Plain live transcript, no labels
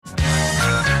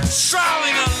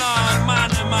strolling along,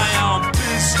 minding my own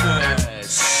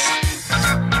business.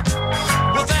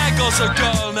 Well, there goes a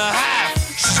girl and a half.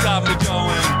 She's got me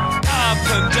going up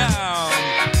and down.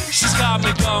 She's got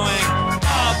me going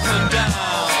up and down.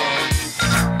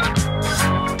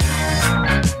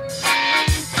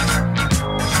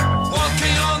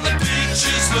 Walking on the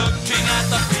beaches, looking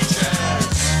at the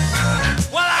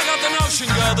peaches. Well, I got the notion,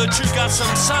 girl, that you got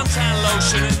some suntan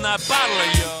lotion in that bottle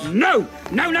of yours. No!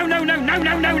 No, no, no, no, no,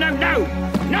 no, no, no, no!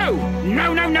 No!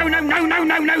 No, no, no, no, no, no,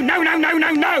 no, no, no, no, no,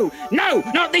 no, no! No!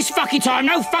 Not this fucking time!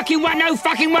 No fucking way! No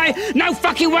fucking way! No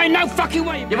fucking way! No fucking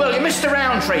way! You will, you Mr.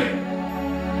 Roundtree.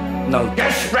 No.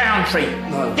 Yes, Roundtree.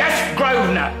 No. Yes,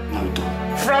 Grosvenor. No,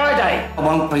 Don. Friday. I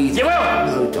won't be there. You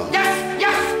will. No, Don. Yes,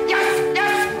 yes, yes,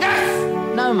 yes,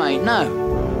 yes. No, mate, no.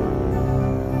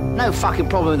 No fucking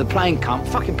problem with the plane, cunt.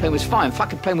 Fucking plane was fine.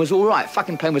 Fucking plane was alright.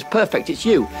 Fucking plane was perfect. It's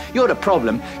you. You're the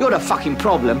problem. You're the fucking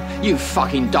problem. You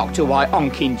fucking Dr. White,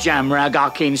 onkin, jamrag,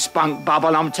 arkin, spunk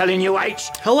bubble. I'm telling you, H.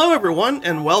 Hello, everyone,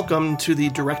 and welcome to the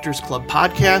Directors Club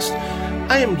podcast.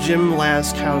 I am Jim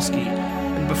Laskowski.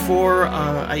 And before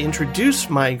I introduce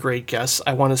my great guests,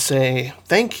 I want to say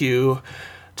thank you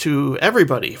to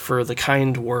everybody for the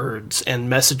kind words and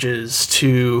messages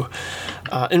to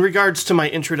in regards to my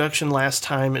introduction last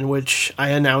time, in which I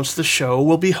announced the show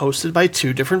will be hosted by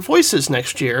two different voices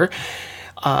next year.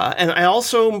 And I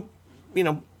also,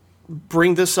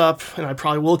 bring this up, and I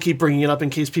probably will keep bringing it up in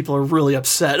case people are really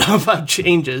upset about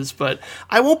changes, but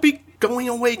I won't be going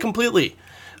away completely.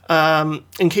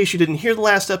 In case you didn't hear the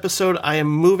last episode, I am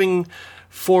moving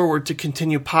forward to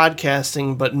continue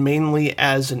podcasting, but mainly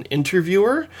as an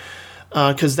interviewer,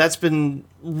 because that's been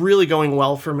really going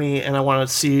well for me, and I want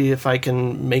to see if I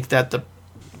can make that the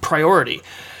priority.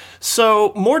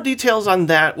 So more details on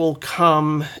that will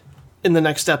come in the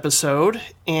next episode,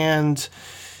 and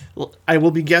I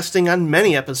will be guesting on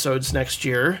many episodes next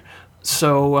year,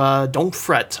 so don't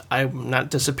fret. I'm not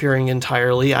disappearing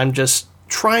entirely. I'm just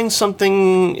trying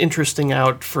something interesting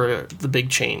out for the big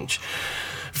change.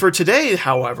 For today,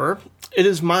 however, it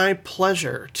is my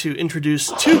pleasure to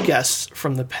introduce two guests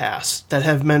from the past that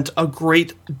have meant a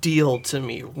great deal to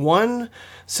me. One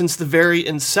since the very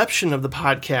inception of the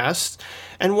podcast,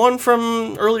 and one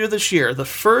from earlier this year. The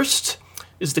first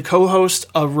is the co-host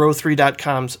of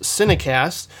Row3.com's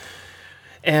Cinecast,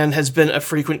 and has been a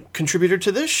frequent contributor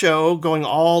to this show, going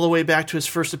all the way back to his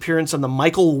first appearance on the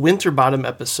Michael Winterbottom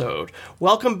episode.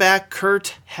 Welcome back,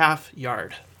 Kurt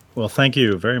Half-Yard. Well, thank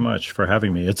you very much for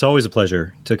having me. It's always a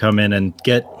pleasure to come in and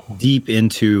get deep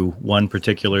into one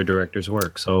particular director's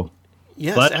work. So,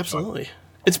 yes, absolutely.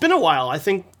 It's been a while. I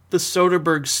think the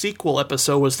Soderbergh sequel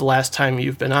episode was the last time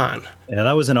you've been on. Yeah,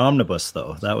 that was an omnibus,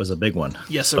 though. That was a big one.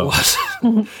 Yes, it was.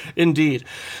 Indeed.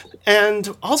 And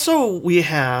also we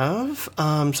have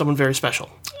someone very special.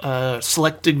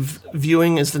 Selective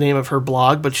Viewing is the name of her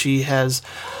blog, but she has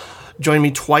joined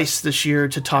me twice this year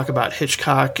to talk about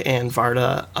Hitchcock and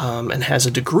Varda, and has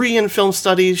a degree in film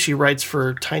studies. She writes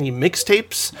for Tiny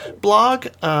Mixtapes blog,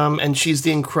 and she's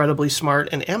the incredibly smart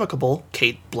and amicable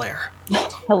Kate Blair.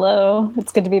 Hello,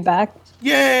 it's good to be back.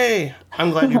 Yay!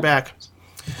 I'm glad you're back.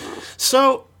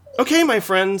 So, okay, my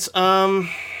friends,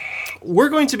 we're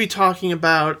going to be talking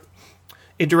about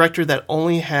a director that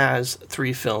only has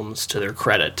 3 films to their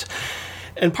credit.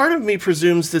 And part of me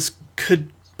presumes this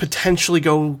could potentially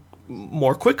go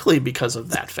more quickly because of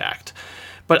that fact.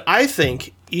 But I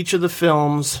think each of the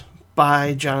films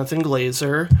by Jonathan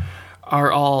Glazer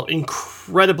are all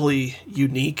incredibly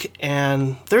unique,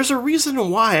 and there's a reason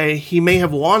why he may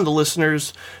have won the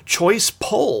listener's choice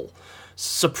poll.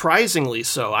 Surprisingly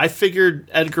so. I figured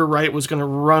Edgar Wright was going to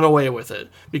run away with it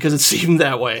because it seemed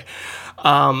that way.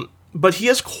 But he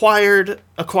has acquired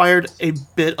a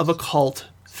bit of a cult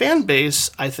fan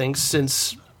base, I think,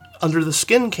 since Under the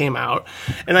Skin came out,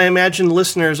 and I imagine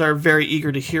listeners are very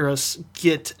eager to hear us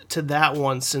get to that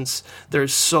one, since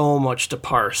there's so much to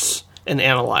parse and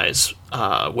analyze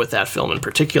with that film in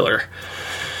particular.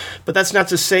 But that's not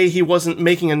to say he wasn't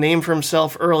making a name for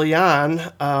himself early on.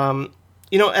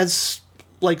 As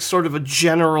like sort of a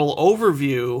general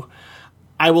overview,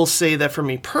 I will say that for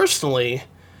me personally,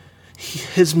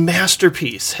 his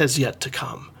masterpiece has yet to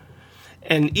come.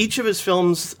 And each of his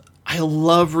films I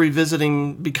love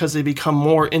revisiting because they become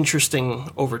more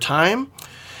interesting over time,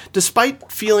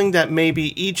 despite feeling that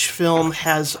maybe each film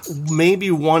has maybe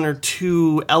 1 or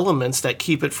 2 elements that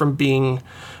keep it from being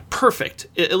perfect,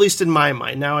 at least in my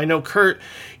mind. Now, I know, Kurt,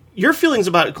 your feelings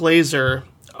about Glazer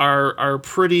are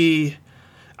pretty...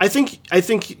 I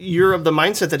think you're of the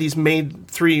mindset that he's made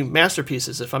 3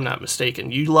 masterpieces, if I'm not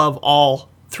mistaken. You love all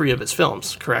 3 of his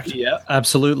films, correct? Yeah,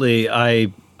 absolutely.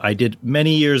 I I did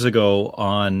many years ago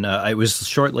on. It was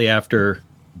shortly after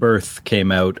Birth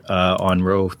came out on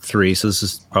Row 3, so this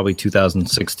is probably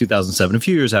 2006, 2007, a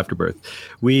few years after Birth.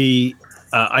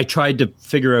 I tried to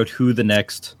figure out who the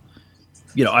next.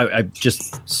 I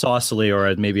just saucily,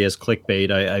 or maybe as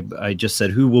clickbait, I just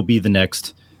said who will be the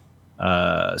next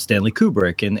Stanley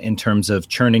Kubrick in terms of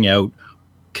churning out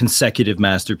consecutive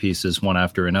masterpieces one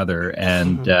after another,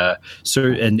 and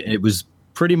and it was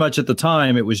pretty much at the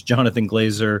time it was Jonathan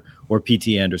Glazer or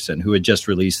P.T. Anderson, who had just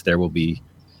released There Will Be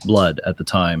Blood at the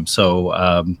time. So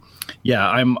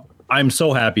I'm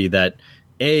so happy that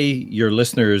your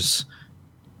listeners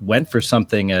went for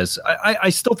something as I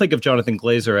still think of Jonathan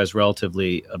Glazer as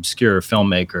relatively obscure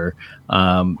filmmaker.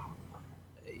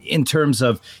 In terms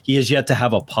of he has yet to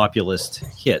have a populist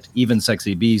hit. Even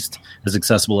Sexy Beast, as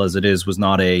accessible as it is, was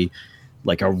not a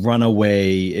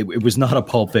runaway. It was not a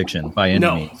Pulp Fiction by any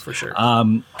means. No, for sure.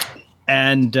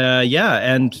 And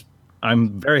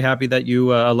I'm very happy that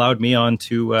you allowed me on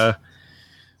to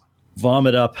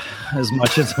vomit up as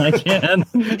much as I can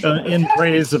in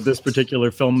praise of this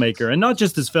particular filmmaker, and not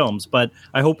just his films, but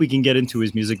I hope we can get into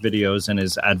his music videos and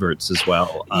his adverts as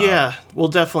well. Yeah, we'll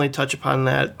definitely touch upon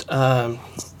that.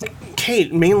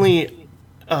 Kate, mainly,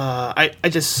 I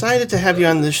decided to have you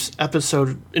on this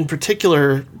episode in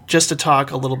particular just to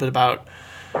talk a little bit about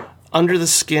Under the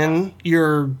Skin,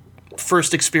 your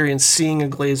first experience seeing a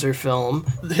Glazer film.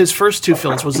 His first two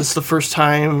films, was this the first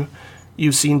time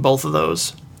you've seen both of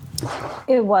those?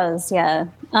 It was, yeah.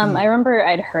 I remember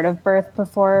I'd heard of Birth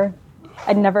before.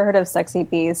 I'd never heard of Sexy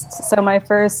Beast. So my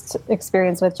first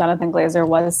experience with Jonathan Glazer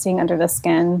was seeing Under the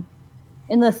Skin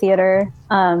in the theater.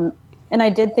 And I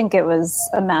did think it was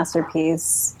a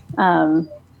masterpiece.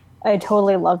 I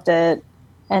totally loved it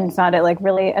and found it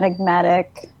really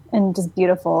enigmatic and just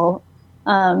beautiful.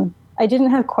 I didn't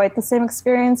have quite the same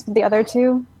experience with the other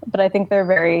two, but I think they're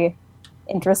very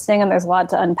interesting and there's a lot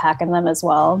to unpack in them as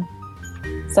well.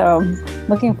 So,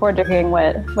 looking forward to hearing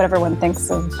what everyone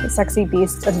thinks of Sexy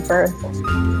Beast and Birth.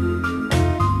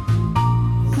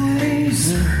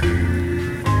 Glazer,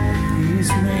 he's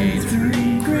made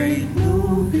 3 great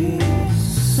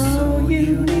movies, so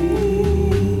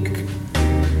unique.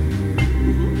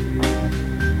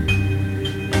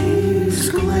 He's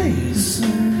Glazer,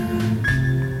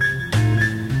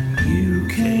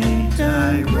 UK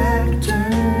director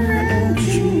and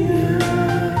genius.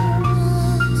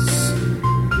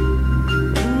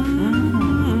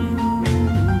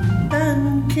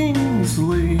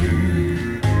 Kingsley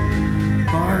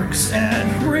barks at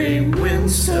Ray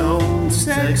Winstone,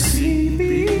 Sexy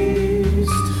Beast.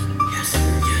 Yes,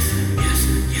 yes, yes,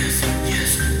 yes, yes,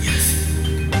 yes.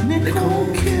 Nicole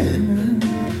Kidman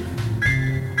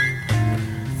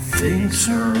thinks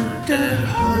her dead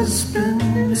husband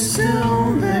is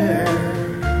still there.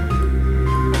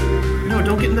 No,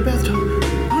 don't get in the bathtub.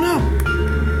 Oh no.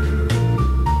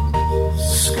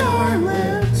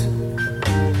 Scarlett,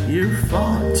 you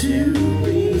fought to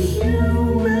be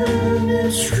human,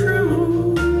 it's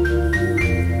true.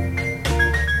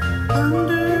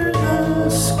 Under the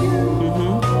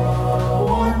skin,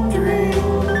 wondering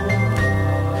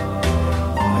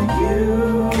why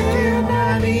you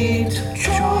cannot eat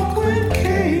chocolate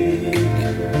cake.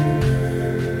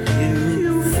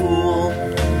 You fool.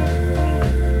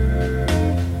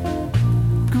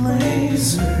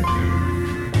 Glazer,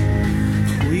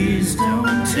 please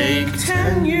don't take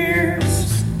 10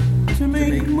 years to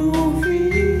make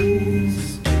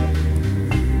movies.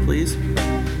 Please?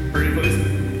 Pretty please.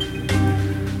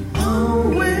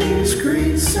 Always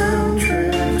great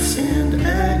soundtracks and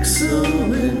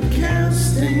excellent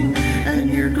casting, and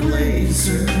your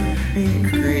Glazer, a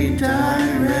great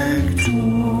director.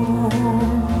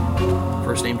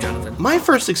 First name Jonathan. My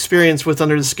first experience with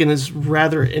Under the Skin is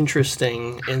rather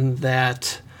interesting in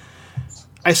that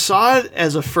I saw it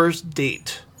as a first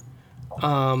date.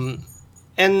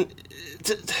 And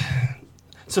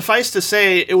suffice to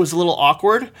say, it was a little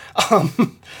awkward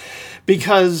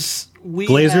because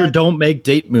Glazer don't make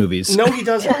date movies. No, he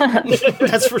doesn't.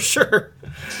 That's for sure.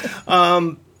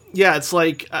 Yeah, it's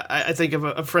like I think of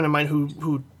a friend of mine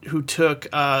who took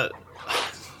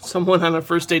someone on a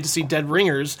first date to see Dead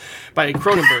Ringers by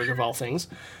Cronenberg, of all things,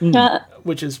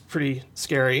 which is pretty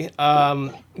scary.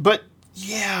 But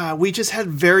yeah, we just had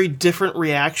very different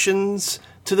reactions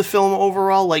to the film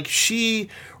overall. Like, she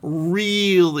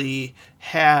really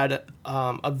had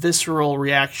a visceral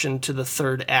reaction to the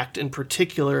third act in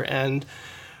particular, and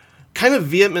kind of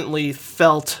vehemently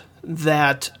felt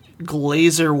that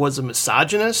Glazer was a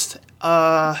misogynist.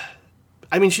 I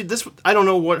mean, I don't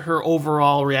know what her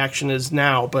overall reaction is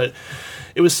now, but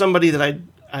it was somebody that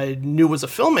I knew was a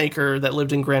filmmaker that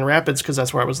lived in Grand Rapids because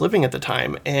that's where I was living at the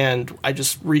time. And I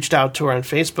just reached out to her on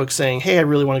Facebook saying, hey, I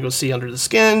really want to go see Under the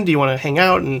Skin. Do you want to hang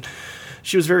out? And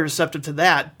she was very receptive to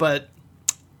that, but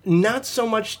not so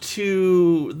much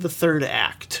to the third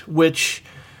act, which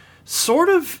sort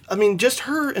of, I mean, just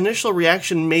her initial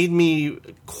reaction made me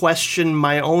question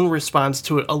my own response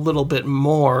to it a little bit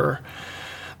more.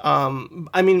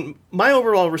 I mean, my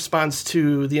overall response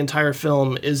to the entire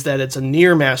film is that it's a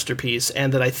near masterpiece,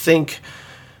 and that I think,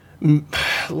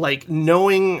 like,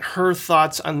 knowing her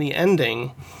thoughts on the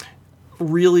ending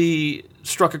really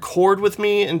struck a chord with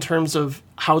me in terms of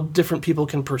how different people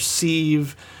can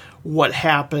perceive what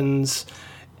happens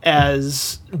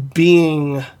as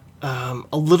being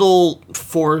a little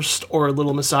forced or a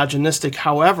little misogynistic.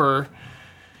 However,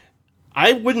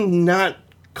 I would not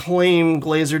claim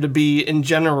Glazer to be, in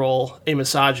general, a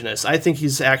misogynist. I think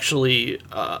he's actually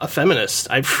a feminist.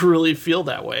 I really feel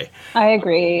that way. I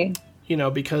agree. You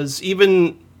know, because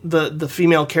even the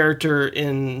female character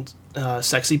in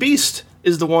Sexy Beast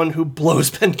is the one who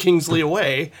blows Ben Kingsley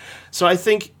away. So I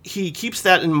think he keeps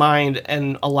that in mind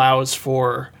and allows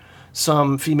for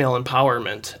some female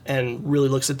empowerment and really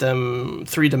looks at them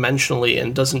three-dimensionally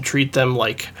and doesn't treat them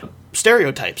like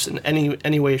stereotypes in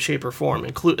any way, shape, or form,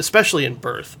 especially in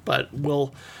Birth. But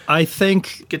I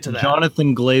think get to that.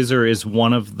 Jonathan Glazer is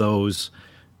one of those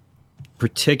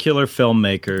particular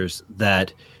filmmakers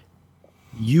that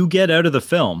you get out of the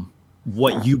film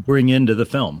what you bring into the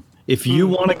film. If you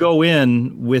want to go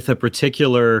in with a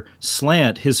particular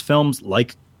slant, his films,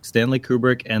 like Stanley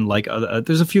Kubrick and like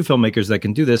there's a few filmmakers that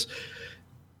can do this,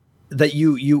 that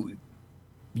you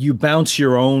bounce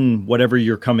your own whatever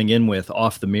you're coming in with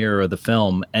off the mirror of the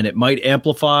film, and it might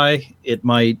amplify, it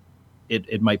might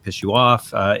piss you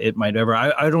off, it might ever.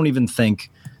 I don't even think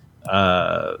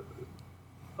Under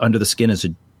the Skin is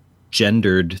a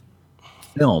gendered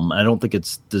film. I don't think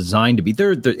it's designed to be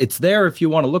there. It's there if you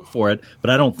want to look for it, but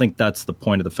I don't think that's the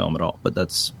point of the film at all. But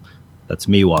that's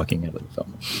me walking out of the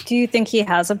film. Do you think he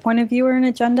has a point of view or an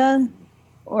agenda,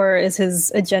 or is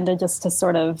his agenda just to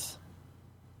sort of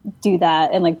do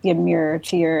that and like be a mirror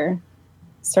to your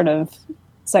sort of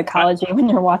psychology when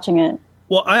you're watching it?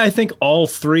 Well, I think all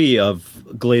three of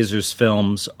Glazer's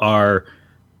films are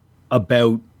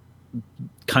about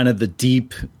kind of the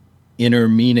deep inner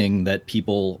meaning that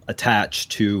people attach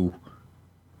to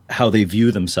how they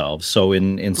view themselves. So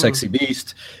in Sexy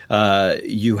Beast,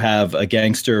 you have a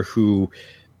gangster who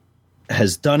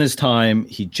has done his time.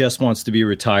 He just wants to be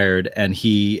retired, and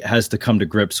he has to come to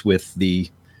grips with the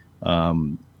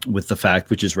fact,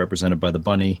 which is represented by the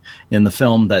bunny in the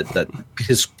film, that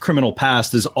his criminal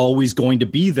past is always going to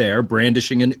be there,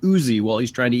 brandishing an Uzi while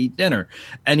he's trying to eat dinner,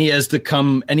 and he has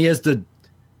to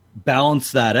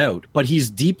balance that out. But he's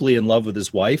deeply in love with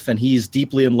his wife, and he's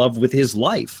deeply in love with his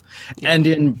life. Yeah. And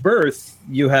in Birth,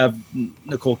 you have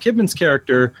Nicole Kidman's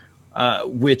character,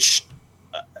 which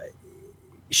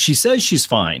she says she's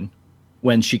fine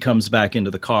when she comes back into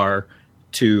the car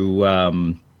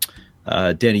to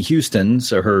Danny Houston,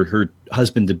 so her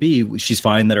husband-to-be. She's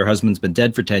fine that her husband's been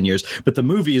dead for 10 years. But the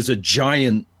movie is a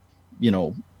giant,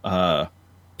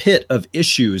 pit of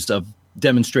issues of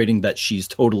demonstrating that she's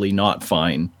totally not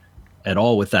fine at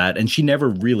all with that, and she never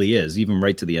really is, even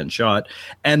right to the end shot.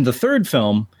 And the third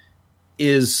film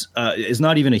is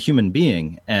not even a human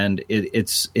being, and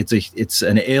it's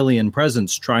an alien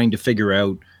presence trying to figure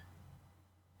out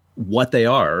what they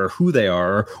are or who they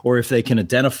are, or if they can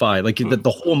identify. Like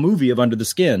the whole movie of Under the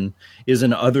Skin is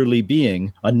an otherly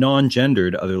being, a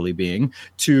non-gendered otherly being,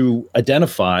 to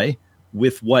identify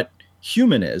with what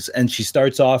human is. And she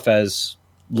starts off as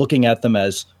looking at them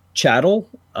as chattel,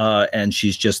 and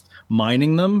she's just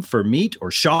mining them for meat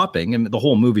or shopping. And the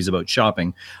whole movie's about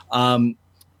shopping. And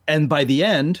by the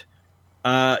end,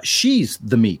 she's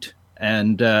the meat.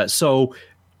 And so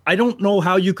I don't know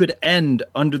how you could end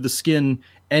Under the Skin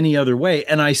any other way.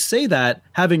 And I say that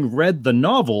having read the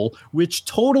novel, which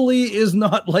totally is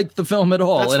not like the film at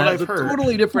all. That's and what has I've heard.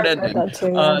 Totally different I've heard ending. that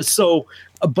too,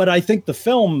 yeah. But I think the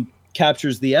film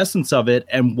captures the essence of it,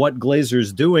 and what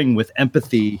Glazer's doing with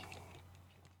empathy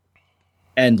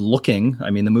and looking. I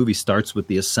mean, the movie starts with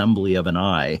the assembly of an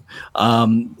eye,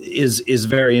 is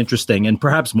very interesting, and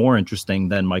perhaps more interesting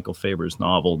than Michael Faber's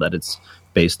novel that it's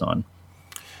based on.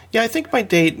 Yeah, I think my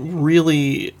date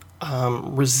really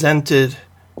resented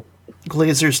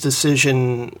Glazer's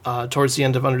decision towards the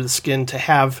end of Under the Skin to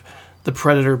have the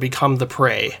predator become the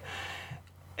prey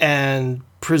and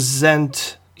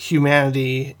present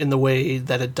humanity in the way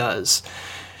that it does.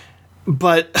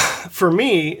 But for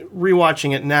me,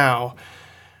 rewatching it now,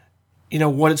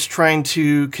 what it's trying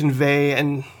to convey,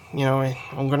 and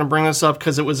I'm going to bring this up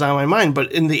because it was on my mind,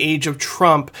 but in the age of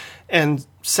Trump and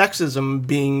sexism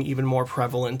being even more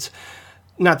prevalent,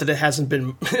 not that it hasn't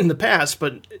been in the past,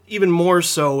 but even more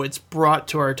so, it's brought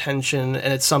to our attention,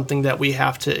 and it's something that we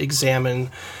have to examine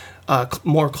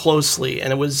more closely.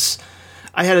 And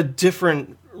I had a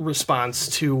different response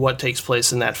to what takes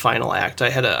place in that final act. I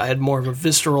had more of a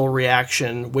visceral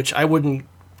reaction, which I wouldn't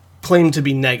claim to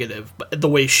be negative, but the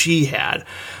way she had.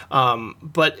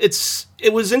 But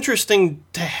it was interesting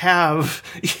to have,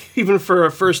 even for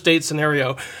a first date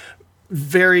scenario,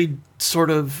 very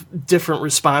sort of different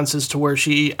responses to where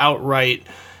she outright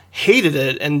hated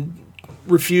it and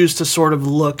refused to sort of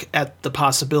look at the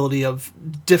possibility of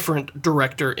different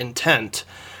director intent.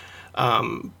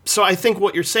 So I think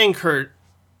what you're saying, Kurt,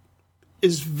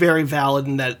 is very valid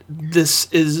in that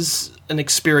this is an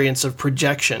experience of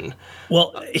projection.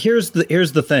 Well, here's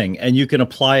the thing, and you can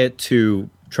apply it to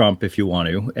Trump if you want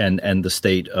to, and the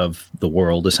state of the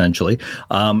world essentially,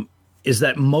 is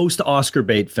that most Oscar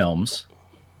bait films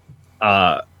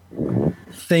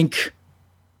think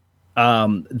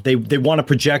they want to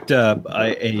project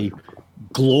a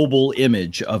global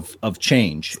image of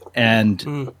change, and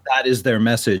that is their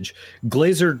message.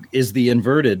 Glazer is the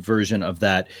inverted version of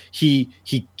that. He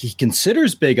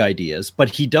considers big ideas, but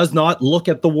he does not look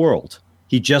at the world.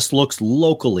 He just looks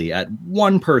locally at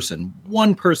one person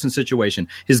situation.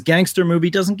 His gangster movie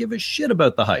doesn't give a shit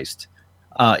about the heist.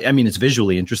 I mean, it's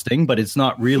visually interesting, but it's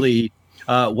not really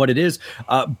what it is.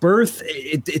 Birth,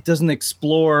 it doesn't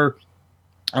explore.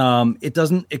 It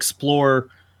doesn't explore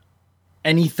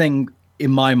anything,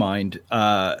 in my mind,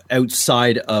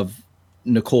 outside of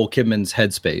Nicole Kidman's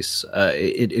headspace.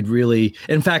 It really,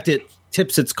 in fact, it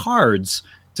tips its cards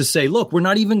to say, look, we're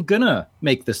not even gonna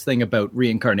make this thing about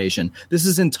reincarnation. This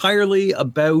is entirely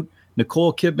about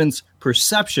Nicole Kidman's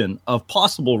perception of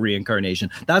possible reincarnation.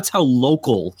 That's how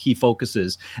local he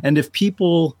focuses. And if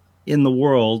people in the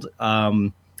world,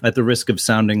 at the risk of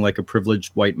sounding like a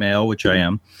privileged white male, which I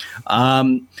am,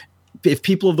 if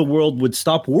people of the world would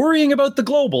stop worrying about the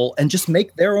global and just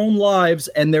make their own lives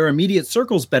and their immediate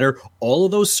circles better, all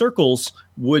of those circles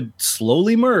would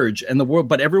slowly merge and the world,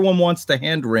 but everyone wants to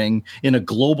hand wring in a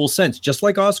global sense, just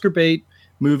like Oscar bait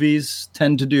movies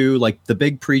tend to do, like the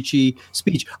big preachy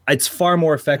speech. It's far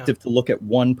more effective to look at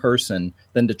one person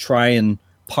than to try and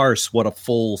parse what a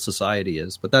full society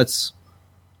is. But that's...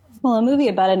 Well, a movie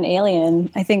about an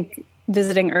alien, I think,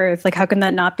 visiting Earth, like how can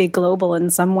that not be global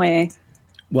in some way?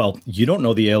 Well, you don't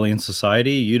know the alien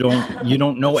society. You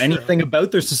don't know anything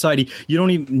about their society. You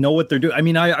don't even know what they're doing. I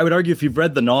mean, I would argue if you've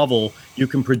read the novel, you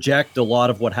can project a lot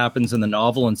of what happens in the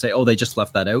novel and say, oh, they just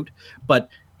left that out. But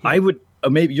I would,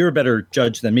 maybe you're a better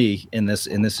judge than me in this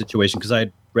situation, because I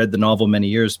had read the novel many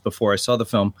years before I saw the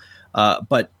film.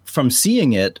 But from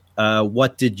seeing it,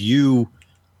 what did you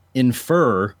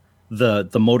infer the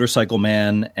motorcycle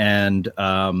man and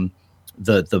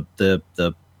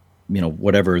the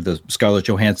whatever, the Scarlett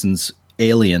Johansson's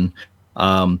alien,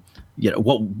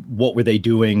 what were they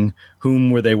doing?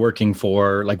 Whom were they working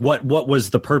for? Like what was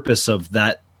the purpose of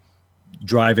that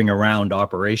driving around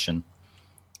operation?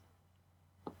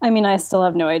 I mean, I still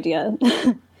have no idea,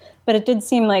 but it did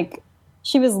seem like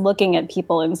she was looking at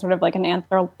people in sort of like an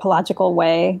anthropological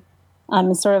way,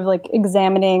 sort of like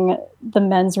examining the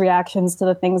men's reactions to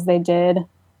the things they did.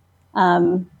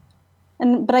 But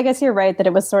I guess you're right that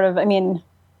it was sort of, I mean,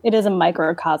 it is a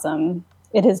microcosm.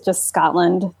 It is just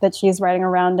Scotland that she's riding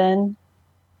around in.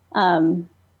 But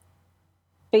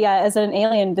yeah, as an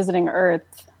alien visiting Earth,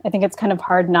 I think it's kind of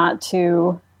hard not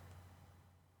to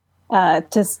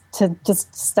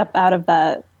just step out of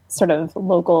that sort of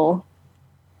local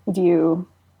view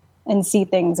and see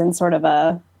things in sort of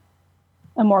a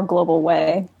more global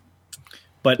way.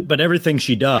 But everything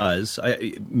she does,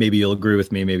 maybe you'll agree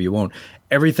with me, maybe you won't.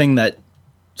 Everything that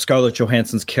Scarlett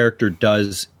Johansson's character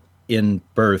does in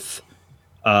Birth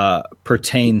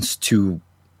pertains to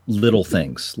little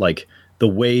things, like the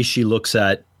way she looks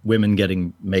at women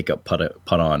getting makeup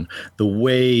put on, the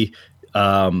way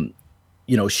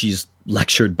she's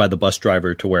lectured by the bus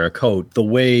driver to wear a coat, the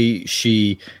way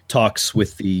she talks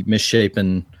with the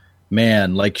misshapen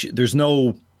man. Like there's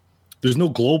no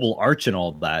global arch in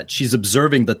all that. She's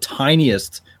observing the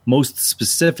tiniest, most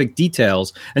specific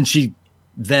details, and she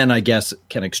then, I guess,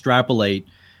 can extrapolate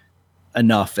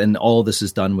enough, and all this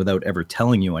is done without ever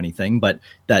telling you anything, but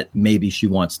that maybe she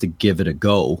wants to give it a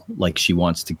go, like she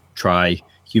wants to try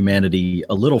humanity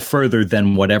a little further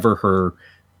than whatever her,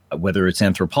 whether it's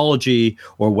anthropology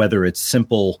or whether it's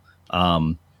simple,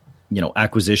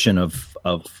 acquisition of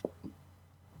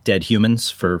dead humans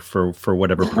for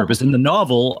whatever purpose. In the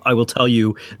novel, I will tell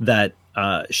you that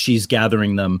she's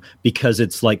gathering them because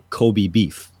it's like Kobe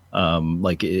beef.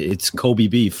 Like it's Kobe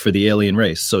beef for the alien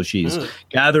race. So she's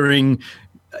gathering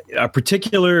a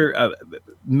particular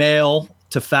male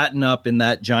to fatten up in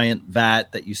that giant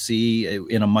vat that you see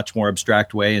in a much more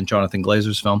abstract way in Jonathan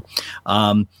Glazer's film.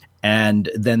 And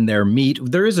then their meat.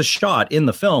 There is a shot in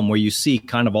the film where you see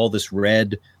kind of all this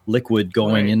red liquid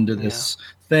going into this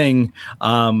thing,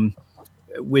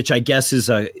 which I guess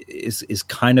is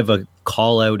kind of a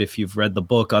call out if you've read the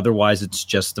book. Otherwise, it's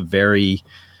just a very,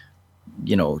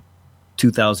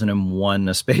 2001: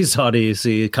 A Space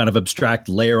Odyssey kind of abstract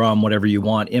layer on whatever you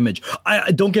want image.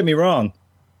 I don't get me wrong.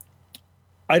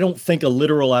 I don't think a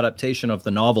literal adaptation of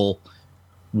the novel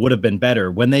would have been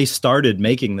better. When they started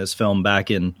making this film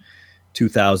back in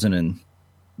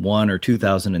 2001 or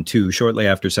 2002, shortly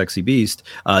after Sexy Beast,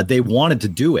 they wanted to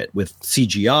do it with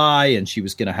CGI, and she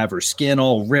was going to have her skin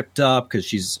all ripped up because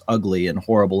she's ugly and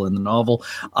horrible in the novel.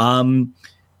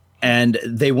 And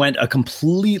they went a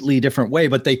completely different way,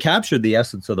 but they captured the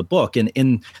essence of the book.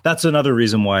 And that's another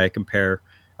reason why I compare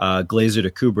Glazer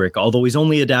to Kubrick. Although he's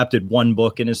only adapted one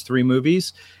book in his 3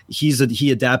 movies,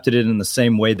 he adapted it in the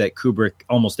same way that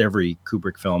almost every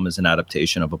Kubrick film is an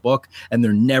adaptation of a book, and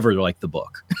they're never like the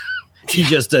book. He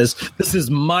just says, this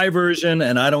is my version,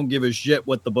 and I don't give a shit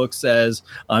what the book says.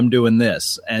 I'm doing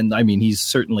this. And I mean, he's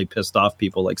certainly pissed off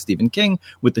people like Stephen King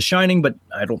with The Shining, but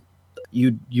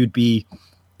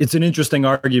it's an interesting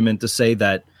argument to say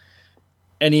that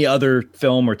any other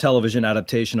film or television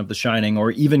adaptation of The Shining, or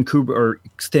even Kubrick or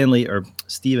Stanley or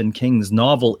Stephen King's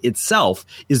novel itself,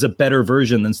 is a better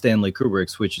version than Stanley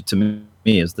Kubrick's, which to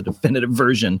me is the definitive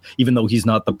version, even though he's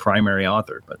not the primary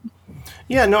author. But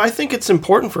yeah, no, I think it's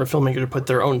important for a filmmaker to put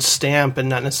their own stamp and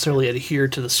not necessarily adhere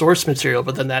to the source material,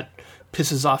 but then that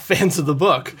pisses off fans of the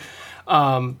book.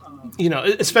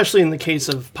 Especially in the case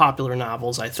of popular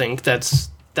novels, I think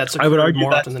that's I would argue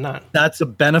more often than not. That's a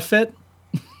benefit.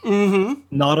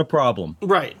 Not a problem.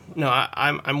 Right. No,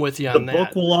 I'm with you on that. The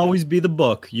book will always be the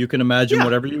book. You can imagine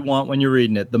whatever you want when you're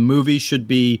reading it. The movie should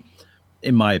be,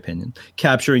 in my opinion,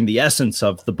 capturing the essence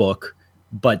of the book,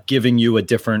 but giving you a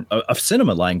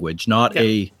cinema language, not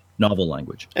a novel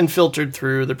language. And filtered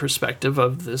through the perspective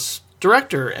of this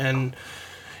director. And,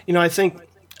 I think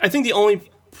the only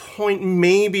point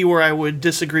maybe where I would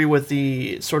disagree with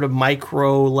the sort of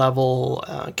micro level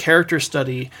character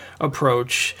study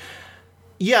approach.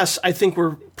 Yes, I think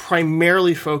we're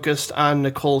primarily focused on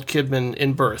Nicole Kidman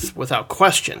in Birth, without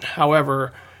question.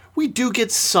 However, we do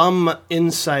get some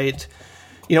insight.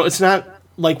 It's not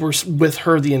like we're with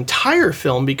her the entire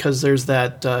film, because there's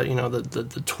that,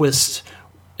 the twist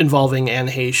involving Anne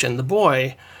Heche and the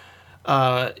boy,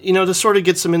 to sort of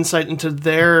get some insight into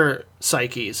their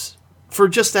psyches. For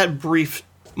just that brief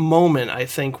moment, I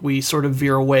think we sort of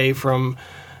veer away from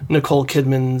Nicole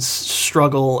Kidman's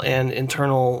struggle and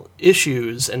internal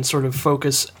issues and sort of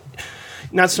focus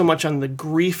not so much on the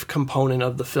grief component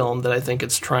of the film that I think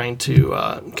it's trying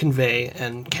to convey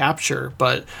and capture,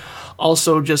 but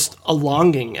also just a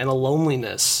longing and a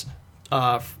loneliness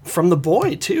from the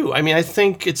boy too. I mean, I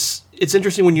think it's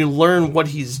interesting when you learn what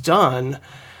he's done.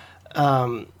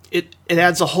 It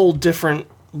adds a whole different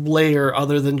layer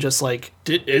other than just like,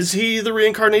 is he the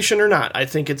reincarnation or not? I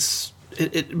think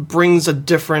it brings a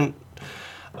different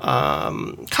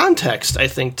context, I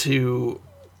think, to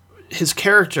his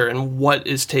character and what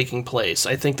is taking place.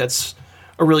 I think that's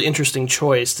a really interesting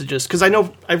choice to just, because I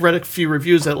know I've read a few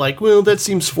reviews that like, well, that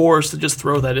seems forced to just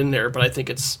throw that in there, but I think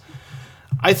it's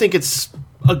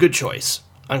a good choice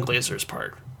on Glazer's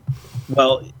part.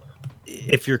 Well,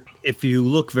 if you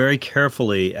look very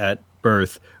carefully at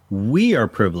Birth, we are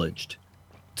privileged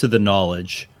to the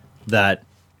knowledge that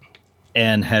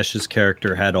Anne Heche's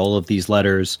character had all of these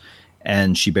letters,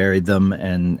 and she buried them,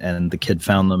 and the kid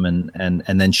found them, and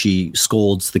then she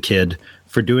scolds the kid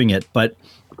for doing it. But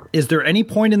is there any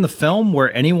point in the film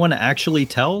where anyone actually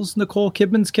tells Nicole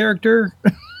Kidman's character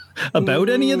about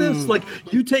any of this? Like,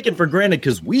 you take it for granted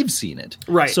because we've seen it.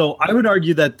 Right. So I would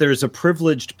argue that there's a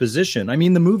privileged position. I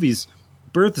mean, the movie's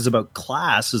Birth is about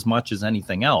class as much as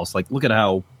anything else. Like, look at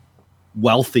how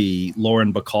wealthy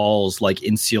Lauren Bacall's, like,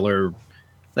 insular...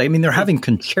 I mean, they're having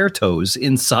concertos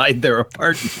inside their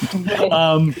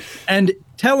apartment. And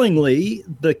tellingly,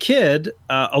 the kid,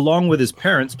 along with his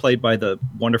parents, played by the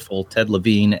wonderful Ted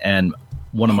Levine and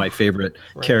one of my favorite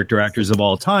character actors of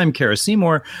all time, Cara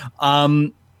Seymour,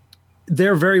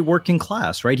 they're very working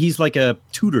class, right? He's like a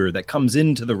tutor that comes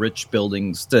into the rich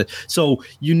buildings. So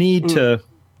you need to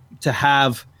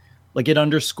have, like, it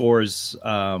underscores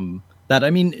that. I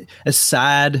mean, as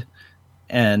sad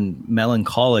and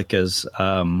melancholic as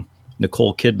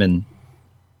Nicole Kidman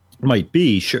might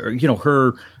be, sure,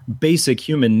 her basic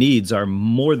human needs are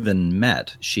more than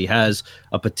met. She has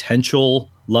a potential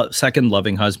second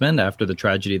loving husband after the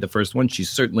tragedy of the first one. She's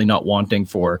certainly not wanting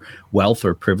for wealth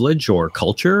or privilege or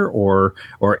culture or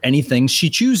anything. She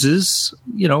chooses,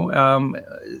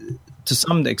 to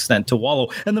some extent, to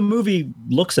wallow. And the movie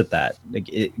looks at that.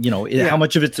 How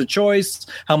much of it's a choice,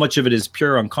 how much of it is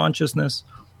pure unconsciousness.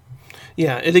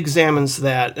 Yeah, it examines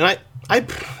that. And I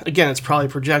again, it's probably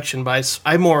projection, but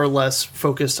I more or less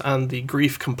focused on the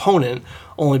grief component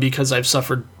only because I've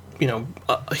suffered,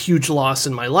 a huge loss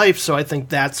in my life. So I think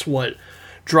that's what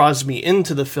draws me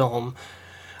into the film.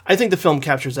 I think the film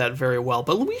captures that very well.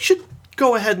 But we should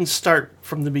go ahead and start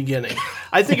from the beginning.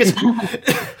 I think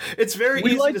it's very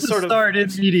easy to sort of start in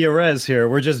media res here.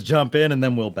 We're just jump in and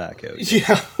then we'll back out.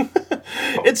 Yeah,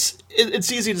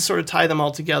 it's easy to sort of tie them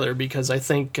all together because I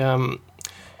think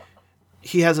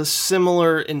he has a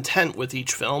similar intent with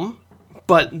each film,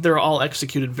 but they're all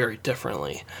executed very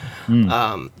differently.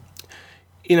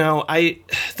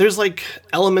 There's like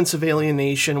elements of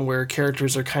alienation where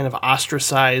characters are kind of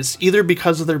ostracized either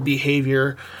because of their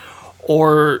behavior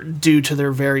or due to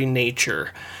their very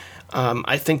nature.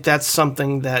 I think that's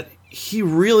something that he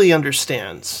really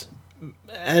understands.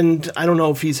 And I don't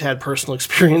know if he's had personal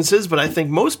experiences, but I think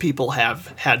most people have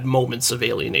had moments of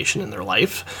alienation in their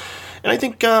life. And I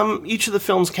think each of the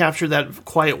films capture that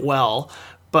quite well.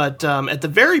 But at the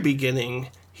very beginning,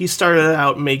 he started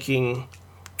out making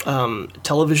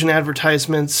television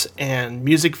advertisements and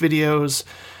music videos.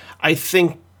 I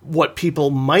think what people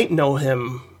might know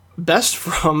him best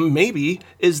from, maybe,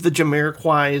 is the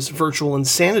Jamiroquai's Virtual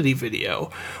Insanity video,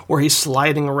 where he's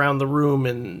sliding around the room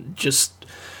and just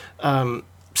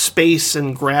space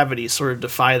and gravity sort of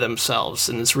defy themselves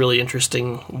in this really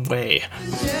interesting way.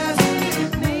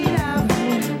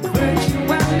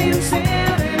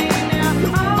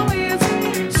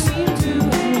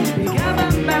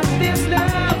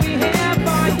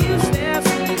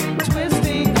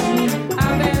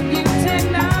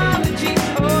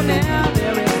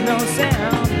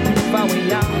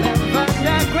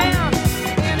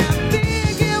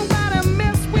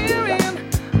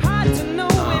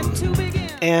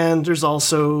 And there's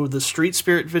also the Street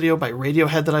Spirit video by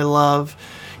Radiohead that I love.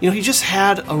 He just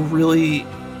had a really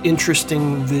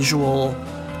interesting visual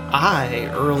eye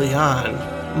early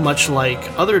on, much like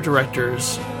other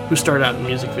directors who started out in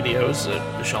music videos,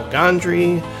 Michel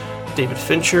Gondry, David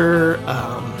Fincher,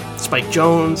 Spike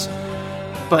Jonze.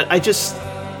 But I just,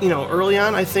 early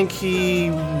on, I think he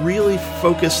really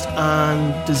focused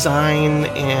on design,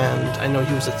 and I know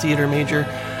he was a theater major,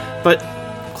 but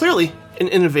clearly an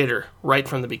innovator right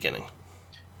from the beginning.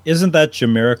 Isn't that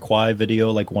Jamiroquai video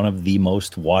like one of the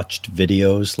most watched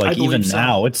videos? Like even so.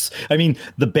 Now,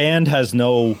 the band has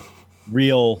no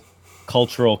real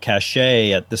cultural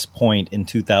cachet at this point in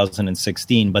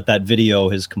 2016, but that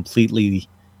video has completely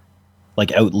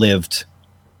outlived.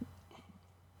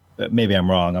 Maybe I'm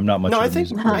wrong. I'm not much. No, of I a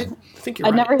think music I think you're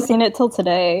I'd right. never seen it till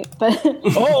today, but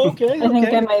oh, okay. I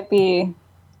think I might be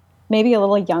maybe a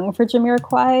little young for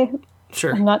Jamiroquai.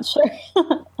 Sure. I'm not sure.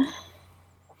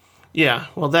 Yeah,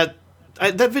 well, that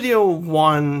video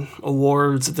won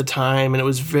awards at the time, and it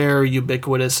was very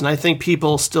ubiquitous. And I think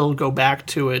people still go back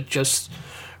to it just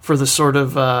for the sort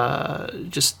of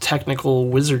just technical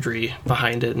wizardry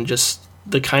behind it, and just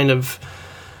the kind of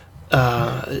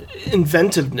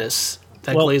inventiveness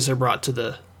that Glazer brought to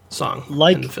the song,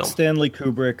 like in the film. Stanley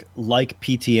Kubrick, like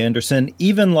P.T. Anderson,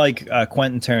 even like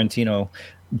Quentin Tarantino.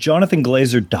 Jonathan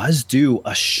Glazer does do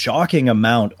a shocking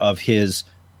amount of his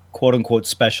quote-unquote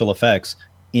special effects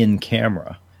in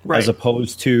camera, right, as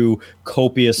opposed to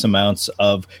copious amounts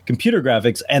of computer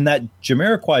graphics. And that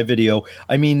Jamiroquai video,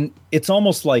 it's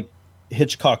almost like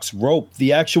Hitchcock's Rope.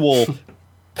 The actual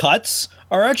cuts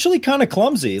are actually kind of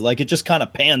clumsy. Like, it just kind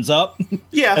of pans up,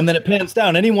 yeah, and then it pans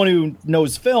down. Anyone who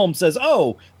knows film says,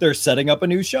 oh, they're setting up a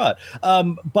new shot.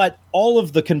 But all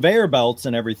of the conveyor belts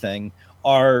and everything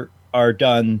are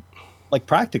done like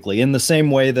practically in the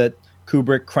same way that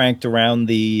Kubrick cranked around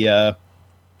the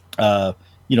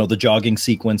the jogging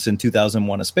sequence in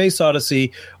 2001: A Space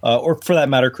Odyssey, or for that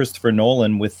matter, Christopher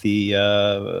Nolan with the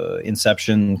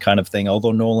Inception kind of thing.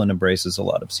 Although Nolan embraces a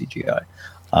lot of CGI,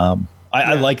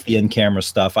 I like the in-camera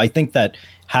stuff. I think that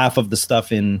half of the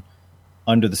stuff in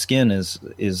Under the Skin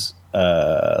is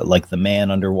like the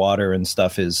man underwater and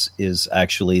stuff is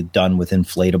actually done with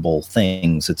inflatable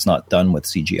things. It's not done with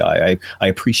CGI. I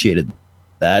appreciated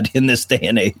that in this day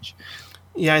and age.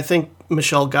 Yeah, I think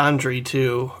Michel Gondry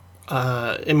too.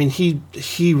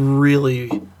 He really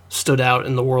stood out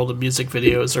in the world of music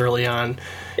videos early on.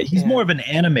 He's more of an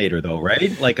animator though,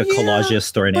 right? Like a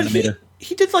collagist or an animator.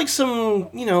 he did like some,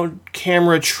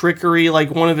 camera trickery.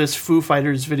 Like one of his Foo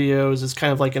Fighters videos is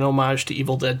kind of like an homage to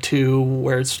Evil Dead 2,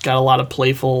 where it's got a lot of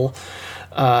playful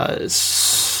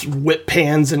whip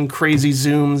pans and crazy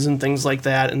zooms and things like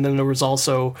that. And then there was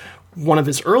also one of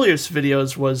his earliest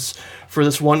videos was for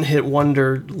this one-hit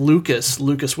wonder Lucas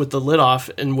with the lid off,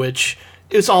 in which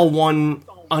it's all one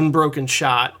unbroken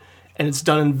shot. And it's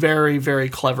done in very, very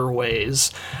clever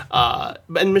ways.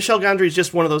 And Michel Gondry is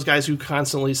just one of those guys who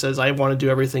constantly says, I want to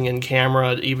do everything in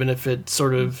camera, even if it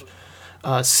sort of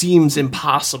seems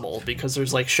impossible. Because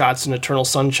there's like shots in Eternal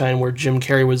Sunshine where Jim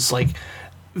Carrey was like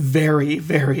very,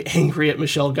 very angry at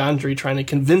Michel Gondry, trying to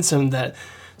convince him that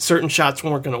certain shots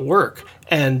weren't going to work.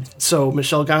 And so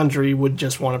Michel Gondry would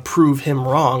just want to prove him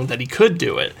wrong that he could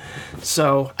do it.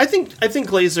 So I think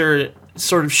Glazer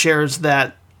sort of shares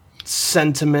that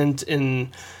sentiment in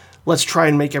let's try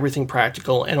and make everything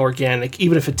practical and organic,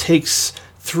 even if it takes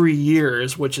 3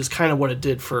 years, which is kind of what it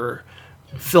did for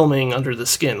filming Under the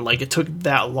Skin. Like, it took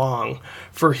that long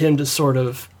for him to sort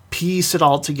of piece it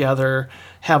all together,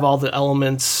 have all the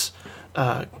elements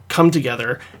come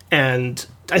together. And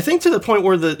I think to the point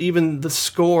where even the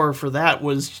score for that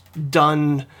was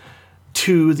done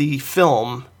to the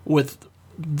film with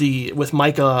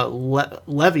Micah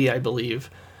Levy, I believe,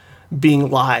 being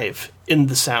live in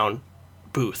the sound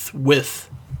booth with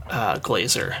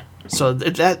Glazer. So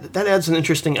that adds an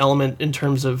interesting element in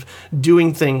terms of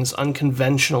doing things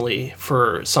unconventionally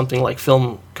for something like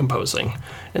film composing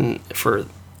and for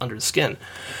Under the Skin.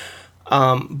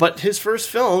 But his first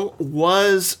film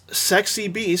was Sexy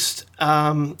Beast,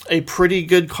 a pretty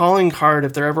good calling card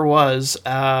if there ever was.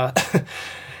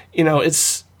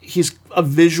 He's a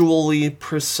visually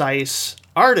precise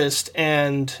artist,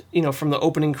 and from the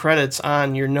opening credits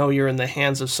on, you're in the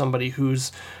hands of somebody whose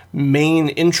main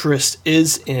interest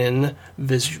is in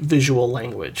visual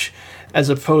language, as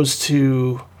opposed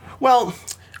to,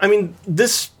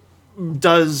 this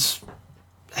does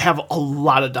have a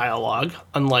lot of dialogue,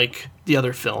 unlike the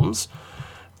other films,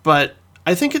 but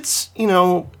I think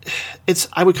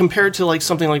I would compare it to like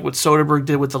something like what Soderbergh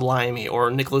did with The Limey, or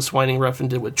Nicholas Winding Refn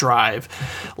did with Drive.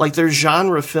 Like, they're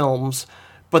genre films,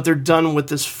 but they're done with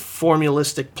this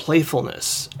formulistic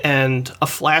playfulness and a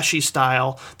flashy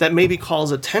style that maybe calls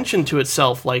attention to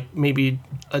itself like maybe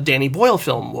a Danny Boyle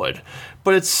film would.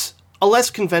 But it's a less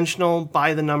conventional,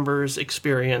 by-the-numbers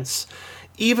experience,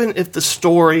 even if the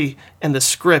story and the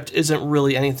script isn't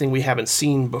really anything we haven't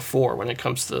seen before when it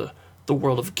comes to the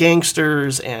world of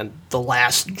gangsters and The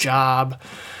Last Job.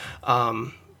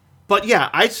 But yeah,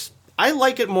 I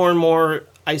like it more and more.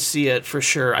 I see it for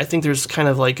sure. I think there's kind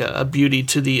of like a beauty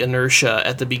to the inertia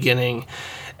at the beginning,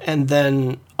 and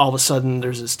then all of a sudden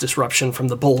there's this disruption from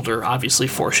the boulder, obviously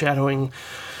foreshadowing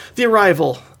the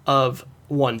arrival of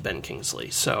one Ben Kingsley.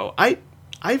 So I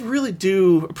really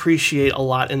do appreciate a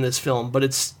lot in this film, but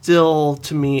it's still,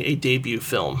 to me, a debut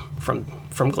film from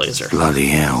Glazer. Bloody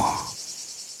hell.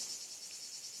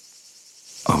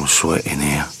 I'm sweating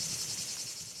here.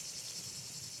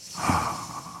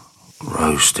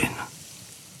 Roasting.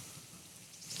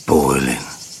 Boiling,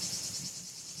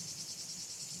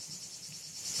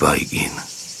 baking,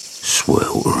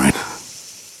 sweltering.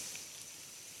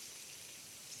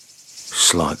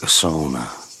 It's like a sauna,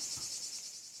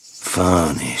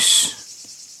 furnace.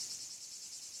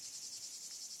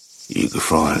 You could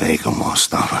fry an egg on my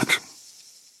stomach.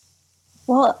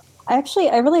 Well, actually,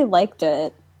 I really liked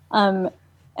it. And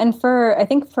I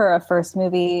think for a first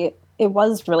movie, it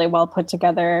was really well put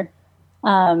together.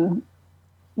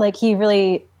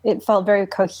 It felt very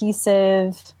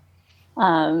cohesive.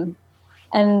 And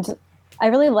I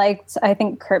really liked, I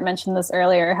think Kurt mentioned this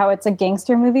earlier, how it's a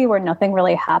gangster movie where nothing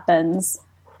really happens.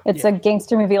 It's a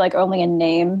gangster movie like only in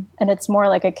name, and it's more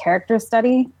like a character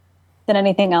study than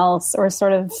anything else, or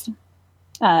sort of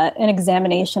an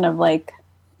examination of like,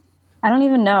 I don't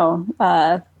even know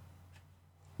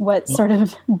what sort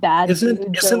of bad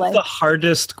isn't like. The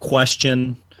hardest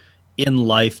question in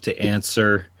life to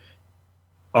answer,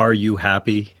 are you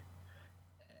happy?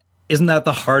 Isn't that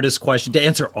the hardest question to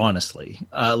answer honestly?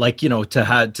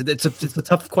 It's a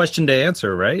tough question to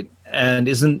answer, right? And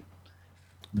isn't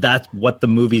that what the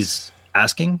movie's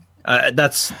asking?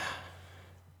 That's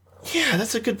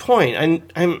a good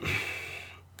point.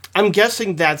 I'm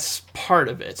guessing that's part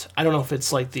of it. I don't know if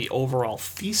it's like the overall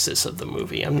thesis of the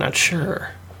movie. I'm not sure.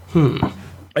 I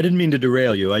didn't mean to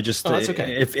derail you. I just that's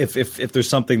okay. If there's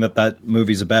something that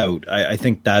movie's about, I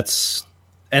think that's.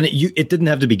 And it didn't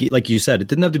have to be, like you said, it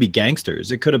didn't have to be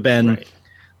gangsters. It could have been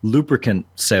lubricant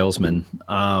salesmen.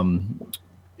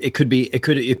 It could be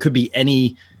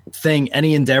anything,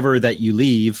 any endeavor that you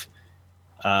leave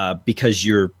because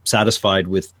you're satisfied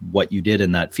with what you did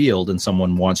in that field, and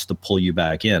someone wants to pull you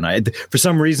back in. For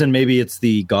some reason, maybe it's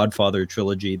the Godfather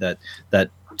trilogy that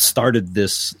started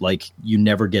this, like, you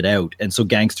never get out, and so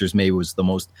Gangsters maybe was the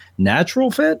most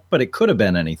natural fit, but it could have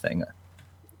been anything.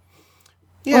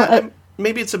 Yeah,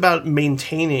 maybe it's about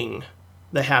maintaining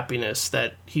the happiness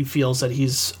that he feels that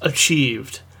he's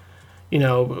achieved, you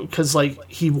know, because, like,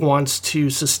 he wants to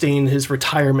sustain his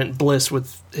retirement bliss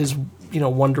with his, you know,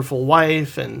 wonderful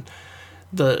wife, and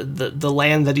the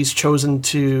land that he's chosen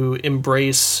to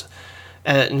embrace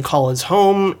and call his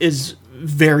home is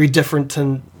very different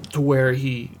to where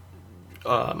he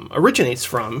originates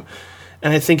from.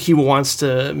 And I think he wants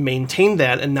to maintain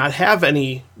that and not have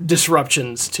any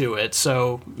disruptions to it.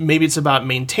 So maybe it's about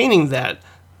maintaining that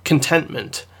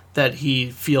contentment that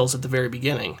he feels at the very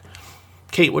beginning.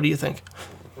 Kate, what do you think?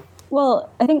 Well,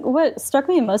 I think what struck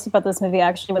me most about this movie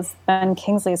actually was Ben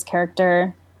Kingsley's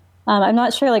character. I'm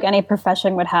not sure like any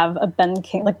profession would have a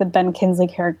the Ben Kingsley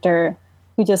character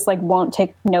who just like won't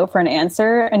take no for an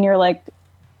answer, and you're like,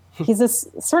 he's this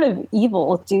sort of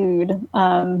evil dude.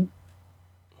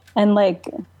 And like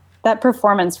that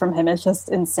performance from him is just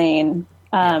insane.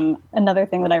 Another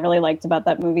thing that I really liked about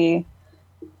that movie.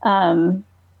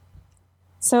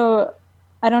 So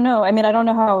I don't know. I mean, I don't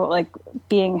know how like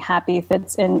being happy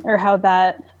fits in, or how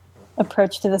that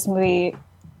approach to this movie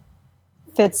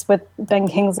fits with Ben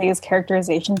Kingsley's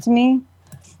characterization to me.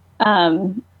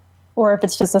 Or if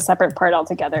it's just a separate part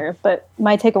altogether. But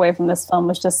my takeaway from this film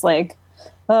was just like,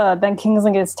 Ben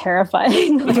Kingsley is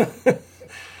terrifying.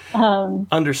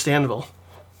 Understandable.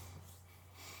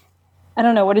 I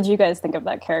don't know. What did you guys think of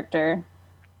that character?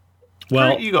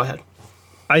 Well, you go ahead.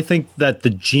 I think that the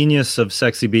genius of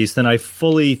Sexy Beast, and I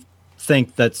fully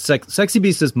think that Sexy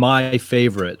Beast is my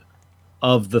favorite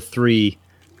of the three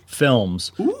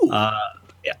films.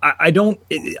 I don't,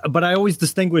 but I always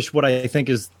distinguish what I think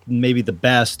is maybe the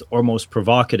best or most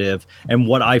provocative, and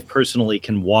what I personally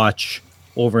can watch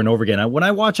over and over again. When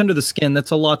I watch Under the Skin,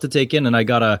 that's a lot to take in, and I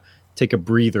gotta take a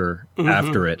breather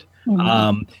after it.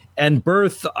 And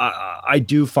Birth, I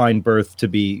do find Birth to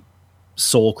be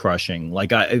soul crushing. Like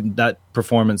that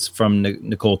performance from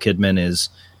Nicole Kidman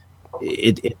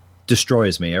it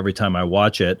destroys me every time I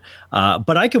watch it.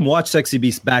 But I can watch Sexy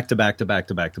Beast back to back to back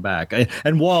to back to back.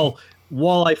 And while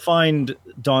I find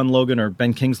Don Logan or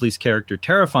Ben Kingsley's character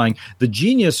terrifying, the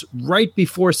genius right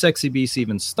before Sexy Beast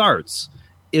even starts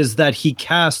is that he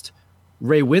cast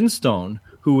Ray Winstone,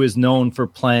 who is known for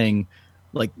playing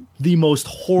like the most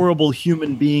horrible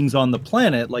human beings on the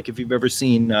planet. Like if you've ever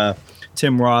seen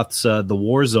Tim Roth's The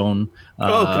War Zone,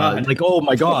 God. Like, oh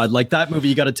my God, like that movie,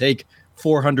 you got to take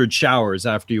 400 showers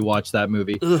after you watch that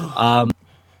movie. And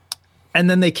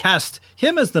then they cast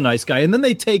him as the nice guy. And then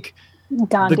they take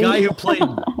Gandhi. the guy who played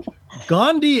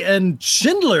Gandhi and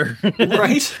Schindler.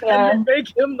 Right. And they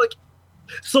make him like,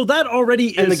 so that already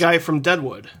is. And the guy from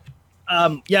Deadwood.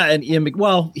 Yeah, and Ian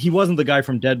well, he wasn't the guy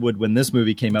from Deadwood when this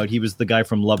movie came out. He was the guy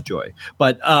from Lovejoy.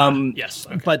 But yes,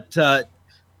 okay. But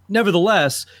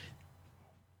nevertheless,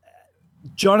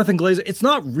 Jonathan Glazer, it's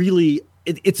not really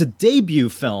it's a debut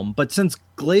film, but since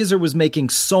Glazer was making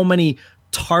so many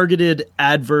targeted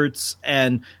adverts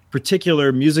and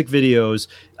particular music videos,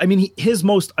 I mean, his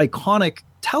most iconic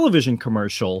television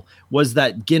commercial was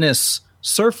that Guinness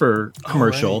surfer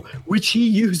commercial, which he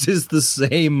uses the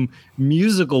same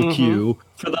musical cue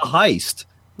for the heist.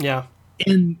 Yeah.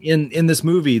 In this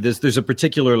movie, there's a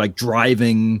particular like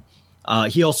driving.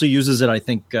 He also uses it, I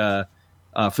think, for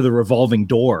the revolving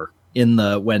door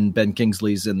when Ben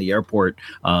Kingsley's in the airport,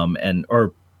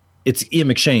 or it's Ian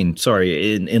McShane.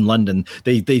 Sorry, in London,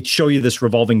 they show you this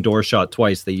revolving door shot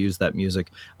twice. They use that music,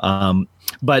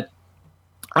 but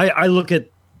I look at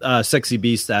Sexy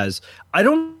Beast as I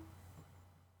don't.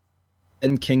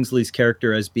 Ben Kingsley's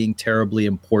character as being terribly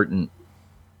important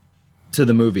to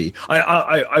the movie.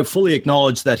 I fully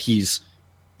acknowledge that he's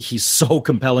so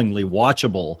compellingly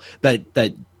watchable that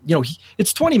you know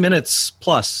it's 20 minutes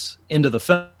plus into the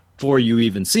film before you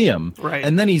even see him, right?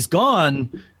 And then he's gone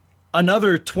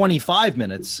another 25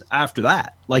 minutes after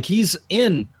that. Like he's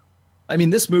in. I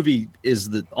mean, this movie is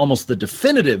almost the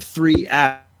definitive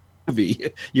 3-act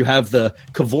movie. You have the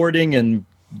cavorting and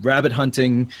rabbit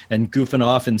hunting and goofing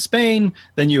off in Spain,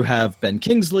 then you have Ben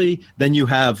Kingsley, then you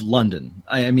have London.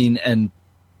 I mean, and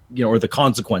you know, or the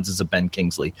consequences of Ben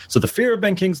Kingsley. So the fear of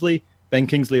Ben Kingsley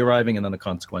arriving, and then the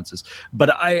consequences. But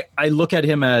I look at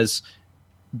him as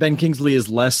Ben Kingsley is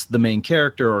less the main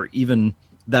character or even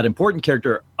that important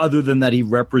character, other than that he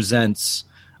represents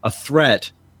a threat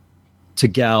to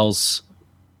Gal's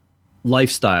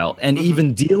lifestyle, and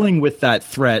even dealing with that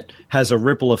threat has a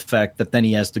ripple effect that then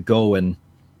he has to go and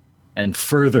and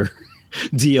further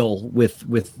deal with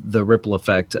the ripple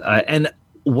effect. And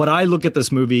what I look at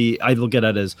this movie, I look at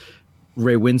it as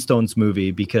Ray Winstone's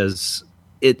movie, because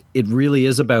it really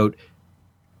is about,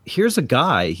 here's a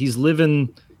guy, he's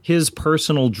living his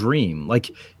personal dream. Like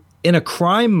in a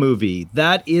crime movie,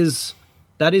 that is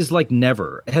like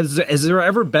never. Has there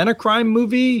ever been a crime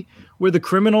movie where the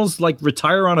criminals like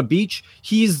retire on a beach?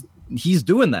 He's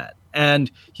doing that,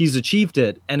 and he's achieved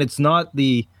it. And it's not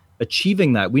the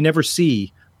achieving that we never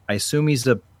see. I assume he's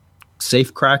a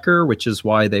safe cracker, which is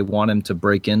why they want him to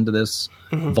break into this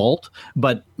vault.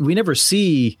 But we never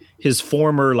see his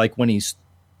former, like when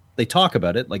they talk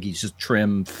about it, like he's just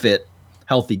trim, fit,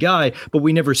 healthy guy, but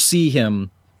we never see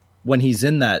him when he's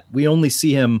in that. We only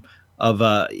see him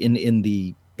in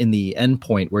the end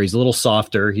point where he's a little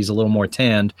softer, he's a little more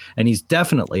tanned, and he's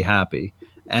definitely happy.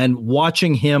 And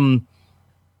watching him,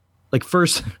 like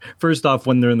first off,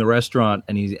 when they're in the restaurant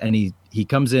and he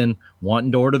comes in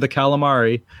wanting to order the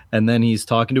calamari, and then he's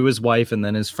talking to his wife, and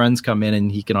then his friends come in,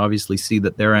 and he can obviously see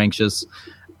that they're anxious.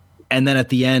 And then at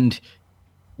the end,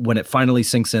 when it finally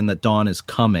sinks in that Don is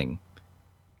coming,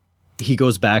 he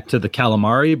goes back to the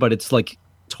calamari, but it's like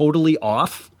totally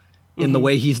off in the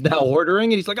way he's now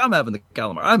ordering. And he's like, I'm having the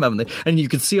calamari, and you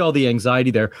can see all the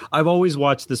anxiety there. I've always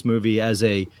watched this movie as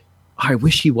I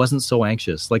wish he wasn't so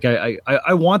anxious. Like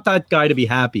I want that guy to be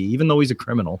happy, even though he's a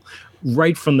criminal,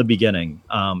 right from the beginning.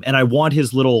 And I want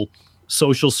his little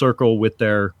social circle with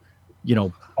their,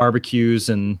 barbecues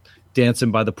and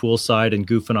dancing by the poolside and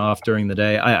goofing off during the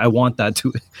day. I want that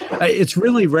to. It's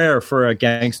really rare for a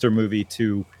gangster movie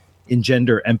to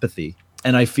engender empathy,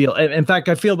 and I feel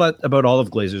that about all of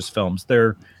Glazer's films.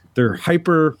 They're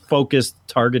hyper focused,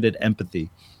 targeted empathy.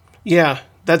 Yeah,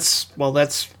 that's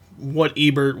what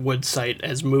Ebert would cite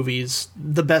as movies.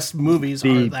 The best movies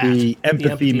are that. The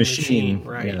empathy machine.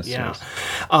 Right, yes, yeah.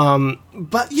 Yes.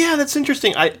 But yeah, that's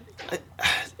interesting.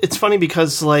 It's funny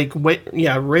because Ray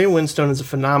Winstone is a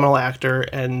phenomenal actor,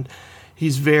 and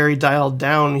he's very dialed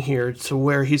down here to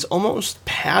where he's almost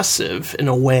passive in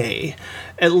a way.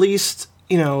 At least,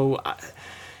 he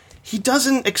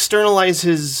doesn't externalize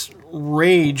his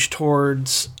rage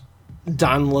towards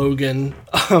Don Logan.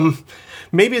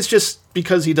 Maybe it's just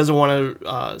because he doesn't want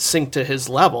to sink to his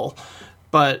level.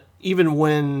 But even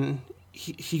when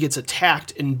he gets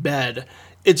attacked in bed,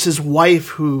 it's his wife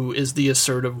who is the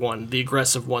assertive one, the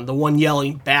aggressive one, the one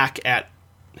yelling back at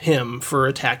him for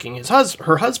attacking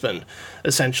her husband,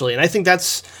 essentially. And I think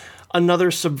that's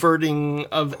another subverting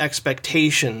of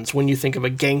expectations. When you think of a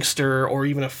gangster or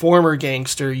even a former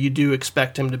gangster, you do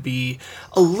expect him to be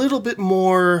a little bit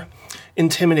more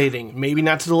intimidating. Maybe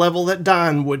not to the level that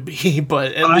Don would be,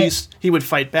 but at least he would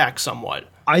fight back somewhat.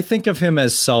 I think of him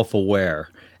as self-aware.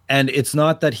 And it's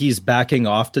not that he's backing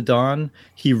off to Don.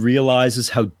 He realizes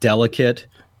how delicate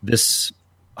this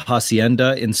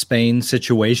hacienda in Spain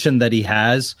situation that he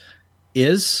has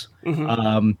is.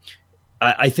 Mm-hmm.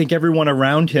 I think everyone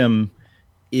around him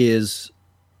is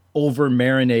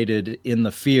over-marinated in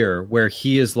the fear, where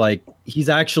he is like, he's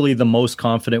actually the most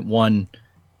confident one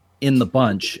in the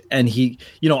bunch. And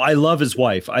I love his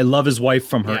wife. I love his wife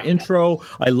from her intro.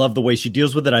 I love the way she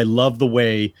deals with it. I love the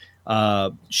way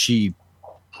she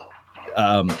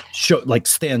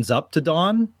stands up to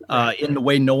Don in the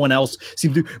way no one else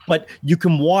seems to. But you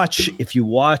can watch, if you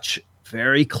watch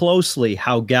very closely,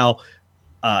 how Gal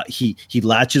he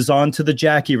latches on to the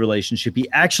Jackie relationship. He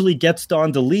actually gets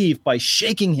Don to leave by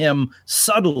shaking him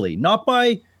subtly, not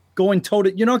by going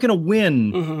toe-to. You're not going to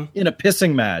win in a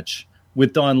pissing match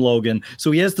with Don Logan.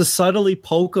 So he has to subtly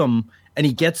poke him, and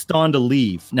he gets Don to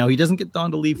leave. Now, he doesn't get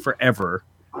Don to leave forever,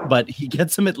 but he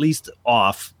gets him at least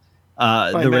off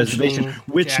the reservation,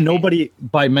 which Jackie. Nobody,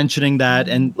 by mentioning that,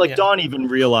 and Don even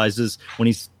realizes when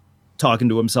he's talking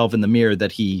to himself in the mirror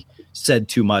that he said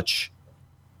too much.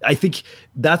 I think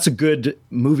that's a good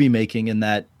movie making, in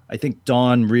that I think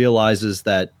Don realizes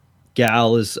that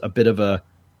Gal is a bit of a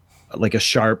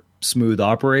sharp, smooth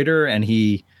operator, and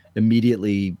he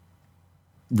immediately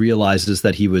realizes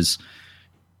that he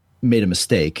made a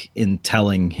mistake in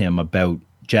telling him about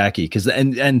Jackie.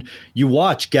 And you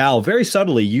watch Gal very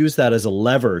subtly use that as a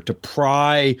lever to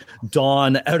pry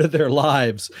Don out of their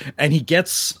lives, and he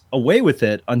gets away with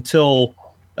it until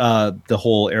the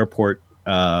whole airport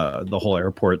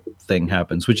thing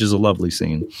happens, which is a lovely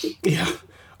scene. Yeah.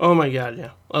 Oh my God.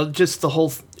 Yeah. Just the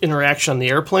whole interaction on the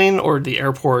airplane or the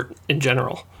airport in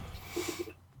general.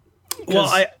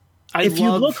 Well, if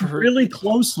you look really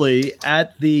closely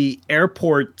at the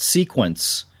airport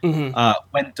sequence, when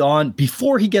Don,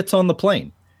 before he gets on the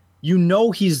plane,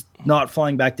 he's not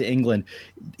flying back to England.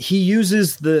 He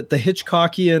uses the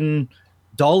Hitchcockian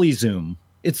dolly zoom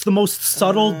It's the most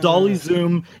subtle dolly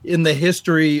zoom in the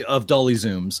history of dolly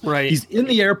zooms. Right. He's in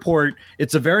the airport.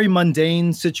 It's a very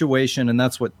mundane situation, and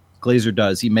that's what Glazer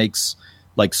does. He makes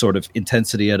like sort of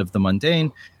intensity out of the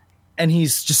mundane, and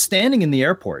he's just standing in the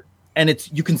airport, and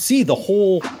you can see the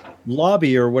whole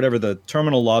lobby or whatever the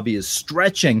terminal lobby is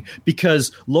stretching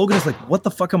because Logan is like, what the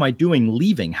fuck am I doing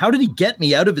leaving? How did he get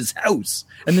me out of his house?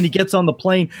 And then he gets on the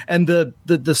plane, and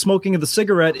the smoking of the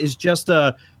cigarette is just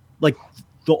like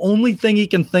the only thing he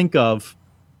can think of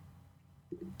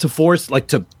to force,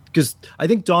 because I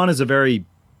think Don is a very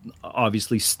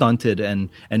obviously stunted and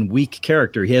weak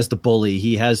character. He has to bully,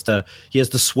 he has to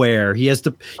swear, he has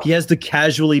to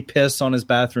casually piss on his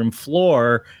bathroom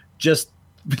floor. Just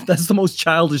that's the most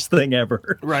childish thing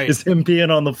ever. Right. Is him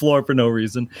peeing on the floor for no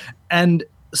reason. And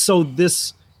so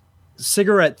this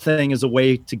cigarette thing is a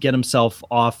way to get himself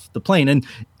off the plane. And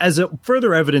as a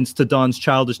further evidence to Don's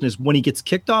childishness, when he gets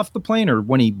kicked off the plane or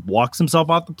when he walks himself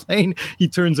off the plane, he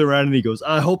turns around and he goes,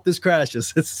 I hope this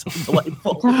crashes. It's so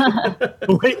delightful.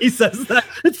 The way he says that,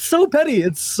 it's so petty.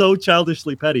 It's so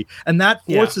childishly petty. And that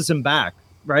forces him back,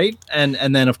 right?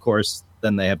 And then, of course,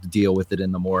 then they have to deal with it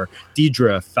in the more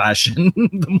Deidre fashion,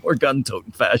 the more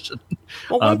gun-toting fashion.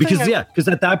 Well, because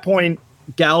at that point,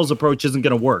 Gal's approach isn't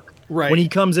going to work. Right. When he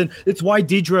comes in, it's why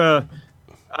Deidre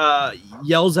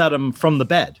yells at him from the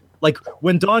bed. Like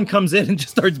when Don comes in and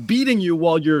just starts beating you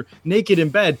while you're naked in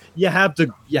bed, you have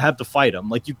to fight him.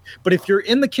 But if you're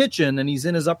in the kitchen and he's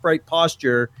in his upright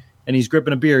posture and he's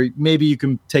gripping a beer, maybe you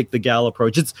can take the Gal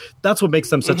approach. That's what makes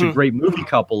them such a great movie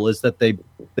couple, is that they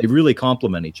really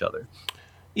complement each other.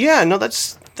 Yeah, no,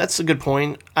 that's a good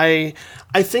point. I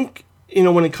think,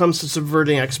 when it comes to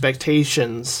subverting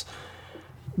expectations,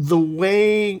 the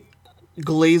way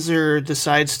Glazer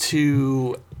decides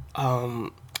to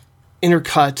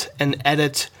intercut and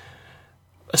edit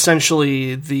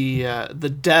essentially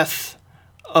the death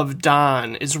of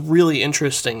Don is really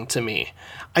interesting to me.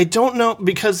 I don't know,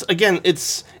 because again,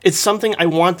 it's something I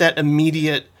want that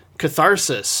immediate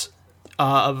catharsis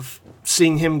of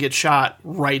seeing him get shot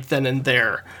right then and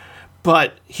there,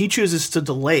 but he chooses to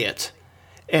delay it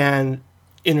and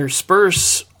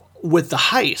intersperse with the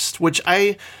heist, which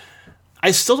I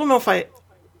still don't know if I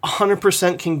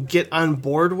 100% can get on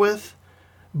board with,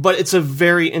 but it's a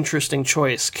very interesting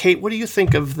choice. Kate, what do you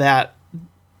think of that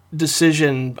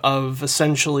decision of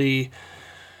essentially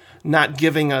not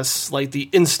giving us like the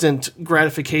instant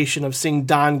gratification of seeing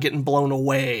Don getting blown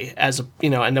away and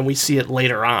then we see it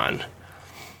later on?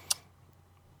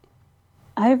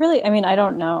 I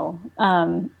don't know.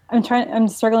 I'm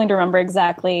struggling to remember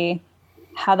exactly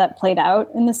how that played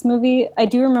out in this movie. I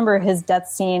do remember his death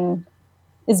scene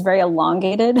is very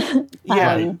elongated.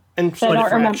 Yeah, and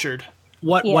fractured.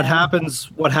 What happens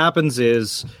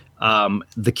is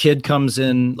the kid comes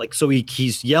in,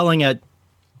 he's yelling at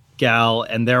Gal,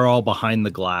 and they're all behind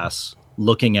the glass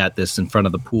looking at this in front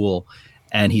of the pool,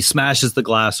 and he smashes the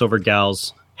glass over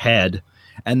Gal's head,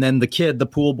 and then the kid, the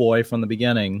pool boy from the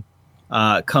beginning,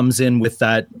 comes in with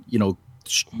that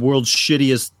world's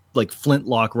shittiest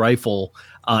flintlock rifle,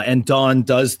 and Don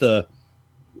does the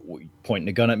pointing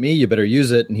a gun at me, you better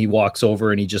use it, and he walks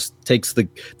over and he just takes the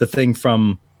thing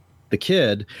from the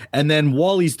kid, and then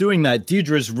while he's doing that,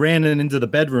 Deidre's ran into the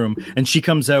bedroom and she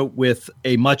comes out with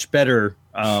a much better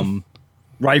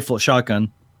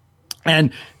shotgun,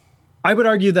 and I would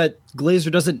argue that Glazer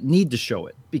doesn't need to show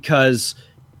it, because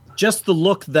just the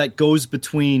look that goes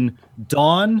between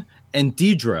Dawn and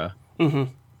Deidre,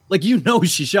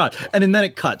 she shot, and then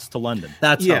it cuts to London.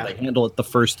 That's how they handle it the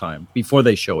first time before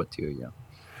they show it to you.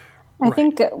 Yeah,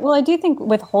 I do think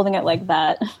with holding it like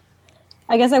that,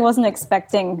 I guess I wasn't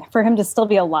expecting for him to still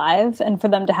be alive and for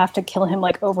them to have to kill him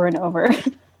over and over.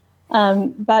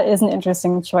 That is an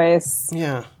interesting choice.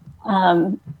 Yeah.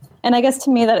 And I guess to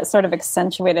me that it sort of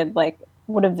accentuated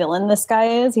what a villain this guy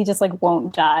is. He just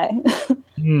won't die.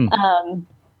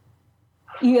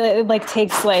 It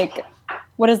takes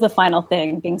what is the final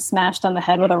thing? Being smashed on the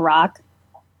head with a rock?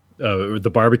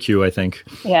 The barbecue, I think.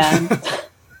 Yeah.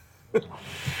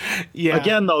 Yeah.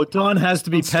 Again, though, Don has to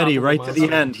be petty right to the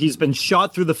end. He's been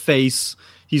shot through the face.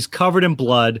 He's covered in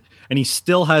blood, and he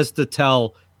still has to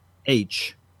tell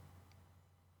H,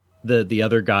 the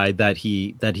other guy, that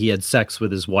he had sex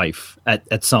with his wife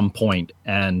at some point,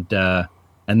 and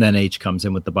then H comes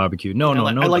in with the barbecue. No.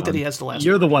 I like that he has the last.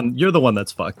 You're the one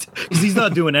that's fucked, because he's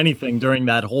not doing anything during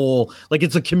that whole.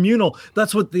 It's a communal.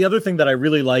 That's what the other thing that I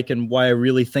really like, and why I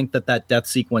really think that death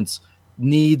sequence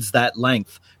needs that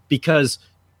length, because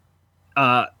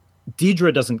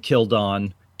Deidre doesn't kill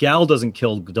Don. Gal doesn't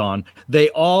kill Don. They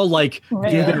all like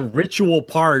do their ritual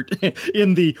part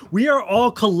in the, we are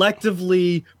all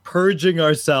collectively purging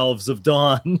ourselves of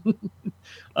Don.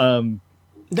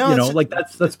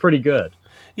 That's pretty good.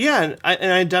 Yeah,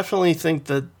 and I definitely think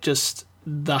that just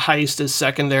the heist is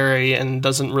secondary and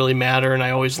doesn't really matter, and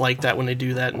I always like that when they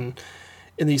do that in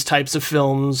these types of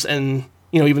films. And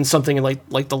even something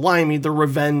like the Limey, the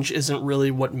revenge isn't really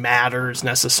what matters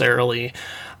necessarily.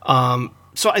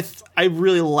 So I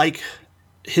really like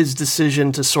his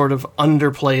decision to sort of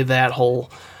underplay that whole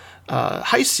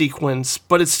heist sequence,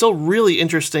 but it's still really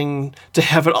interesting to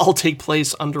have it all take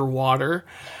place underwater.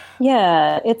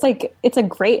 Yeah, it's a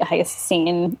great heist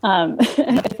scene.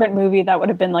 In a different movie, that would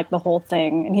have been like the whole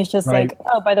thing. And he's just like,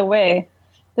 oh, by the way,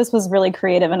 this was really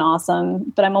creative and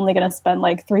awesome, but I'm only going to spend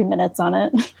like 3 minutes on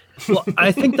it. Well,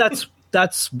 I think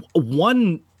that's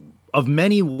one of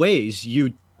many ways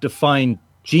you define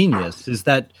genius, is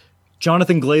that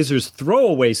Jonathan Glazer's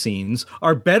throwaway scenes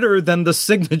are better than the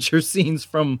signature scenes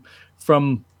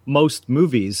from most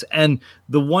movies. And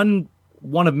the one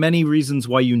of many reasons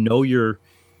why you're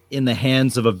in the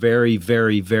hands of a very,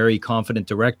 very, very confident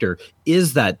director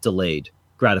is that delayed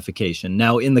gratification.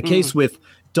 Now, in the case with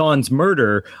Don's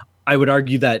murder, I would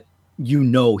argue that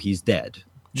he's dead.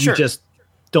 Sure. You just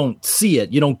don't see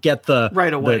it. You don't get the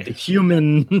right away the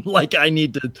human, like, I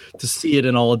need to see it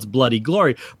in all its bloody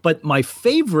glory. But my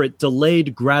favorite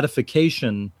delayed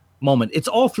gratification moment, it's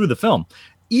all through the film.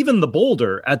 Even the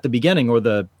boulder at the beginning, or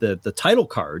the title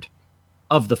card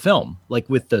of the film, like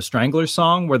with the Stranglers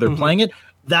song where they're playing it,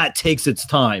 that takes its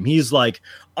time. He's like,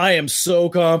 I am so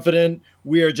confident.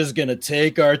 We are just going to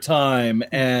take our time.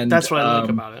 And that's what I like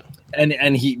about it.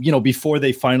 And he, before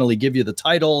they finally give you the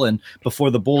title and before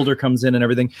the boulder comes in and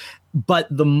everything. But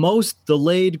the most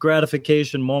delayed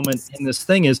gratification moment in this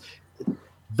thing is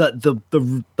the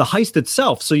heist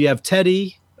itself. So you have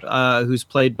Teddy, who's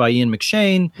played by Ian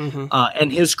McShane,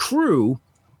 and his crew.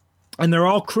 And they're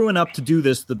all crewing up to do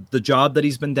this, the job that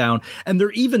he's been down. And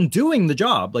they're even doing the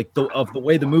job, like of the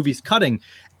way the movie's cutting.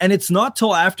 And it's not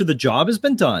till after the job has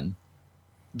been done,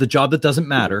 the job that doesn't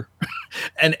matter,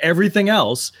 and everything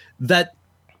else, that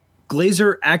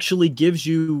Glazer actually gives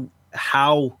you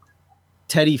how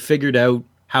Teddy figured out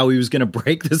how he was going to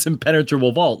break this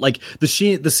impenetrable vault. Like the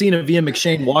scene of Ian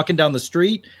McShane walking down the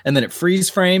street, and then it freeze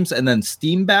frames, and then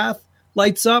steam bath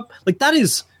lights up. Like, that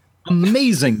is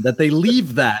amazing that they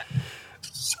leave that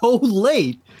so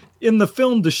late in the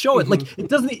film to show it. Like,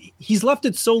 he's left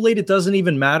it so late it doesn't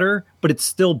even matter, but it's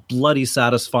still bloody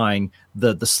satisfying,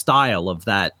 the style of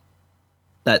that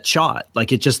shot.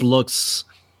 Like, it just looks,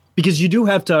 because you do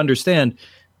have to understand,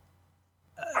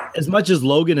 as much as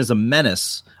Logan is a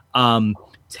menace,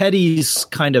 Teddy's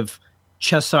kind of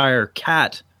Cheshire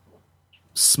cat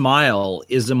smile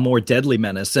is a more deadly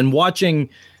menace. And watching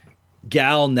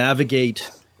Gal navigate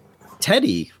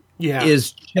Teddy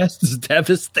is just as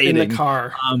devastating. In the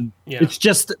car. It's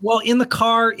just, in the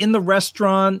car, in the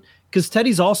restaurant, because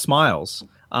Teddy's all smiles.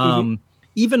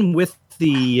 Even with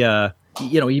the,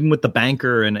 even with the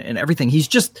banker and everything, he's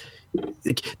just,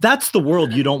 that's the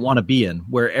world you don't want to be in,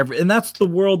 and that's the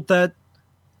world that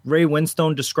Ray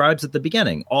Winstone describes at the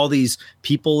beginning. All these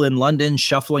people in London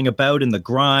shuffling about in the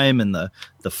grime and the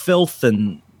filth,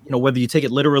 and whether you take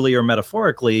it literally or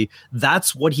metaphorically,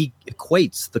 that's what he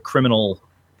equates the criminal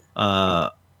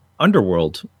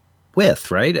underworld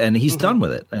with, right? And he's done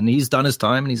with it, and he's done his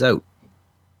time, and he's out.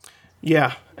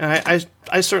 Yeah, and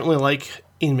I certainly like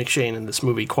Ian McShane in this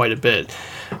movie quite a bit.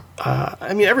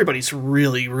 I mean, everybody's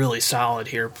really, really solid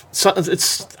here. So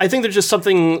I think there's just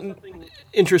something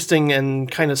interesting and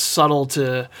kind of subtle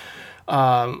to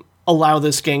allow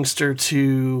this gangster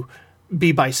to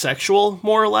be bisexual,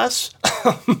 more or less,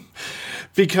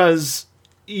 because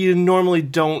you normally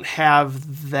don't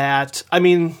have that. I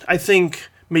mean, I think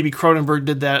maybe Cronenberg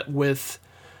did that with,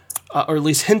 or at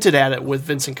least hinted at it with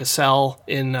Vincent Cassel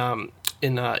in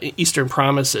Eastern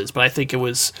Promises, but I think it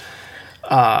was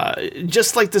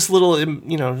just like this little,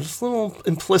 this little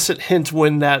implicit hint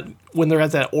when they're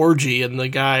at that orgy and the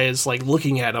guy is like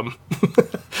looking at him.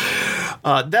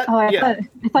 I thought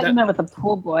you meant with the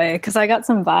pool boy, because I got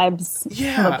some vibes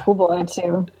from the pool boy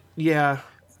too. Yeah,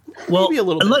 maybe a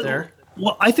little bit there.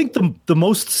 Well, I think the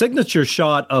most signature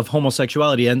shot of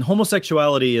homosexuality, and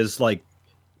homosexuality is like,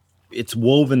 it's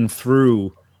woven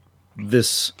through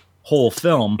this whole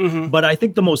film, but I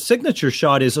think the most signature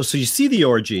shot is, so you see the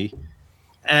orgy,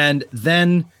 and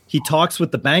then he talks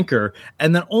with the banker,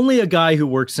 and then only a guy who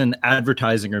works in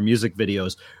advertising or music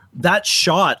videos that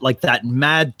shot, like that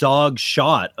mad dog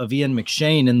shot of Ian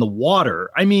McShane in the water.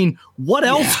 I mean, what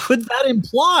else could that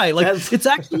imply? Like, it's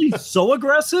actually so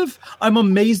aggressive. I'm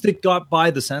amazed it got by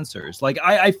the censors. Like,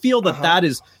 I feel that that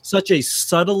is such a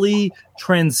subtly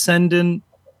transcendent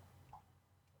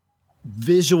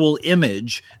visual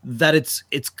image that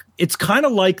it's kind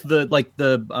of like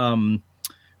the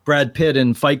Brad Pitt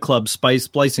in Fight Club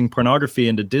splicing pornography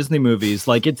into Disney movies.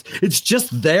 Like it's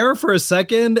just there for a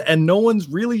second and no one's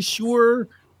really sure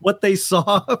what they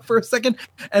saw for a second.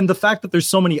 And the fact that there's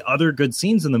so many other good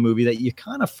scenes in the movie that you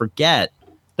kind of forget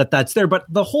that that's there. But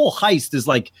the whole heist is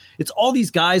like, it's all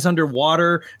these guys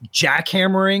underwater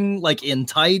jackhammering like in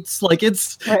tights. Like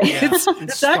it's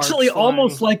actually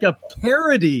almost like a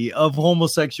parody of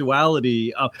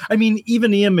homosexuality. I mean,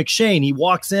 even Ian McShane, he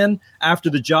walks in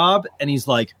after the job and he's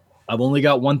like, I've only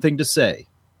got one thing to say.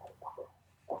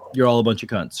 You're all a bunch of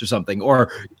cunts or something.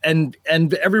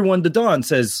 And everyone to Don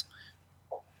says,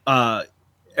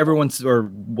 everyone's, or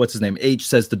what's his name? H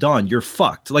says to Don, you're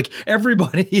fucked. Like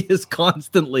everybody is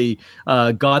constantly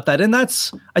got that. And I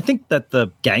think that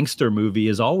the gangster movie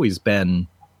has always been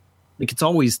like, it's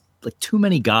always like too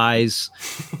many guys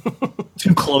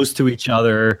too close to each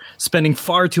other, spending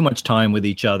far too much time with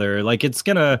each other. Like and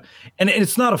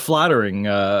it's not a flattering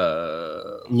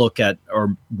look at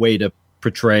or way to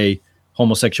portray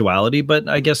homosexuality, but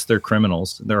I guess they're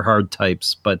criminals. They're hard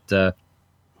types, but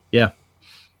yeah.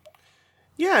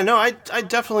 Yeah, no, I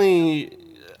definitely.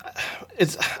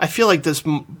 I feel like this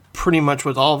pretty much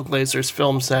with all of Glazer's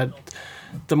films that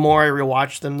the more I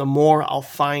rewatch them, the more I'll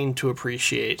find to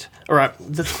appreciate. Or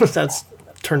that's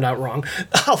turned out wrong.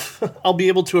 I'll be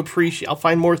able to appreciate. I'll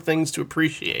find more things to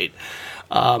appreciate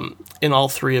in all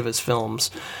three of his films.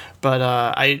 But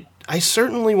I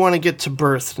certainly want to get to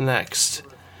Birth next.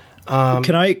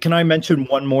 Can I mention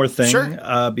one more thing?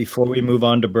 Sure. Before we move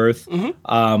on to Birth?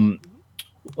 Mm-hmm.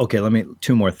 Okay,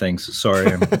 two more things. Sorry,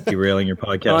 I'm derailing your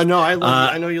podcast. No,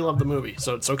 I know you love the movie,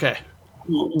 so it's okay.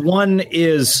 One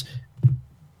is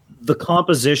the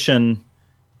composition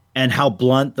and how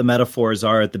blunt the metaphors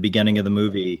are at the beginning of the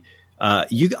movie. I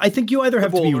think you either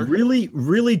have to be really,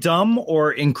 really dumb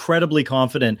or incredibly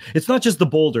confident. It's not just the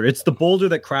boulder; it's the boulder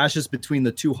that crashes between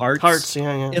the two hearts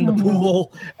in the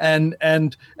pool,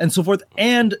 and so forth,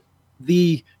 and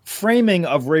the framing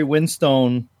of Ray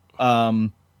Winstone.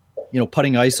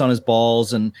 Putting ice on his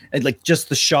balls and like just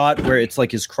the shot where it's like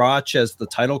his crotch as the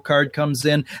title card comes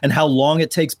in and how long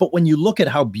it takes. But when you look at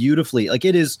how beautifully, like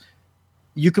it is,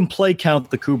 you can play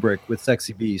Count the Kubrick with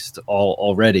Sexy Beast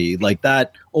already. Like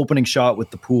that opening shot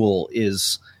with the pool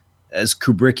is as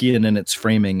Kubrickian in its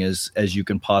framing as you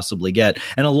can possibly get.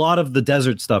 And a lot of the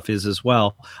desert stuff is as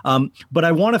well. But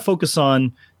I want to focus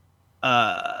on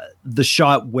the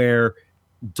shot where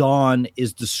Don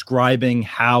is describing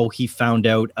how he found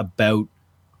out about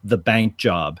the bank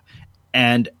job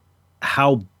and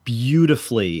how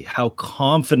beautifully, how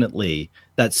confidently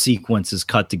that sequence is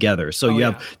cut together. So you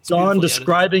have Don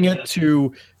describing it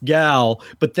to Gal,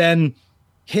 but then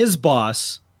his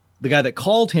boss, the guy that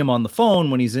called him on the phone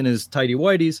when he's in his tighty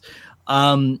whities,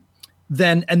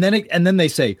 then they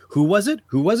say, who was it?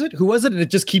 And it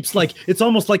just keeps like, it's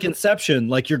almost like Inception,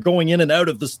 like you're going in and out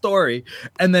of the story.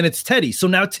 And then it's Teddy. So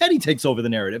now Teddy takes over the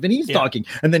narrative and he's talking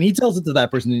and then he tells it to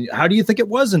that person. How do you think it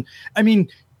was? And I mean,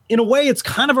 in a way, it's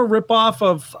kind of a ripoff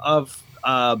of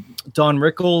Don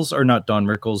Rickles, or not Don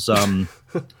Rickles,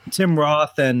 Tim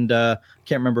Roth, and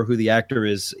can't remember who the actor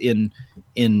is in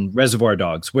Reservoir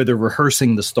Dogs, where they're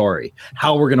rehearsing the story,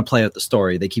 how we're going to play out the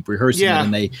story. They keep rehearsing it,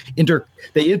 and they intercut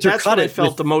That's what it. I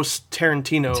felt the most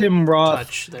Tarantino Tim Roth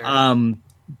touch there.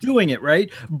 Doing it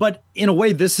right, but in a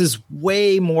way, this is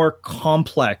way more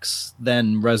complex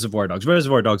than Reservoir Dogs.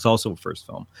 Reservoir Dogs also a first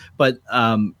film, but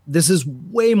this is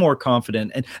way more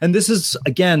confident, and this is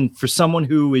again for someone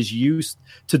who is used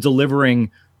to delivering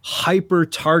hyper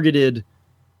targeted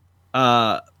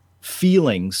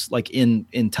feelings, like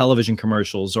in television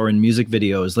commercials or in music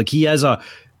videos. Like he has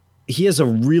a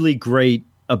really great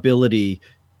ability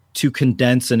to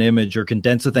condense an image or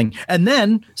condense a thing and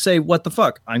then say, what the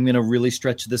fuck, I'm going to really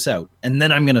stretch this out. And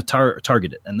then I'm going to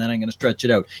target it. And then I'm going to stretch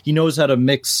it out. He knows how to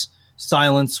mix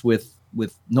silence with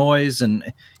noise,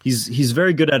 and he's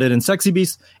very good at it. In Sexy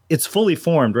Beast, it's fully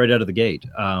formed right out of the gate.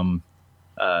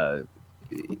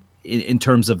 In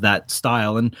terms of that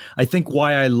style. And I think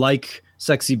why I like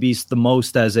Sexy Beast the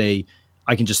most as I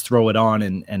can just throw it on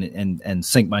and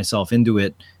sink myself into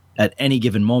it at any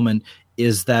given moment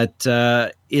is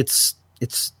that it's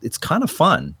kind of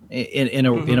fun in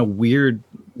a weird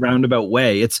roundabout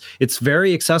way. It's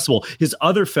very accessible. His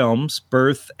other films,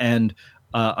 Birth and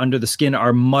Under the Skin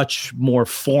are much more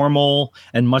formal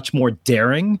and much more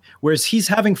daring, whereas he's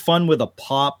having fun with a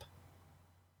pop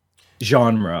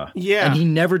genre. Yeah. And he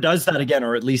never does that again,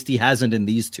 or at least he hasn't in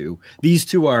these two. These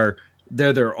two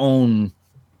they're their own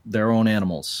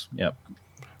animals. Yep.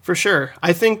 For sure.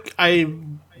 I think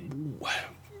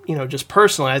just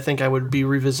personally, I think I would be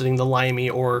revisiting The Limey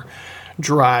or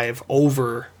Drive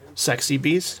over Sexy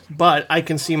Beast, but I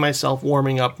can see myself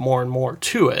warming up more and more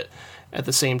to it at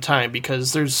the same time,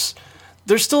 because there's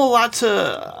still a lot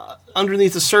to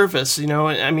underneath the surface,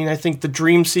 I mean, I think the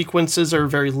dream sequences are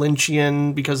very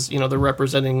Lynchian because, they're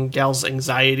representing Gal's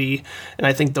anxiety, and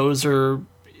I think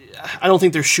I don't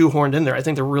think they're shoehorned in there. I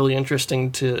think they're really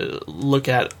interesting to look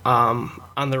at on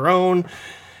their own,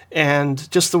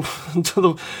 and just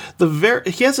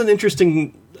he has an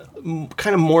interesting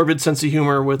kind of morbid sense of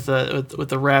humor with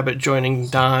the rabbit joining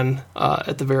Don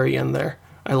at the very end there.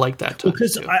 I like that too.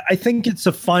 Because I think it's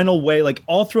a final way, like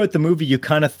all throughout the movie, you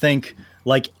kind of think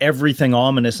like everything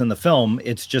ominous in the film,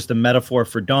 it's just a metaphor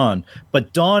for Don.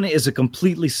 But Don is a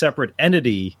completely separate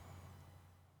entity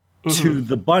to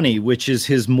the bunny, which is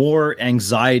his more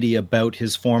anxiety about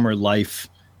his former life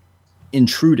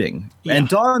intruding. Yeah. And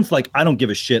Don's like, I don't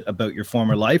give a shit about your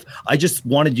former life. I just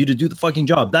wanted you to do the fucking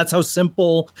job. That's how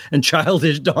simple and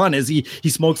childish Don is. He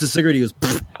smokes a cigarette, he goes,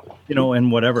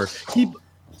 and whatever.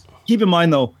 Keep in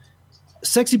mind, though,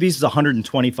 Sexy Beast is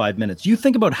 125 minutes. You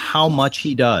think about how much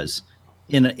he does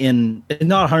in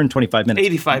not 125 minutes,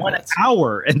 85 minutes, 1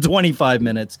 hour and 25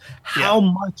 minutes. How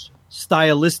much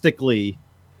stylistically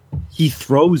he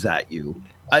throws at you.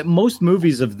 Most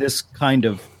movies of this kind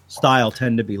of style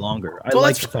tend to be longer.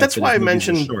 That's why I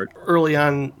mentioned early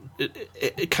on.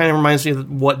 It kind of reminds me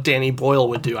of what Danny Boyle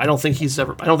would do. I don't think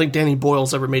Danny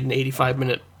Boyle's ever made an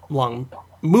 85-minute long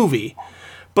movie.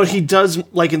 But he does,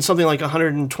 like in something like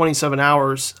 127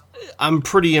 hours, I'm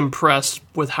pretty impressed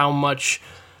with how much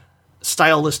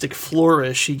stylistic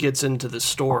flourish he gets into the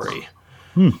story.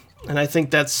 And I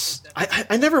think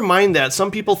I never mind that.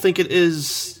 Some people think it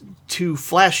is too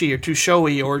flashy or too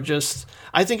showy, or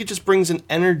I think it just brings an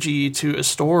energy to a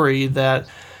story that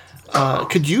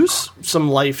could use some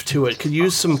life to it, could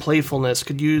use some playfulness,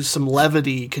 could use some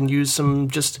levity, can use some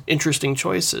just interesting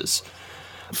choices.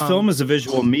 Film is a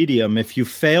visual medium. If you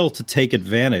fail to take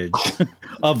advantage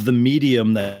of the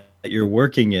medium that you're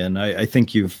working in, I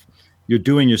think you're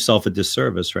doing yourself a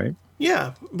disservice, right?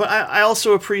 Yeah, but I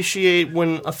also appreciate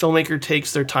when a filmmaker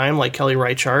takes their time, like Kelly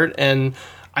Reichardt, and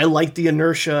I like the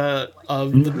inertia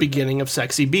of the beginning of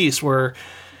Sexy Beast, where,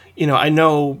 I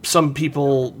know some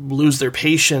people lose their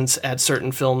patience at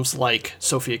certain films like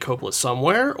Sofia Coppola's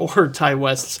Somewhere or Ty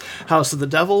West's House of the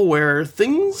Devil, where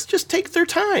things just take their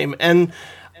time. And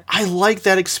I like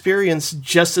that experience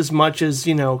just as much as,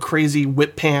 crazy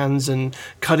whip pans and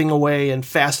cutting away and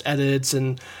fast edits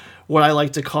and what I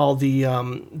like to call the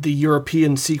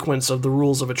European sequence of the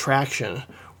Rules of Attraction,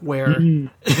 where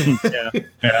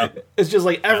it's just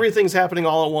like everything's happening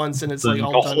all at once, and it's like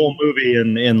all done. Whole movie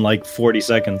in like 40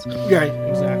 seconds. Right,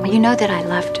 exactly. You know that I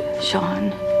loved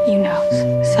Sean. You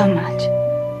know so much.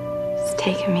 It's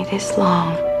taken me this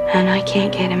long, and I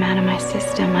can't get him out of my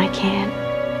system. I can't.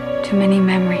 Too many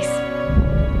memories.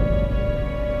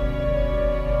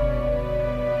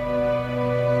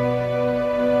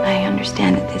 I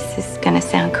understand that this is going to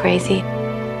sound crazy.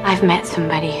 I've met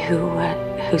somebody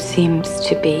who seems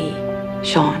to be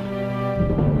Sean.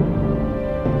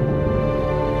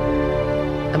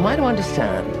 Am I to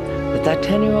understand that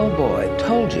 10-year-old boy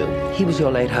told you he was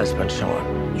your late husband,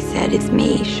 Sean? He said, it's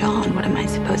me, Sean. What am I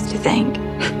supposed to think?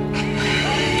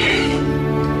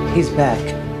 He's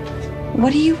back.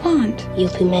 What do you want?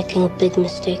 You'll be making a big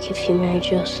mistake if you marry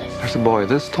Joseph. There's a boy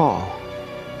this tall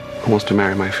who wants to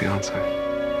marry my fiancée.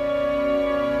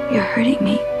 You're hurting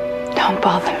me. Don't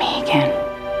bother me again.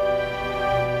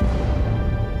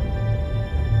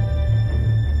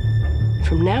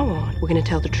 From now on, we're going to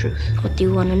tell the truth. What do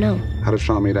you want to know? How did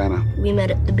Sean meet Anna? We met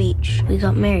at the beach. We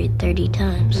got married 30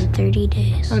 times in 30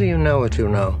 days. How do you know what you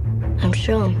know? I'm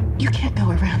Sean. You can't go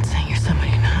around saying you're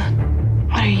somebody you're not.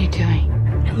 What are you doing?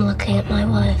 I'm looking at my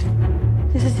wife.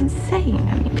 This is insane.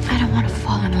 I mean, I don't want to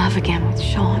fall in love again with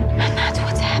Sean, and that's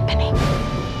what's happening.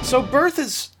 So Birth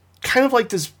is kind of like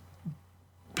this.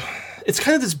 It's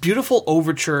kind of this beautiful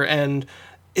overture, and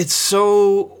it's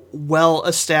so well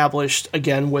established,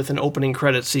 again, with an opening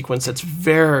credit sequence that's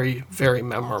very, very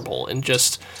memorable, and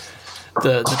just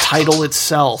the title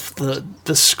itself,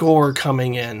 the score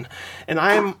coming in. And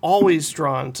I am always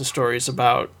drawn to stories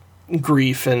about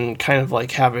grief and kind of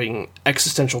like having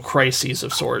existential crises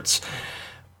of sorts.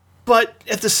 But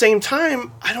at the same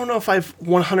time, I don't know if I've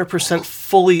 100%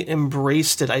 fully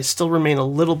embraced it. I still remain a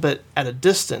little bit at a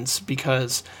distance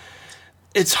because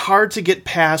it's hard to get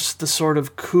past the sort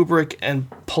of Kubrick and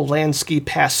Polanski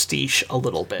pastiche a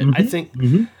little bit. I think,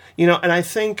 you know, and I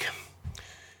think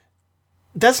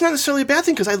that's not necessarily a bad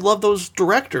thing because I love those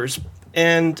directors.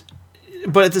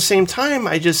 But at the same time,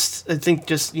 I think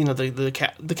you know,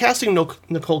 the casting of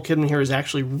Nicole Kidman here is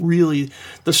actually really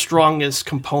the strongest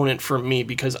component for me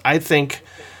because I think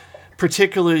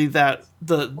particularly that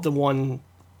the one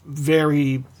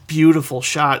very beautiful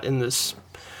shot in this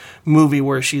movie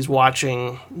where she's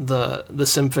watching the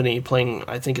symphony playing,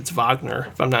 I think it's Wagner,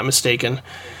 if I'm not mistaken,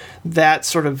 that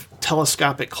sort of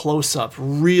telescopic close-up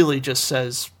really just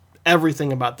says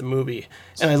everything about the movie,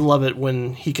 and I love it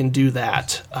when he can do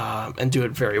that and do it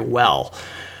very well.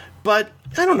 But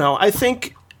I don't know, I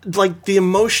think like the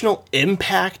emotional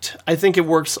impact, I think it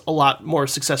works a lot more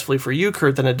successfully for you,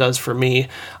 Kurt, than it does for me.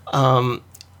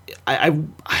 I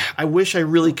wish I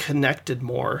really connected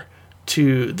more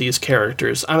to these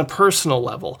characters on a personal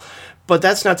level, but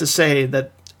that's not to say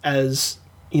that, as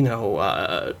you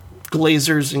know,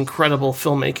 Glazer's incredible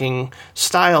filmmaking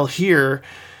style here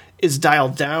is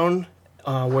dialed down,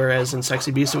 whereas in Sexy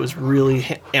Beast it was really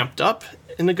amped up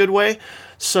in a good way.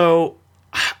 So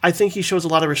I think he shows a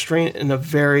lot of restraint in a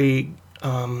very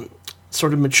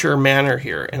sort of mature manner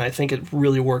here, and I think it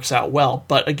really works out well.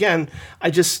 But again, I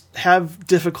just have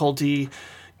difficulty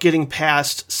getting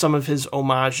past some of his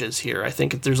homages here. I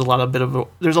think there's a lot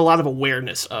of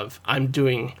awareness of I'm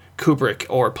doing Kubrick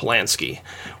or Polanski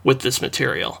with this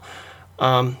material.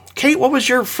 Kate, what was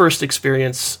your first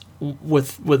experience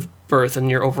with Birth and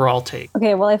your overall take?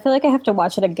 Okay, well, I feel like I have to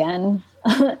watch it again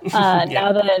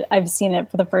now that I've seen it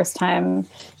for the first time,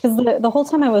 because the whole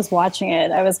time I was watching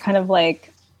it, I was kind of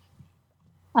like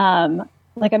I'm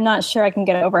not sure I can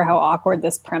get over how awkward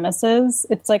this premise is.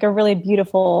 It's like a really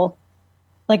beautiful,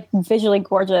 like visually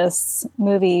gorgeous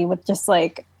movie with just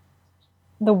like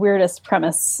the weirdest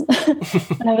premise.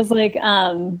 And I was like,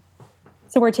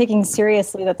 so we're taking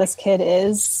seriously that this kid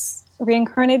is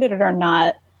reincarnated or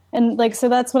not? And like, so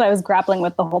that's what I was grappling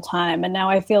with the whole time. And now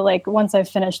I feel like once I've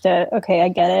finished it, okay, I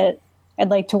get it. I'd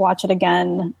like to watch it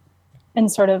again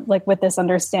and sort of like with this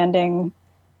understanding,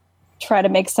 try to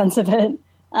make sense of it.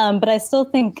 But I still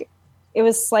think it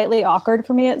was slightly awkward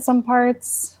for me at some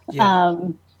parts. Yeah.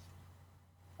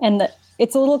 And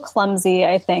it's a little clumsy,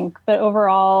 I think, but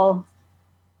overall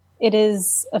it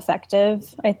is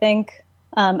effective, I think.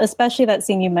 Especially that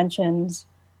scene you mentioned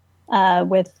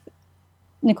with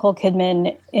Nicole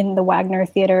Kidman in the Wagner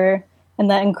Theater and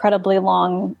that incredibly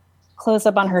long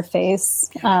close-up on her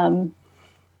face. I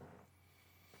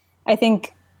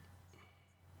think,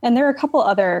 and there are a couple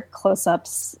other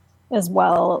close-ups as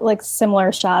well, like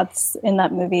similar shots in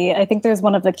that movie. I think there's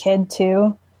one of the kid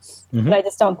too, but I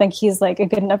just don't think he's like a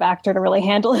good enough actor to really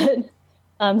handle it.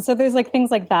 So there's like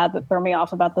things like that throw me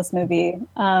off about this movie.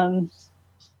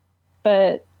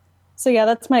 But so yeah,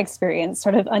 that's my experience,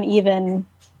 sort of uneven,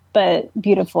 but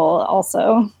beautiful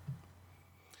also.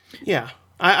 Yeah,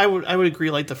 I would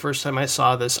agree. Like the first time I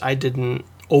saw this, I didn't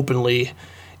openly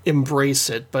embrace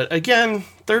it. But again,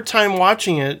 third time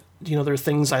watching it, you know, there are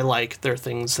things I like, there are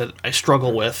things that I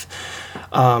struggle with.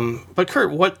 But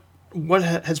Kurt, what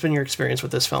has been your experience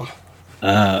with this film?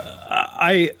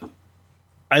 I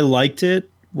liked it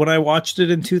when I watched it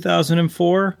in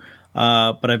 2004,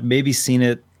 but I've maybe seen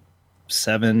it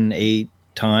 7-8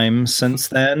 times since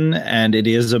then, and it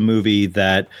is a movie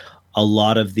that a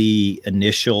lot of the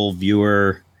initial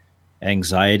viewer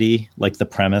anxiety, like the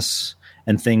premise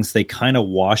and things, they kind of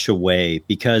wash away,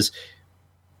 because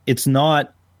it's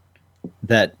not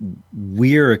that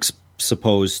we're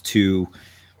supposed to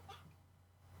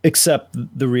accept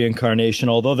the reincarnation,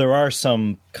 although there are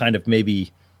some kind of,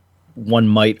 maybe one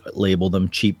might label them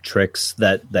cheap tricks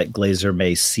that Glazer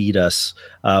may seed us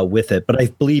with it. But I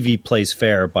believe he plays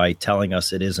fair by telling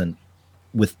us it isn't,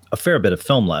 with a fair bit of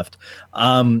film left.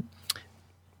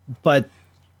 But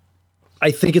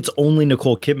I think it's only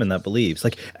Nicole Kidman that believes.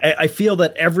 Like, I feel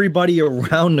that everybody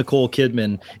around Nicole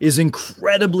Kidman is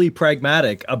incredibly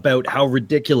pragmatic about how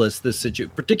ridiculous this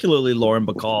situation, particularly Lauren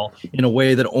Bacall, in a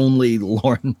way that only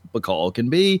Lauren Bacall can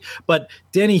be. But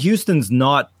Danny Huston's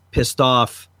not pissed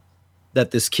off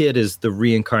that this kid is the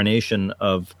reincarnation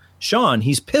of Sean.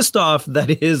 He's pissed off that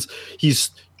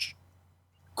he's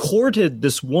courted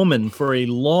this woman for a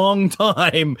long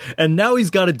time, and now he's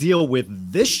got to deal with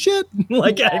this shit.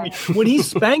 Like, yeah. I mean, when he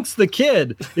spanks the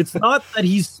kid, it's not that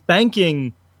he's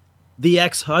spanking the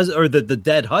ex-husband or the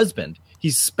dead husband.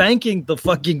 He's spanking the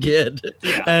fucking kid.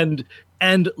 Yeah.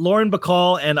 And Lauren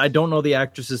Bacall, and I don't know the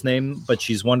actress's name, but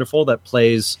she's wonderful, that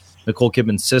plays Nicole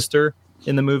Kidman's sister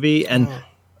in the movie. And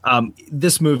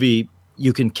this movie,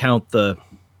 you can count the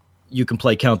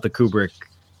Kubrick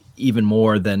even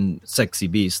more than Sexy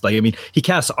Beast. Like, I mean, he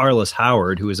casts Arliss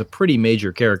Howard, who is a pretty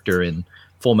major character in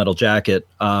Full Metal Jacket.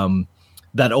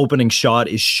 That opening shot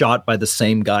is shot by the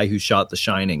same guy who shot The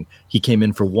Shining. He came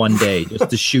in for one day just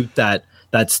to shoot that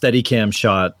Steadicam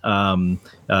shot.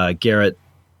 Garrett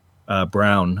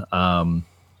Brown,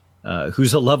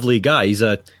 who's a lovely guy. He's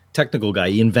a technical guy.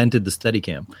 He invented the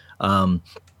Steadicam. The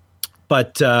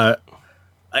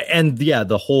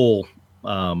whole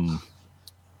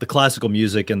the classical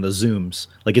music and the zooms.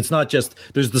 Like, it's not just,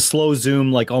 there's the slow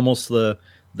zoom, like almost the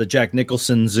Jack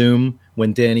Nicholson zoom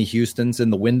when Danny Houston's in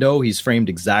the window. He's framed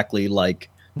exactly like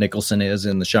Nicholson is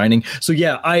in The Shining. So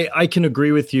yeah, I can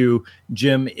agree with you,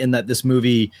 Jim, in that this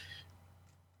movie,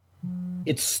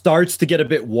 it starts to get a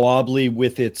bit wobbly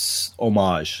with its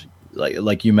homage.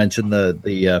 Like you mentioned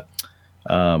the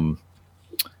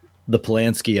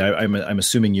Polanski. I'm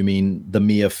assuming you mean the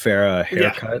Mia Farrow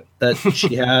haircut that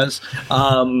she has.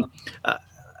 But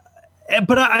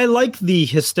I like the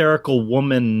hysterical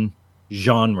woman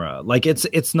genre. Like,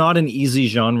 it's not an easy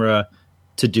genre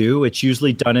to do. It's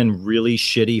usually done in really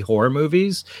shitty horror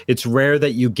movies. It's rare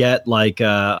that you get like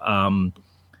a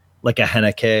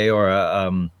Haneke or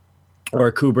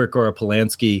a Kubrick or a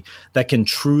Polanski that can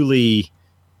truly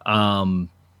and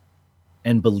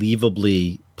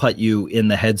believably put you in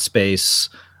the headspace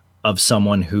of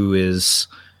someone who is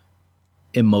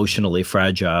emotionally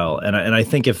fragile. And I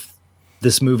think if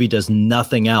this movie does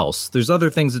nothing else, there's other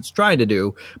things it's trying to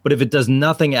do, but if it does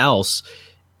nothing else,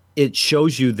 it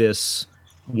shows you this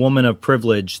woman of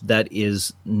privilege that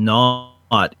is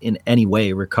not in any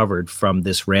way recovered from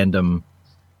this random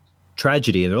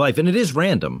tragedy in their life. And it is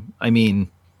random. I mean,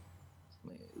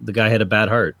 the guy had a bad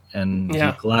heart and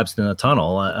he collapsed in a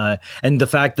tunnel. And the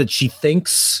fact that she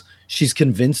thinks she's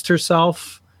convinced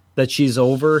herself that she's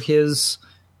over his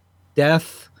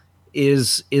death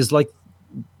is like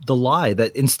the lie,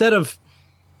 that instead of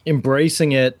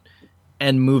embracing it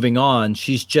and moving on,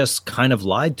 she's just kind of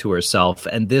lied to herself.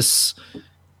 And this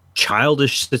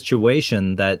childish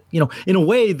situation that, you know, in a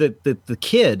way that the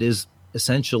kid is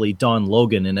essentially Don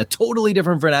Logan in a totally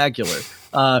different vernacular.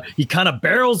 He kind of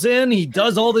barrels in, he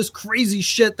does all this crazy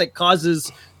shit that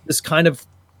causes this kind of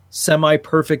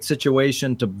semi-perfect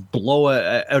situation to blow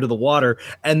out of the water,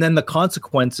 and then the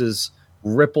consequences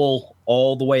ripple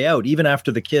all the way out. Even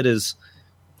after the kid is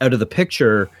out of the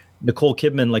picture, Nicole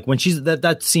Kidman, like when she's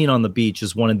that scene on the beach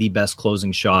is one of the best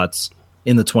closing shots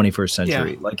in the 21st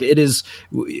century. Like, it is,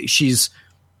 she's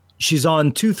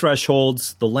on two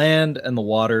thresholds, the land and the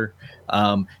water.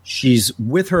 She's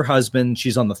with her husband.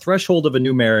 She's on the threshold of a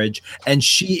new marriage, and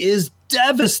she is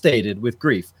devastated with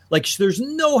grief. Like, there's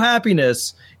no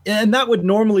happiness. And that would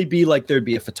normally be like, there'd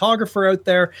be a photographer out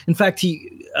there. In fact,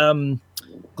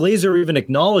 Glazer even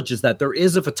acknowledges that there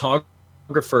is a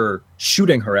photographer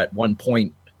shooting her at one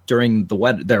point during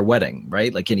their wedding,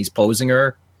 right? Like, and he's posing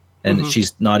her, and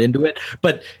she's not into it.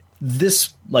 But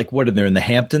this, like, what are they in the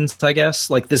Hamptons, I guess?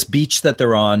 Like, this beach that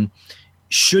they're on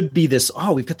should be this,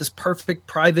 we've got this perfect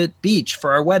private beach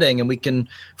for our wedding and we can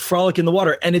frolic in the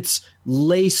water. And it's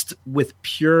laced with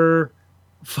pure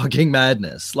fucking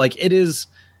madness. Like, it is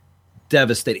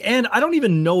devastating. And I don't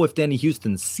even know if Danny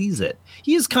Houston sees it.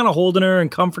 He is kind of holding her and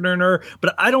comforting her,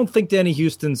 but I don't think Danny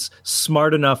Houston's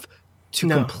smart enough to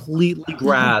completely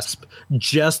grasp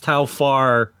just how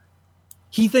far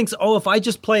he thinks, if I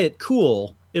just play it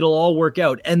cool, it'll all work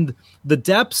out. And the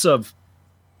depths of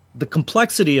the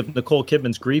complexity of Nicole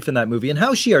Kidman's grief in that movie and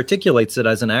how she articulates it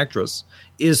as an actress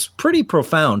is pretty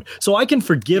profound. So I can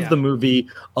forgive the movie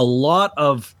a lot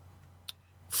of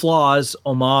flaws,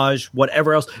 homage,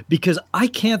 whatever else, because I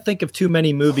can't think of too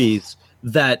many movies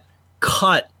that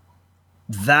cut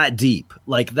that deep.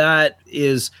 Like, that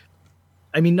is,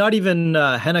 I mean, not even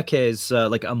Haneke's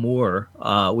like Amour,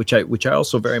 which I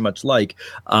also very much like,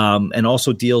 and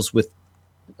also deals with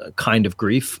kind of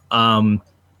grief.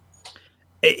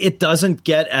 It doesn't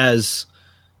get as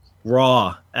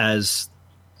raw as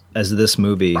this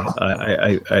movie.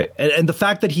 And the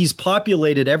fact that he's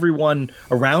populated everyone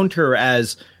around her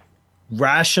as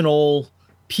rational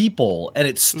people and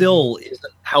it still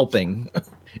isn't helping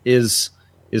is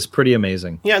pretty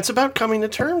amazing. Yeah, it's about coming to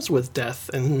terms with death,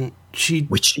 and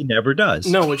which she never does.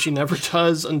 No, which she never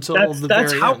does until the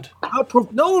very end.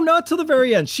 No, not to the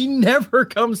very end. She never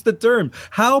comes to terms.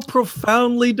 How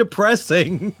profoundly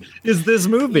depressing is this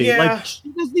movie? Yeah. Like, she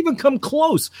doesn't even come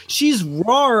close. She's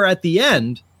rawer at the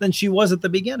end than she was at the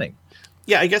beginning.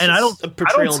 Yeah, I guess it's a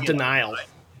portrayal of denial.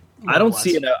 I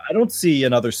don't see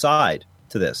another side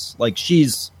to this. Like, she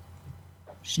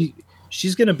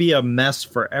she's going to be a mess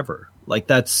forever. Like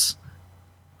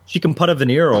she can put a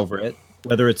veneer over it,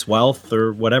 whether it's wealth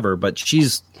or whatever, but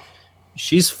she's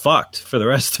fucked for the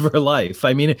rest of her life.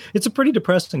 I mean, it's a pretty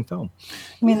depressing film.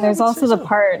 I mean, there's also the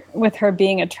part with her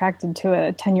being attracted to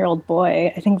a 10-year-old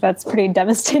boy. I think that's pretty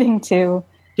devastating too.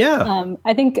 Yeah.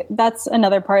 I think that's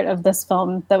another part of this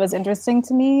film that was interesting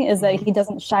to me, is that he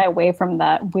doesn't shy away from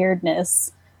that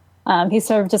weirdness. He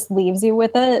sort of just leaves you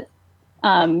with it.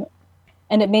 And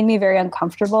it made me very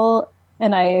uncomfortable.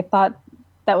 And I thought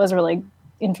that was really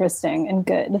interesting and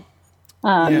good.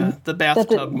 The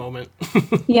bathtub moment.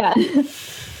 Yeah.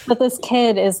 But this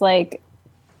kid is like,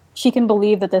 she can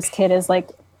believe that this kid is like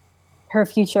her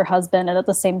future husband, and at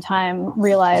the same time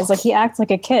realize like he acts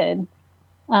like a kid.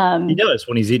 He does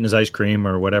when he's eating his ice cream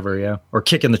or whatever, yeah. Or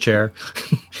kicking the chair.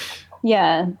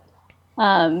 Yeah.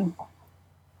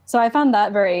 So I found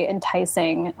that very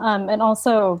enticing. And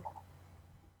also,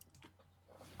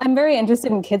 I'm very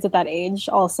interested in kids at that age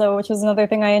also, which is another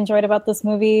thing I enjoyed about this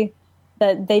movie,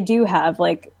 that they do have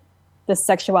like this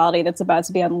sexuality that's about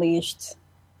to be unleashed.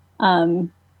 And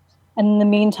in the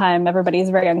meantime, everybody's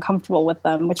very uncomfortable with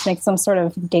them, which makes them sort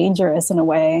of dangerous in a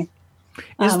way.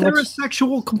 Is there a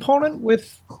sexual component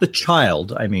with the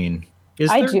child? I mean,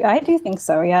 I do think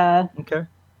so, yeah. Okay.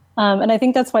 And I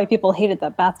think that's why people hated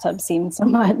that bathtub scene so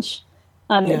much,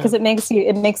 because it makes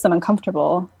them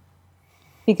uncomfortable,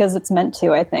 because it's meant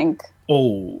to, I think.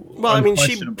 Oh, well, I mean,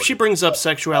 she brings up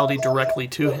sexuality directly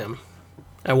to him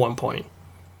at one point.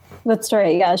 That's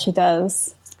right. Yeah, she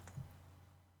does.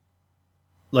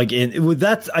 Like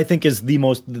that, I think is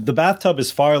the bathtub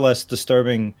is far less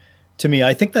disturbing to me.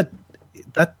 I think that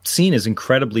scene is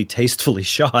incredibly tastefully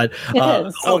shot,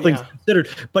 all things considered.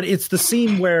 But it's the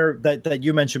scene where that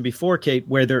you mentioned before, Kate,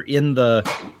 where they're in the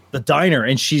diner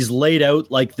and she's laid out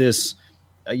like this,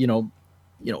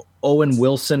 Owen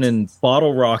Wilson and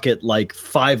Bottle Rocket like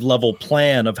 5-level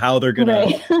plan of how they're going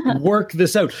to work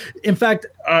this out. In fact,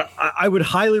 I would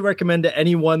highly recommend to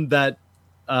anyone that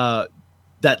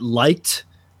liked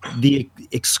the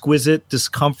exquisite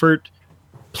discomfort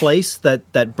place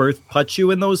that Birth puts you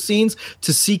in those scenes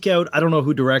to seek out. I don't know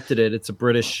who directed it. It's a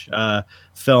British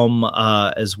film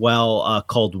as well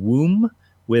called Womb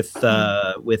with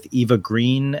Eva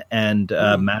Green and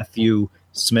Matthew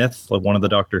Smith, like one of the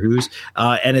Doctor Who's,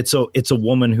 and it's a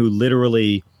woman who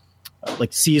literally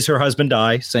like sees her husband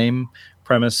die. Same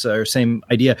premise or same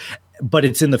idea, but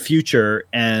it's in the future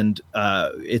and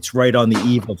it's right on the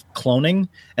eve of cloning,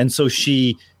 and so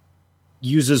she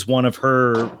uses one of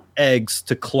her eggs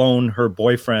to clone her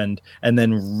boyfriend and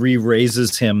then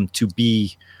re-raises him to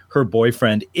be her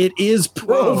boyfriend. It is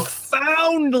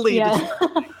profoundly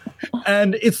disturbing.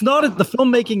 And it's not, the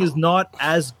filmmaking is not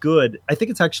as good. I think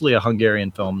it's actually a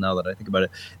Hungarian film now that I think about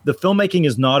it. The filmmaking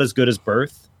is not as good as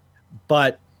Birth,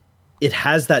 but it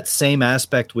has that same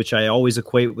aspect, which I always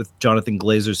equate with Jonathan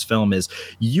Glazer's film, is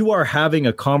you are having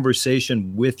a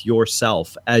conversation with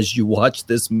yourself as you watch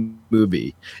this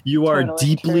movie. You are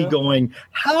deeply going,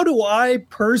 how do I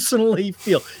personally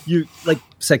feel? You like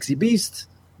Sexy Beast,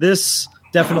 this,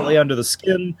 definitely Under the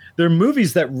Skin. They're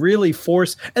movies that really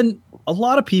force, and a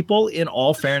lot of people, in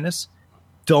all fairness,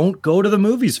 don't go to the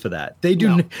movies for that. They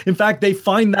do. No. In fact, they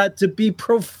find that to be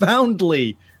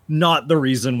profoundly not the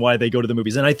reason why they go to the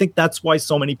movies. And I think that's why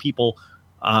so many people,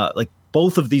 like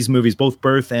both of these movies, both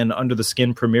Birth and Under the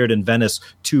Skin, premiered in Venice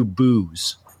to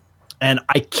boos. And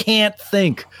I can't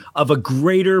think of a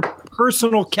greater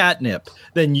personal catnip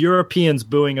than Europeans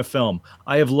booing a film.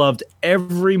 I have loved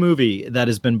every movie that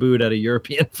has been booed at a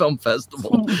European film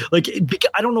festival. Like,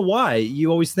 I don't know why.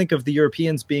 You always think of the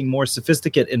Europeans being more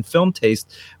sophisticated in film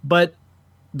taste, but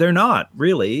they're not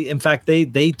really. In fact, they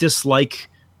dislike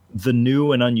the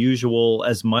new and unusual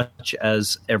as much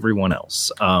as everyone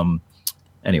else.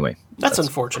 Anyway, that's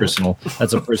unfortunate. Personal.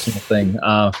 That's a personal thing.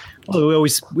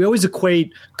 We always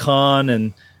equate Cannes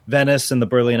and Venice and the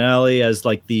Berlinale as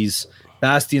like these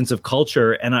bastions of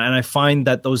culture, and I find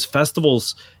that those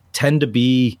festivals tend to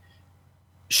be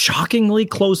shockingly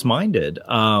close-minded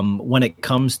when it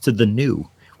comes to the new,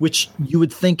 which you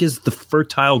would think is the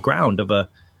fertile ground of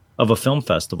a film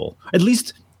festival, at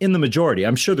least in the majority.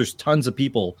 I'm sure there's tons of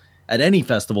people at any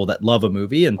festival that love a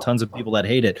movie and tons of people that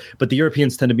hate it, but the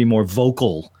Europeans tend to be more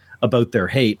vocal about their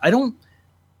hate.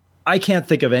 I can't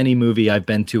think of any movie I've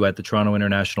been to at the Toronto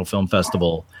International Film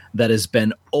Festival that has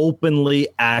been openly,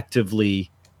 actively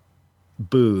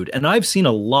booed. And I've seen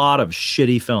a lot of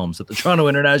shitty films at the Toronto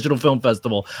International Film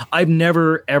Festival. I've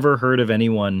never, ever heard of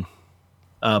anyone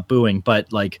booing,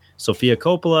 but like Sofia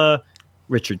Coppola,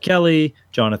 Richard Kelly,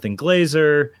 Jonathan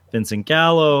Glazer, Vincent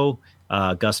Gallo,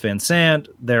 Gus Van Sant.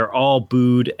 They're all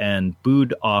booed and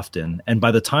booed often. And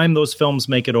by the time those films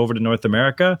make it over to North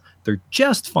America, they're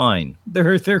just fine.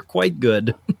 They're quite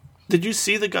good. Did you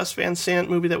see the Gus Van Sant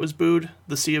movie that was booed,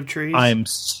 The Sea of Trees? I'm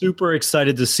super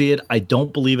excited to see it. I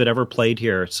don't believe it ever played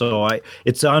here, so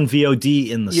it's on VOD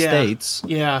in the States.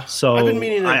 Yeah, so I've been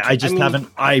meaning to,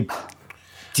 I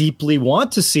deeply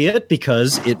want to see it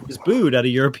because it was booed at a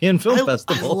European film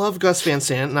festival. I love Gus Van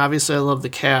Sant, and obviously I love the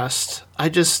cast. I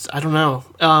don't know.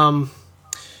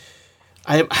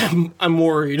 I'm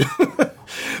worried.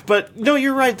 But no,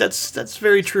 you're right. That's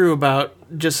very true about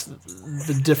just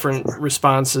the different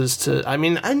responses to. I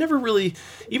mean, I never really,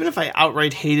 even if I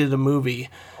outright hated a movie,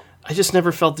 I just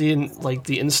never felt the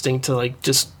instinct to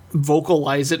just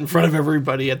vocalize it in front of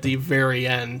everybody at the very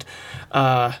end.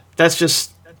 That's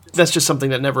just something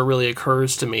that never really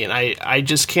occurs to me, and I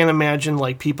just can't imagine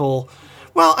people.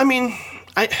 Well, I mean,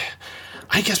 I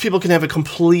guess people can have a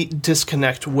complete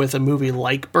disconnect with a movie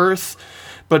like Birth,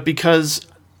 but because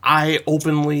I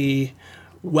openly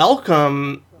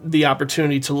welcome the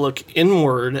opportunity to look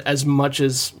inward as much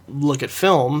as look at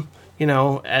film,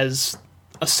 as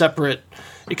a separate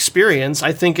experience.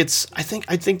 I think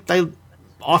I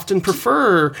often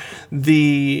prefer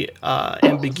the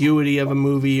ambiguity of a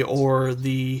movie or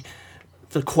the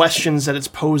questions that it's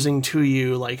posing to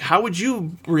you. Like, how would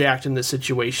you react in this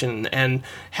situation? And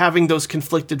having those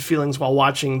conflicted feelings while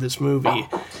watching this movie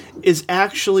is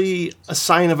actually a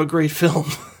sign of a great film.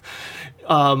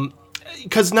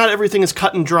 Because not everything is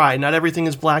cut and dry. Not everything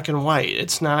is black and white.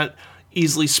 It's not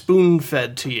easily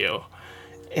spoon-fed to you.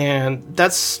 And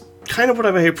that's kind of what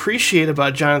I appreciate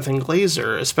about Jonathan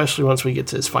Glazer, especially once we get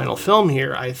to his final film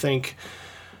here. I think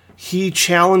he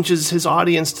challenges his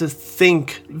audience to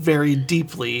think very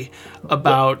deeply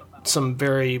about some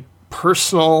very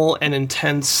personal and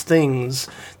intense things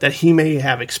that he may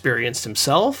have experienced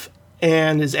himself,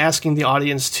 and is asking the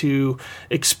audience to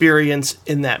experience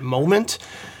in that moment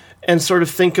and sort of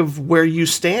think of where you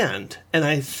stand. And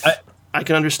I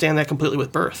can understand that completely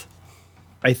with Birth.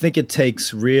 I think it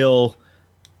takes real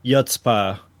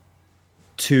chutzpah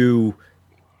to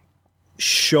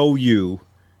show you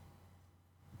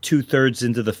 2/3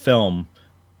 into the film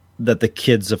that the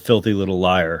kid's a filthy little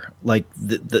liar. Like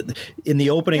in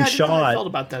the opening shot, I felt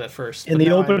about that at first. In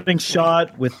the opening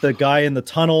shot with the guy in the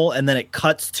tunnel, and then it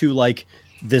cuts to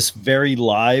this very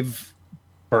live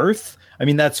birth. I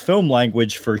mean, that's film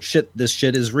language for shit. This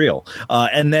shit is real.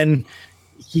 And then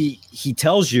he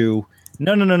tells you,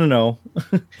 no,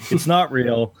 it's not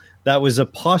real. That was a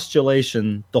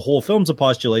postulation. The whole film's a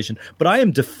postulation. But I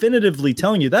am definitively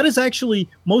telling you that is actually,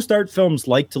 most art films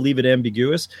like to leave it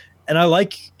ambiguous. And I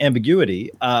like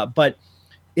ambiguity. But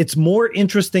it's more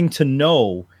interesting to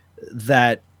know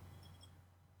that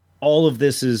all of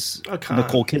this is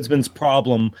Nicole Kidman's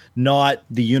problem, not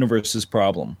the universe's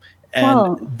problem.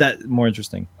 And that more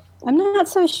interesting. I'm not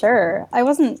so sure. I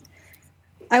wasn't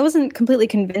completely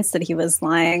convinced that he was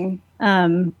lying.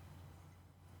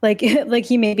 Like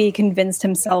he maybe convinced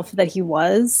himself that he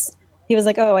was. He was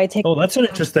like, "Oh, I take." Oh, that's an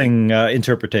interesting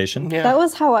interpretation. Yeah. That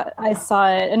was how I saw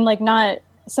it, and not.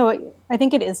 So I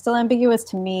think it is still ambiguous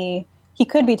to me. He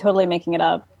could be totally making it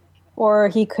up, or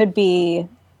he could be.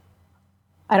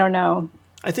 I don't know.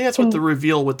 I think that's what the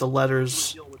reveal with the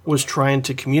letters was trying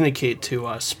to communicate to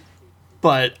us.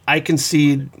 But I can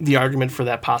see the argument for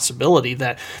that possibility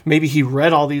that maybe he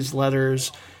read all these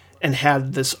letters and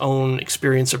had this own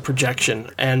experience of projection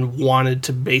and wanted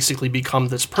to basically become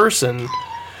this person,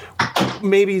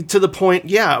 maybe to the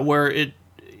point, where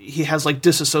he has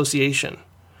disassociation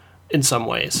in some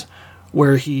ways,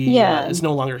 where he is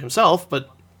no longer himself, but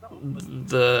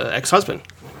the ex-husband.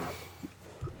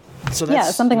 So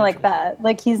that's, something like that.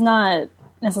 He's not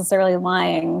necessarily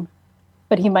lying,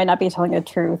 but he might not be telling the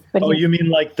truth. But you mean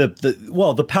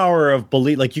the power of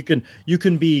belief? Like you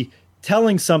can be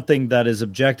telling something that is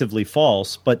objectively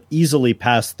false, but easily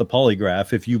pass the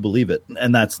polygraph if you believe it,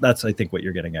 and that's I think what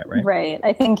you're getting at, right? Right.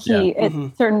 I think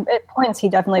at points he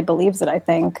definitely believes it. I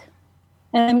think,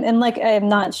 and I'm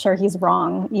not sure he's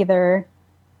wrong either.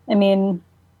 I mean,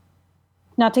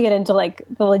 not to get into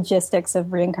the logistics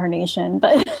of reincarnation,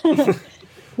 but.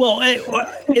 Well,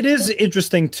 it is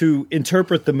interesting to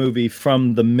interpret the movie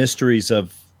from the mysteries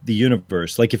of the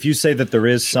universe. Like if you say that there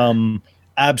is some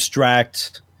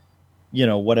abstract,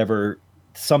 whatever,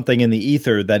 something in the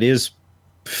ether that is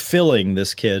filling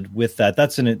this kid with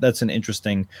that's an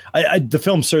interesting. The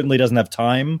film certainly doesn't have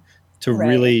time to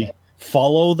really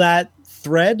follow that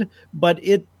thread, but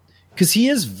because he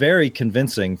is very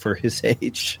convincing for his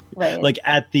age, right?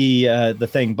 At the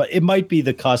thing, but it might be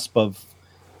the cusp of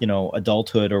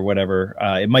adulthood or whatever.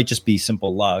 It might just be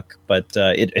simple luck, but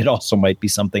it also might be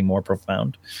something more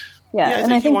profound. Yeah,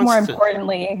 and I think more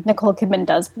importantly, Nicole Kidman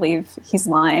does believe he's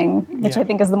lying, which I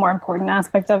think is the more important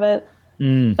aspect of it.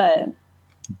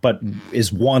 But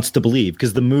wants to believe,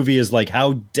 because the movie is like,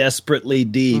 how desperately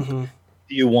deep do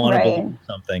you want to believe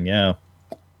something? Yeah.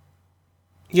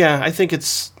 Yeah, I think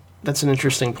that's an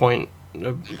interesting point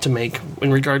to make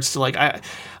in regards to, like,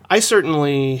 I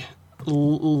certainly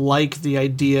like the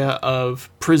idea of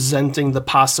presenting the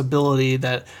possibility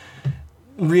that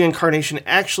reincarnation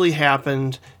actually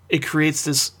happened. It creates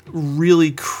this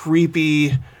really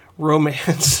creepy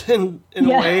romance in a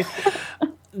way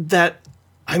that,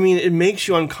 I mean, it makes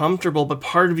you uncomfortable, but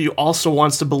part of you also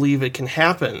wants to believe it can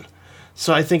happen.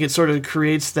 So I think it sort of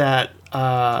creates that,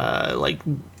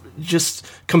 just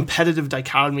competitive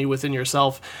dichotomy within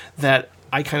yourself that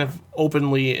I kind of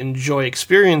openly enjoy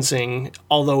experiencing,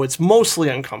 although it's mostly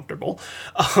uncomfortable.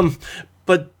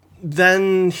 But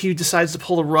then he decides to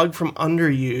pull the rug from under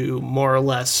you, more or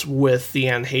less, with the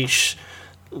Anne Heche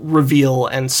reveal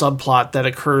and subplot that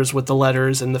occurs with the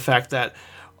letters, and the fact that,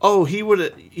 he would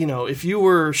have, if you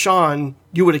were Sean,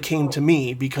 you would have came to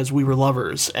me because we were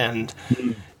lovers. And,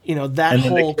 that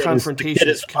whole confrontation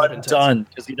is kind of undone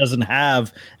because he doesn't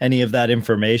have any of that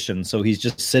information. So he's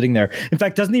just sitting there. In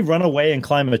fact, doesn't he run away and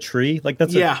climb a tree? Like,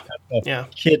 that's a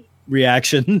kid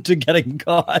reaction to getting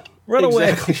caught. Run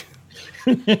away.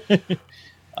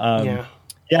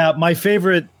 My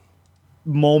favorite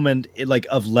moment, like,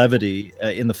 of levity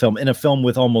in the film, in a film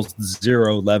with almost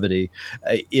zero levity,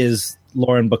 is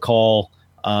Lauren Bacall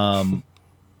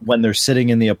when they're sitting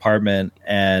in the apartment,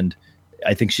 and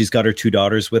I think she's got her 2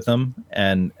 daughters with them,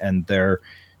 and they're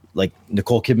like,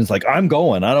 Nicole Kidman's like, I'm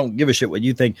going, I don't give a shit what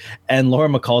you think, and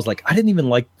Lauren Bacall's like, I didn't even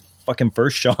like fucking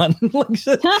first Sean. Like,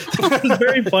 it's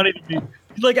very funny to me.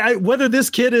 Like, whether this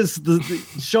kid is the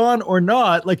Sean or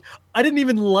not, like, I didn't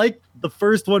even like the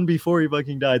first one before he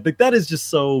fucking died. Like, that is just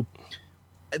so.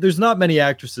 There's not many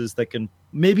actresses that can.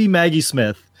 Maybe Maggie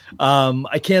Smith.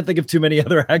 I can't think of too many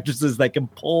other actresses that can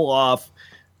pull off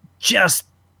just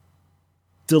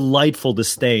delightful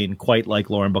disdain quite like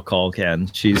Lauren Bacall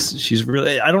can. She's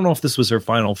really. I don't know if this was her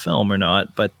final film or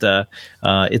not, but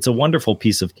it's a wonderful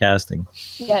piece of casting.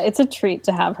 Yeah, it's a treat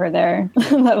to have her there.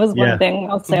 That was one thing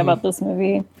I'll say about this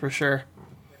movie. For sure.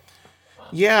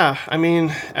 Yeah, I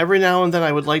mean, every now and then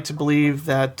I would like to believe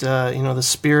that the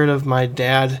spirit of my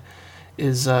dad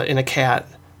is in a cat,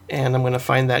 and I'm going to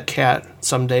find that cat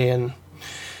someday, and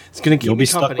it's going to keep me company. You'll be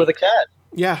stuck with a cat.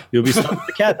 Yeah. You'll be stuck with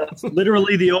the cat. That's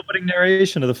literally the opening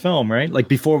narration of the film, right? Like,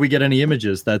 before we get any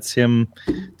images, that's him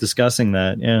discussing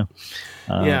that. Yeah.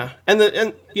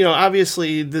 And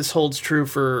obviously this holds true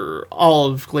for all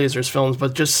of Glazer's films,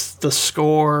 but just the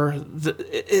score,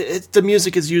 the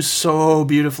music is used so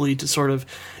beautifully to sort of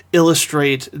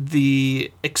illustrate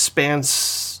the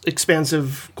expansive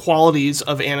qualities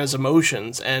of Anna's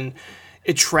emotions, and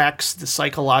it tracks the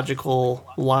psychological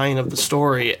line of the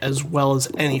story as well as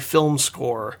any film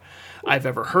score I've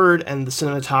ever heard, and the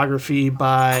cinematography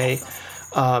by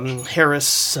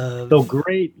Harris. The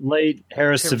great late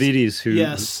Harris Savides, who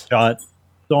shot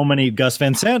so many Gus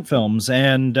Van Sant films,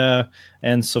 and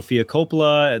Sofia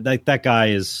Coppola. That guy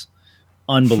is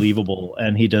unbelievable,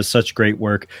 and he does such great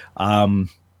work. I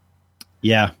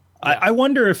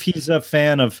wonder if he's a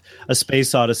fan of A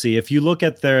Space Odyssey. If you look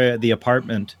at the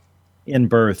apartment in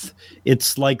Birth,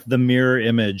 it's like the mirror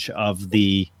image of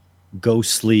the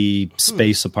ghostly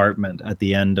space apartment at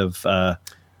the end of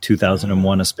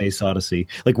 2001: A Space Odyssey,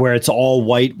 like, where it's all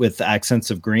white with accents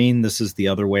of green. This is the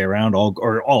other way around,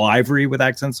 all ivory with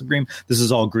accents of green. This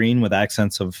is all green with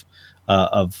accents of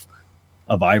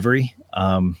ivory.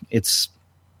 It's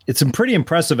pretty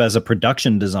impressive as a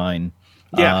production design.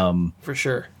 For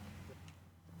sure.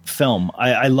 Film.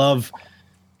 I love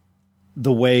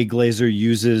the way Glazer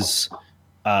uses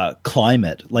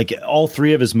climate. Like, all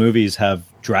 3 of his movies have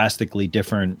drastically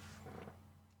different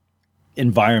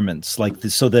environments, like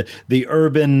the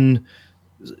urban,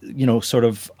 sort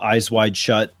of Eyes Wide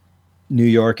Shut New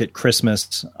York at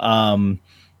Christmas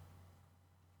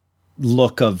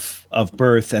look of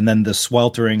Birth, and then the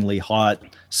swelteringly hot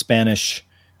Spanish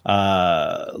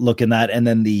look in that, and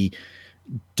then the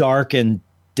dark and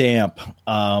damp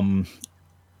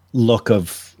look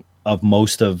of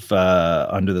most of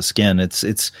Under the Skin.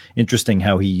 It's interesting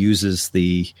how he uses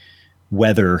the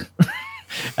weather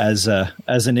as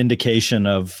an indication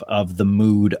of the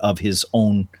mood of his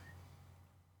own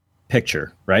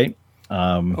picture, right?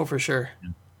 For sure.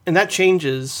 And that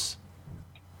changes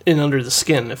in Under the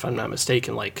Skin, if I'm not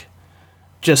mistaken. Like,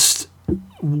 just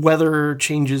weather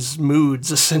changes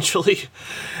moods essentially.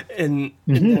 In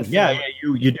that yeah,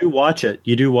 you do watch it.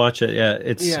 You do watch it. Yeah,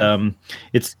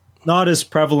 it's not as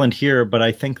prevalent here, but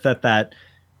I think that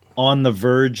on the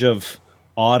verge of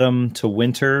autumn to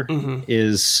winter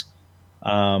is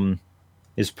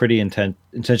pretty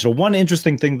intentional. One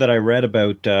interesting thing that I read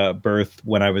about Birth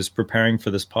when I was preparing for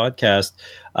this podcast,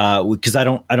 because I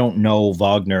don't know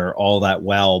Wagner all that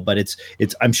well, but it's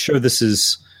I'm sure this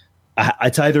is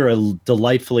it's either a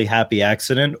delightfully happy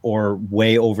accident or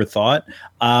way overthought.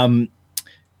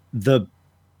 The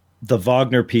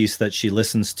Wagner piece that she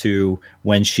listens to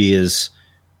when she is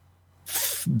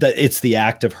that it's the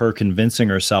act of her convincing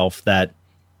herself that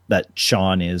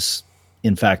Sean is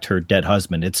in fact her dead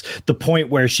husband. It's the point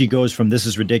where she goes from "this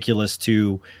is ridiculous"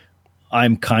 to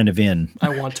 "I'm kind of in." I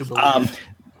want to believe.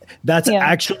 That's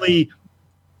actually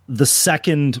the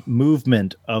second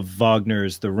movement of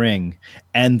Wagner's The Ring,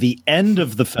 and the end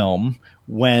of the film,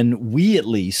 when we at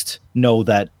least know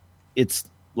that it's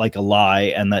like a lie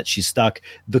and that she's stuck.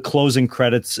 The closing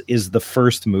credits is the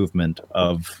first movement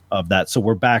of that. So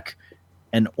we're back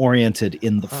and oriented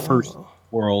in the first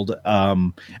world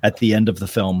at the end of the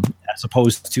film, as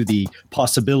opposed to the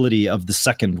possibility of the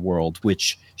second world,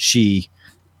 which she,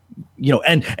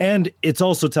 and it's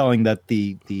also telling that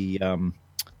the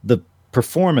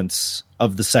performance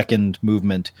of the second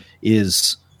movement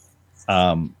is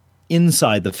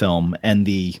inside the film, and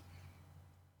the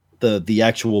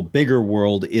actual bigger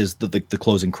world is the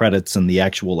closing credits, and the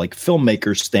actual like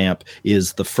filmmaker stamp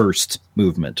is the first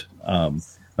movement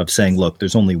of saying, look,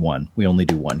 there's only one. We only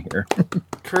do one here.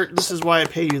 Kurt, this is why I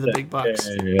pay you the big bucks.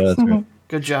 Yeah, that's right.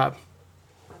 Good job.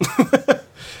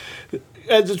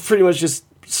 It pretty much just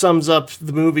sums up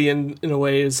the movie in a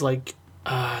way. Is like,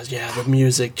 the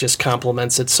music just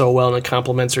complements it so well, and it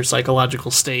complements her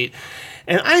psychological state.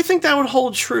 And I think that would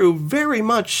hold true very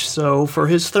much so for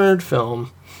his third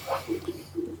film.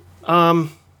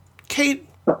 Kate,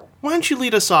 why don't you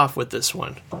lead us off with this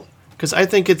one? Because I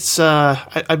think it's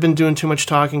I've been doing too much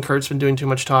talking. Kurt's been doing too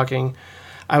much talking.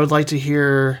 I would like to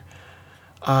hear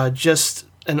just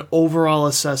an overall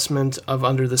assessment of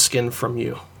Under the Skin from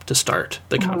you to start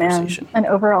the conversation. Man.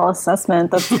 An overall assessment.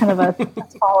 That's kind of a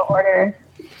tall order.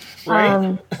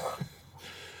 Right?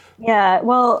 Yeah,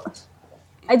 well,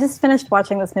 I just finished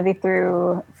watching this movie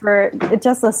through for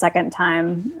just the second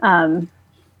time. And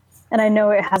I know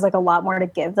it has like a lot more to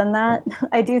give than that.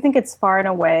 I do think it's far and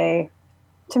away,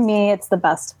 to me, it's the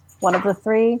best one of the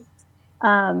three.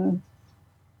 And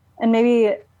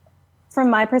maybe from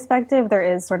my perspective, there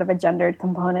is sort of a gendered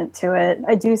component to it.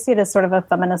 I do see it as sort of a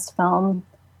feminist film,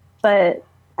 but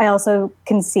I also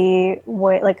can see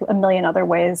like a million other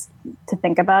ways to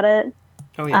think about it.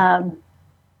 Oh, yeah.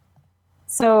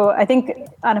 So I think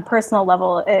on a personal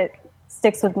level, it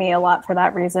sticks with me a lot for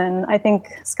that reason. I think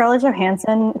Scarlett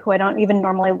Johansson, who I don't even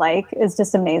normally like, is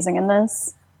just amazing in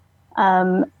this.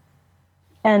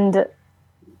 And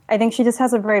I think she just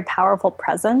has a very powerful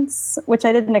presence, which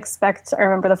I didn't expect. I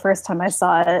remember the first time I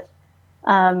saw it.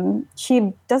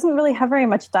 She doesn't really have very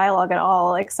much dialogue at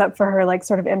all, except for her like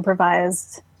sort of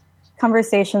improvised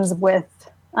conversations with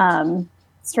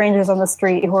strangers on the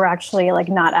street who are actually like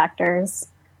not actors.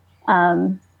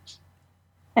 And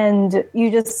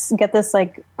you just get this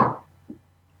like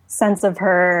sense of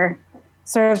her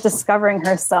sort of discovering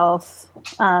herself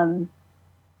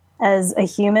as a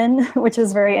human, which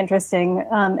is very interesting.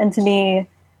 And to me,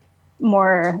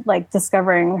 more like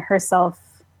discovering herself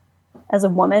as a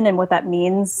woman and what that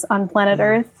means on planet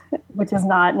Earth, which is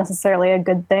not necessarily a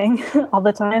good thing all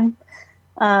the time.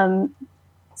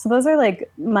 So those are like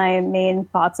my main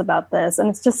thoughts about this. And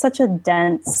it's just such a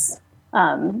dense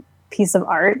piece of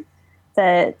art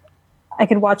that I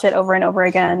could watch it over and over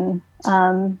again.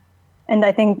 And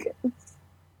I think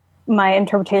my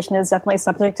interpretation is definitely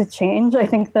subject to change. I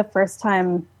think the first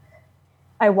time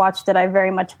I watched it, I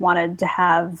very much wanted to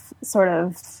have sort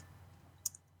of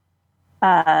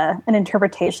an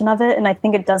interpretation of it. And I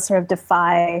think it does sort of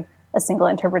defy a single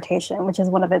interpretation, which is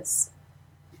one of its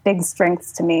big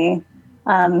strengths to me.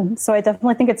 So I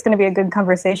definitely think it's going to be a good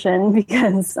conversation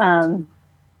because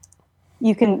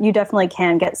you definitely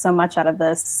can get so much out of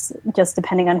this just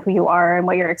depending on who you are and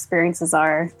what your experiences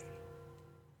are.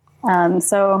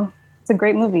 So it's a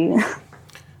great movie.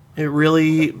 It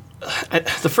really,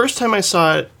 the first time I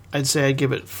saw it, I'd say I'd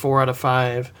give it 4 out of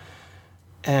 5.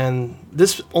 And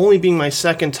this only being my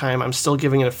second time, I'm still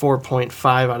giving it a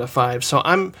 4.5 out of 5. So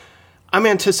I'm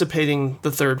anticipating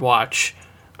the third watch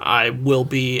I will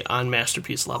be on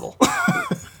masterpiece level.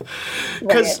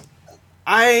 Because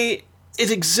it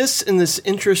exists in this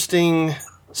interesting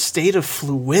state of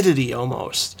fluidity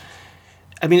almost.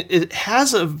 I mean, it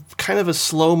has a kind of a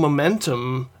slow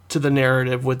momentum to the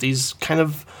narrative with these kind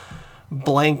of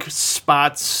blank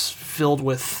spots filled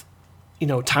with,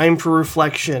 time for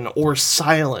reflection or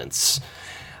silence.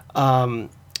 And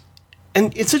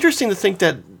it's interesting to think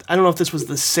that, I don't know if this was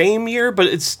the same year, but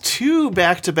it's 2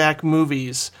 back-to-back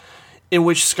movies in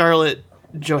which Scarlett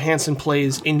Johansson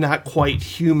plays a not quite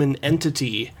human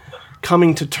entity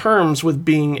coming to terms with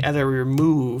being at a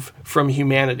remove from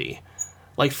humanity.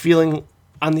 Like feeling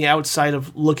on the outside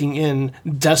of looking in,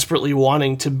 desperately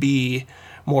wanting to be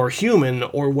more human,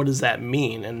 or what does that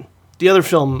mean? And the other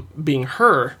film being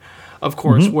Her, of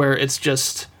course, where it's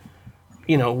just,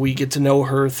 we get to know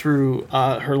her through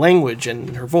her language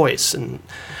and her voice. And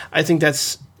I think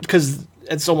that's because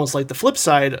it's almost like the flip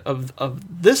side of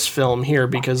this film here,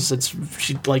 because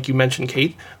she, like you mentioned,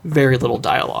 Kate, very little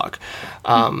dialogue.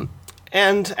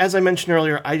 And as I mentioned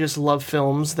earlier, I just love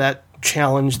films that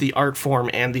challenge the art form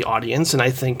and the audience, and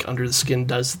I think Under the Skin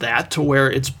does that to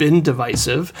where it's been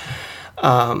divisive.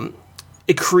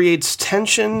 It creates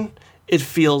tension. It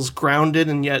feels grounded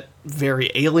and yet very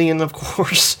alien, of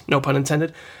course, no pun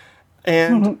intended.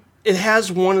 And it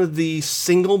has one of the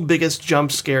single biggest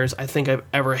jump scares I think I've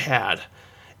ever had.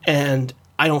 And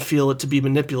I don't feel it to be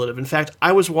manipulative. In fact,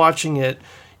 I was watching it,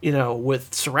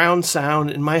 with surround sound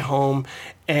in my home,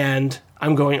 and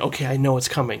I'm going, okay, I know it's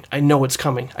coming. I know it's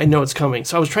coming. I know it's coming.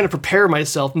 So I was trying to prepare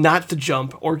myself not to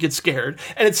jump or get scared,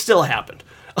 and it still happened.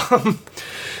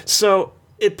 So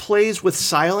it plays with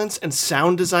silence and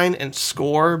sound design and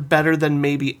score better than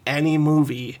maybe any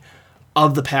movie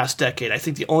of the past decade. I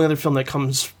think the only other film that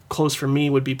comes close for me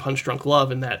would be Punch Drunk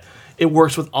Love, in that it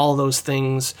works with all those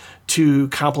things to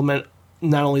complement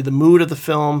not only the mood of the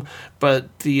film,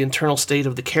 but the internal state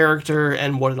of the character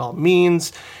and what it all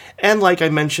means. And like I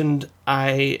mentioned,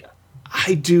 I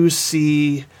do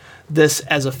see this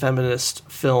as a feminist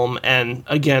film. And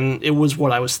again, it was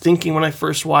what I was thinking when I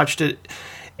first watched it.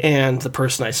 And the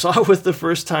person I saw with the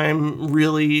first time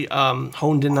really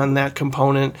honed in on that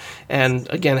component. And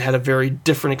again, had a very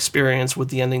different experience with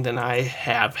the ending than I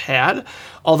have had.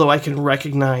 Although I can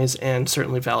recognize and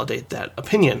certainly validate that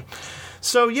opinion.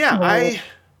 So yeah,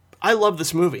 I love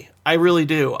this movie. I really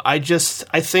do. I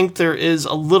think there is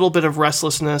a little bit of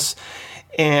restlessness,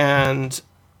 and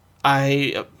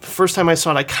first time I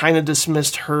saw it, I kind of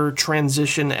dismissed her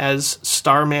transition as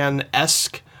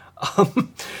Starman-esque.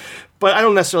 But I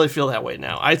don't necessarily feel that way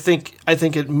now. I think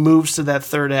it moves to that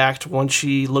third act once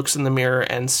she looks in the mirror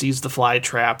and sees the fly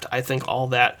trapped. I think all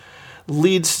that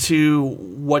leads to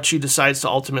what she decides to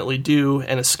ultimately do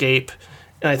and escape,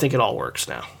 and I think it all works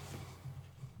now.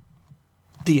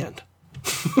 The end.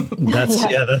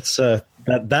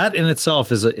 That in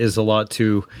itself is a lot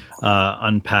to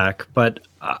unpack. But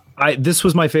this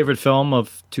was my favorite film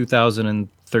of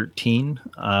 2013.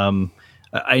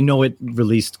 I know it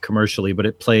released commercially, but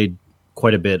it played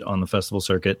quite a bit on the festival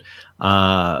circuit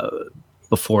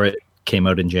before it came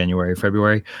out in January,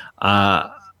 February.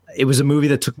 It was a movie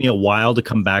that took me a while to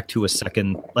come back to a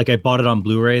second. Like, I bought it on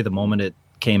Blu-ray the moment it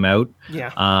came out.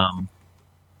 Yeah.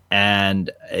 And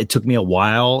it took me a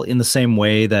while, in the same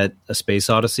way that A Space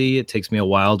Odyssey, it takes me a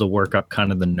while to work up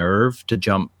kind of the nerve to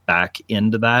jump back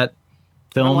into that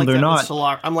film. I'm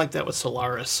like that with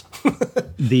Solaris.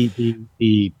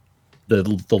 the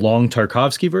long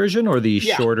Tarkovsky version, or the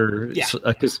shorter? Yeah.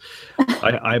 Because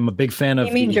I'm a big fan of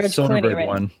the Soderbergh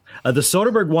one. The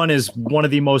Soderbergh one is one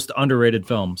of the most underrated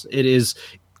films. It's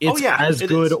as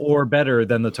good or better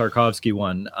than the Tarkovsky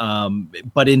one,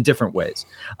 but in different ways.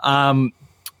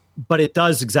 But it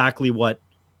does exactly what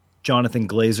Jonathan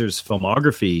Glazer's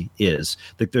filmography is.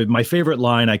 My favorite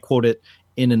line, I quote it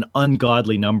in an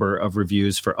ungodly number of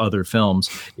reviews for other films,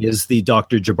 is the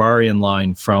Dr. Jabarian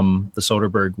line from the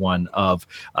Soderbergh one of,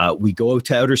 we go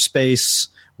to outer space,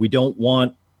 we don't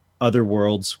want other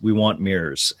worlds, we want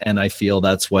mirrors. And I feel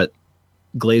that's what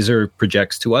Glazer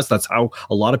projects to us. That's how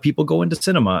a lot of people go into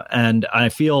cinema. And I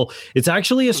feel it's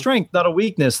actually a strength, not a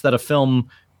weakness, that a film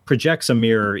projects a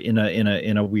mirror in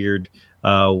a weird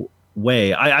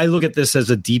way. I look at this as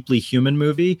a deeply human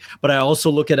movie, but I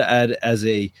also look at it as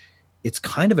it's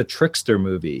kind of a trickster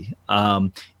movie.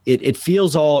 It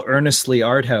feels all earnestly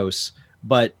art house,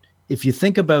 but if you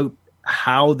think about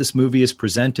how this movie is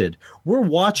presented, we're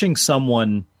watching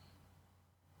someone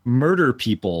murder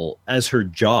people as her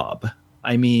job.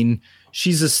 I mean,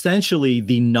 she's essentially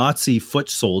the Nazi foot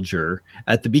soldier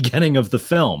at the beginning of the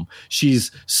film.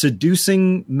 She's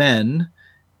seducing men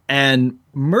and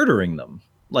murdering them.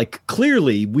 Like,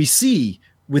 clearly, we see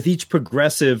with each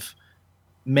progressive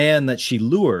man that she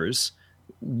lures,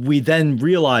 we then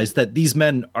realize that these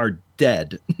men are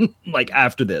dead. Like,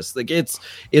 after this, like, it's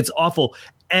awful.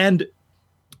 And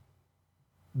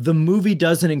the movie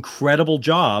does an incredible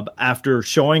job after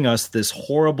showing us this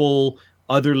horrible,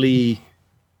 utterly,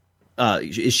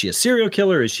 is she a serial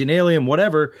killer? Is she an alien?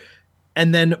 Whatever.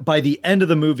 And then by the end of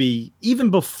the movie,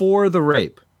 even before the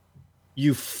rape,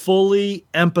 you fully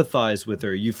empathize with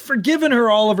her. You've forgiven her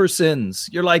all of her sins.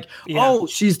 You're like, oh,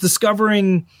 she's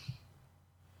discovering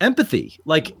empathy.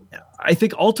 Like, I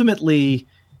think ultimately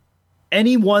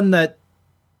anyone that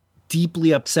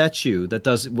deeply upsets you, that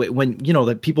does, when, you know,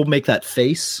 that people make that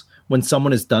face when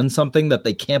someone has done something that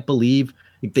they can't believe,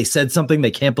 like they said something they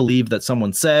can't believe that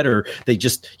someone said, or they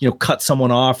just, you know, cut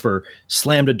someone off or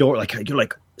slammed a door. Like, you're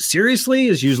like, seriously,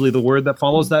 is usually the word that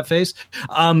follows that face.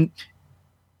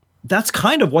 That's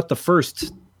kind of what the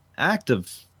first act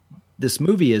of this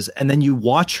movie is. And then you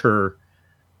watch her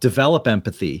develop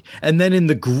empathy. And then in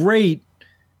the great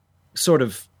sort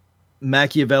of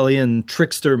Machiavellian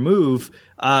trickster move,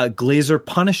 Glazer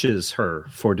punishes her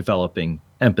for developing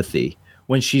empathy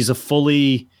when she's a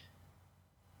fully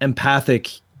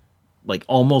empathic, like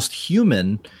almost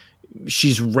human.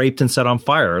 She's raped and set on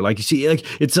fire. Like, she, like,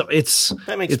 it's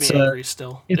that makes me angry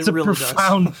still. It's it a really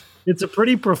profound, does. It's a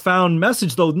pretty profound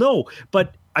message though. No,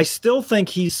 but I still think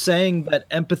he's saying that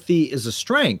empathy is a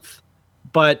strength,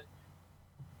 but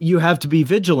you have to be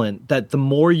vigilant that the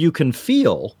more you can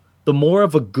feel, the more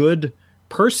of a good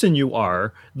person you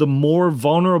are, the more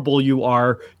vulnerable you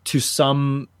are to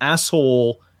some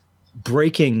asshole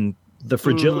breaking the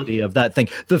fragility of that thing.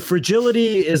 The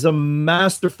fragility is a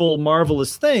masterful,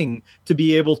 marvelous thing to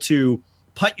be able to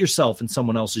put yourself in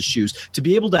someone else's shoes, to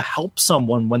be able to help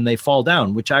someone when they fall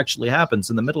down, which actually happens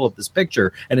in the middle of this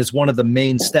picture. And is one of the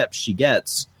main steps she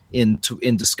gets in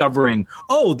discovering,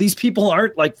 oh, these people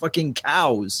aren't like fucking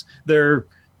cows. They're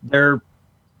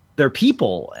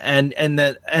people. And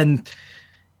then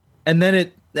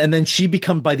she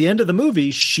becomes, by the end of the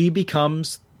movie, she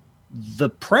becomes the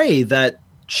prey that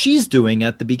she's doing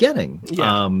at the beginning.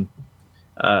 Yeah.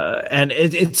 And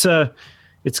it's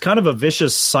kind of a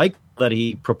vicious cycle that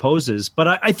he proposes, but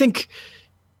I think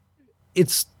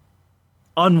it's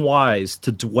unwise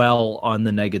to dwell on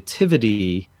the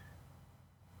negativity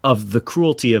of the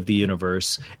cruelty of the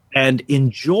universe and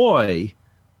enjoy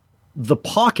the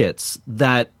pockets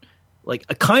that, like,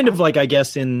 a kind of like, I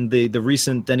guess, in the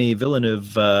recent Denis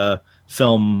Villeneuve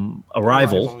film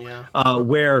Arrival,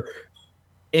 where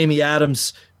Amy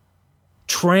Adams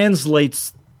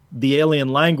translates the alien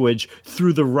language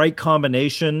through the right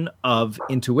combination of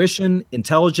intuition,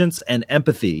 intelligence, and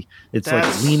empathy. It's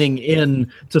like leaning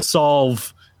in to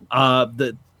solve how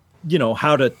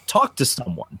to talk to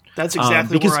someone. That's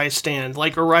exactly where I stand.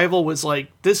 Like, Arrival was like,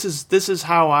 this is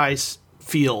how I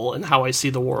feel and how I see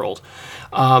the world.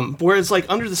 Whereas, like,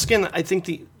 Under the Skin, I think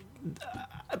the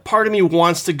part of me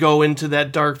wants to go into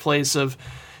that dark place of,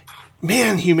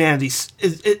 man, humanity,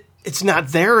 it's not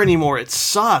there anymore. It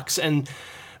sucks. And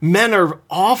men are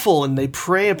awful and they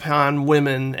prey upon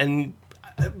women. And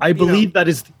I believe that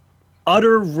is the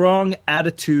utter wrong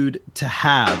attitude to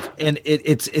have. And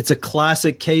it's a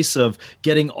classic case of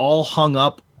getting all hung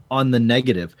up on the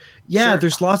negative. Yeah,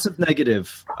 there's lots of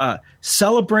negative. Don't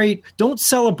celebrate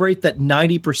that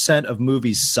 90% of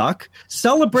movies suck.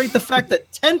 Celebrate the fact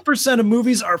that 10% of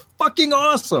movies are fucking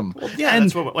awesome. Well, yeah, and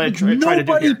that's what I try to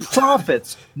do here.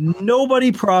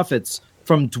 Nobody profits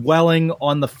from dwelling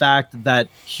on the fact that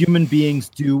human beings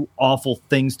do awful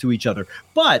things to each other.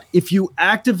 But if you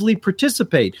actively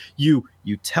participate, you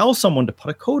tell someone to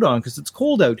put a coat on because it's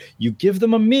cold out, you give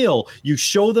them a meal, you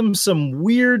show them some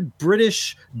weird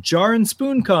British jar and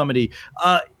spoon comedy,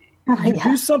 you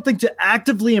do something to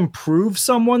actively improve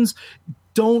someone's,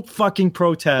 don't fucking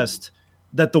protest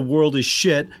that the world is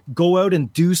shit. Go out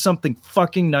and do something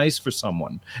fucking nice for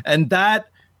someone. And that,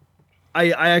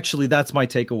 I actually, that's my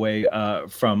takeaway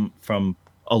from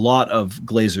a lot of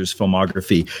Glazer's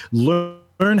filmography.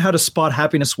 Learn how to spot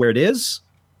happiness where it is,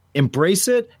 embrace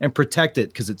it, and protect it,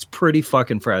 because it's pretty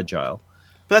fucking fragile.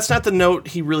 But that's not the note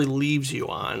he really leaves you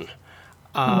on.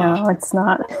 No, it's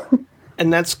not.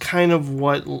 And that's kind of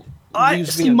what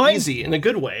leaves me uneasy in a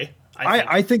good way.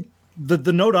 I think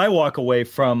the note I walk away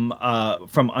from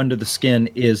Under the Skin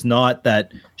is not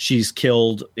that she's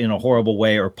killed in a horrible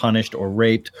way or punished or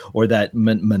raped or that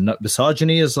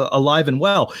misogyny is alive and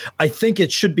well. I think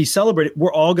it should be celebrated.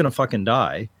 We're all going to fucking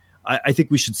die. I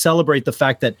think we should celebrate the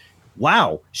fact that,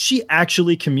 wow, she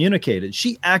actually communicated.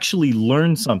 She actually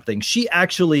learned something. She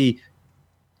actually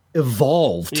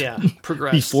evolved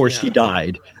progressed, before she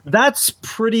died. That's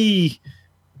pretty...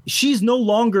 She's no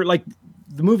longer, like...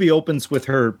 The movie opens with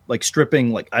her like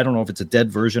stripping, like, I don't know if it's a dead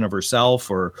version of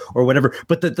herself or whatever.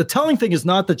 But the telling thing is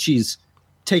not that she's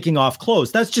taking off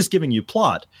clothes. That's just giving you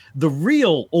plot. The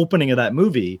real opening of that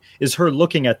movie is her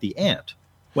looking at the ant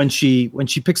when she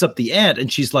picks up the ant and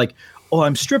she's like, oh,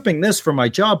 I'm stripping this for my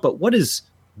job, but what is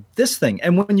this thing?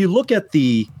 And when you look at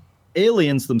the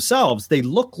aliens themselves, they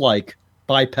look like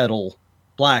bipedal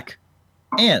black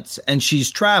ants, and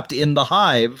she's trapped in the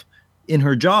hive in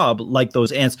her job like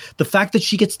those ants. The fact that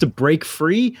she gets to break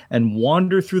free and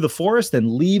wander through the forest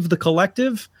and leave the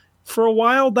collective for a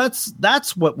while,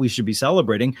 that's what we should be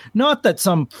celebrating. Not that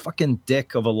some fucking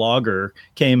dick of a logger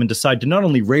came and decided to not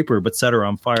only rape her but set her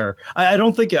on fire. I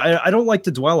don't like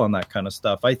to dwell on that kind of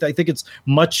stuff. I think it's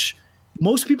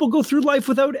most people go through life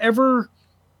without ever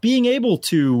being able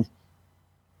to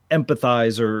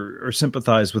empathize or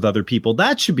sympathize with other people.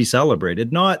 That should be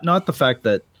celebrated, not the fact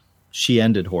that she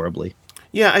ended horribly.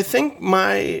 Yeah, I think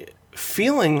my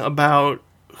feeling about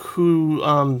who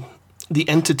the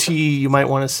entity, you might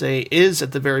want to say, is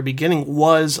at the very beginning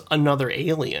was another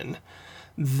alien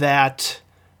that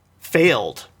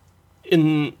failed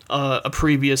in a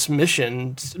previous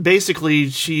mission. Basically,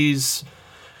 she's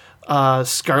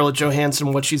Scarlett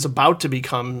Johansson, what she's about to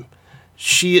become.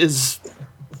 She is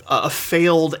a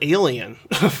failed alien.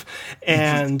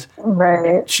 And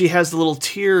right. She has the little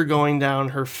tear going down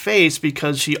her face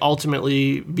because she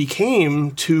ultimately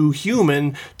became too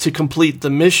human to complete the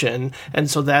mission. And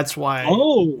so that's why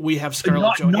we have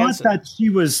Scarlett Johansson. Not that she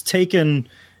was taken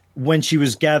when she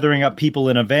was gathering up people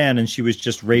in a van and she was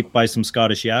just raped by some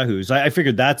Scottish yahoos. I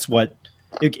figured that's what...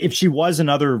 If she was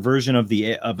another version of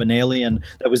an alien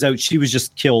that was out, she was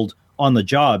just killed on the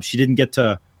job. She didn't get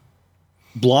to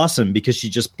blossom because she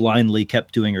just blindly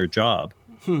kept doing her job.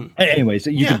 Anyways,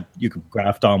 you can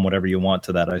graft on whatever you want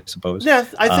to that, I suppose. Yeah,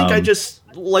 I think I just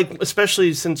like,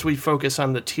 especially since we focus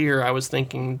on the tear, I was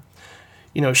thinking,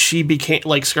 she became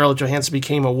like Scarlett Johansson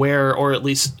became aware, or at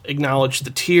least acknowledged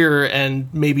the tear,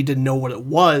 and maybe didn't know what it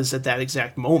was at that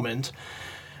exact moment.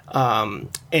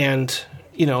 And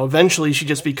eventually she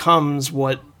just becomes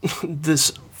what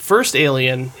this first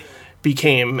alien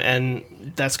became, and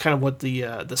that's kind of what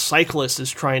the cyclist is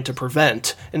trying to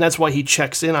prevent, and that's why he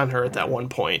checks in on her at that one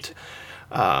point.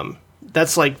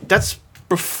 That's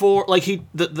before, like,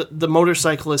 the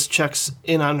motorcyclist checks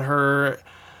in on her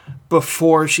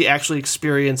before she actually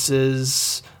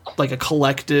experiences like a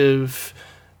collective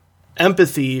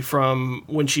empathy from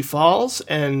when she falls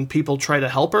and people try to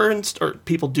help her, or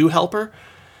people do help her,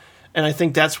 and I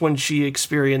think that's when she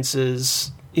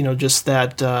experiences just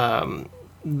that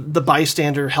the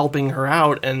bystander helping her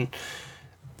out, and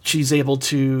she's able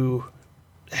to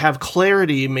have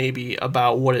clarity maybe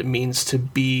about what it means to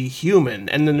be human.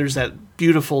 And then there's that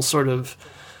beautiful sort of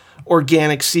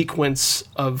organic sequence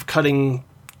of cutting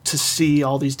to see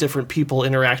all these different people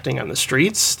interacting on the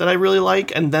streets that I really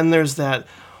like. And then there's that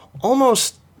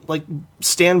almost like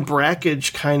Stan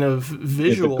Brakhage kind of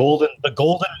visual. The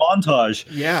golden montage.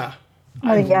 Yeah.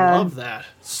 I love that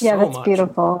so that's much.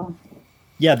 Beautiful.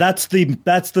 Yeah, that's the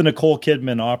Nicole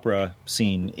Kidman opera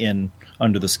scene in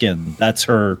Under the Skin. That's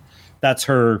her.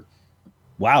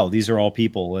 Wow, these are all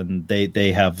people, and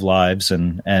they have lives,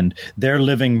 and they're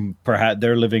living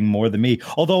more than me.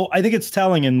 Although I think it's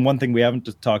telling, and one thing we haven't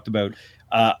talked about,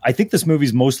 I think this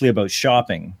movie's mostly about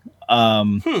shopping.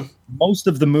 Most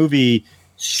of the movie,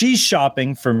 she's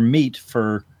shopping for meat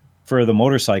for the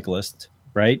motorcyclist,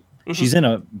 right? Mm-hmm. She's in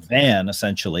a van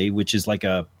essentially, which is like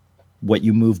what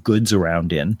you move goods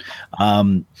around in.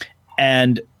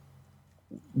 And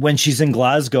when she's in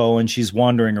Glasgow and she's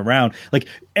wandering around, like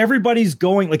everybody's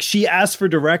going, like she asks for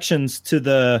directions to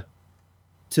the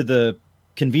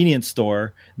convenience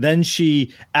store. Then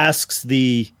she asks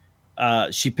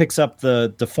she picks up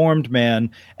the deformed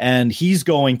man, and he's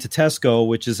going to Tesco,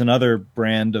 which is another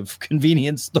brand of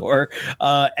convenience store.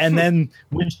 And then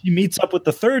when she meets up with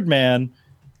the third man,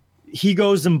 he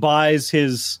goes and buys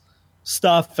his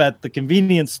stuff at the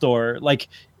convenience store. Like,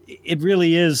 it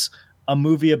really is a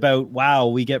movie about, wow,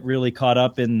 we get really caught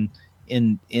up in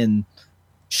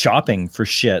shopping for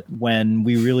shit when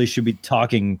we really should be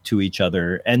talking to each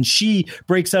other. And she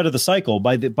breaks out of the cycle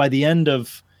by the end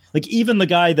of, like, even the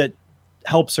guy that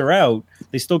helps her out,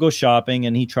 they still go shopping,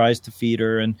 and he tries to feed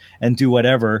her and do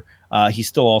whatever. He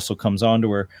still also comes on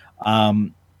to her.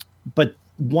 But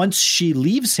once she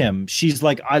leaves him, she's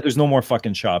like, there's no more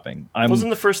fucking shopping. Wasn't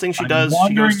the first thing she does,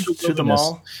 she goes to the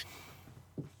mall?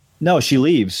 No, she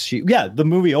leaves. The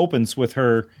movie opens with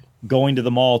her going to the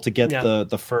mall to get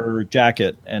the fur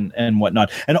jacket and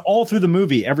whatnot. And all through the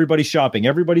movie, everybody's shopping.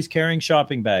 Everybody's carrying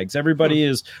shopping bags. Everybody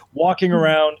is walking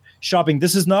around shopping.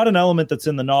 This is not an element that's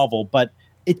in the novel, but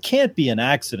it can't be an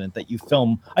accident that you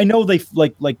film. I know they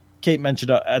like Kate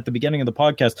mentioned at the beginning of the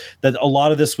podcast that a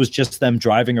lot of this was just them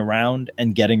driving around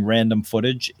and getting random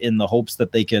footage in the hopes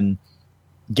that they can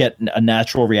get a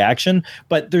natural reaction.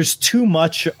 But there's too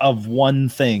much of one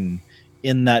thing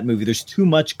in that movie. There's too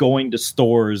much going to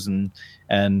stores and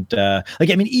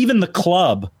even the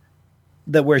club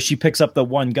that where she picks up the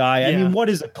one guy. Yeah. I mean, what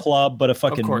is a club but a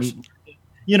fucking meat?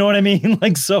 You know what I mean?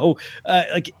 Like, so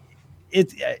I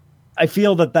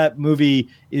feel that movie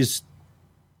is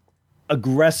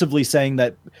aggressively saying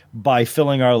that by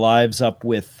filling our lives up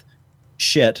with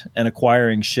shit and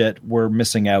acquiring shit, we're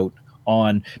missing out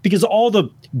on, because all the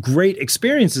great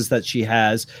experiences that she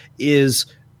has is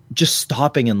just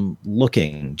stopping and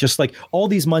looking, just like all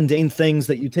these mundane things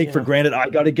that you take for granted. I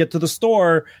got to get to the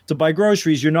store to buy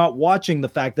groceries. You're not watching the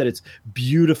fact that it's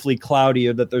beautifully cloudy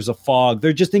or that there's a fog.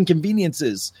 They're just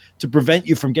inconveniences to prevent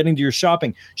you from getting to your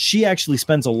shopping. She actually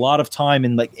spends a lot of time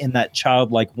in that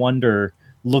childlike wonder,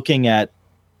 looking at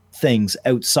things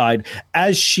outside.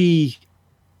 As she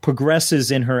progresses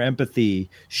in her empathy,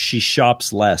 she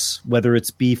shops less, whether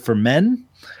it's be for men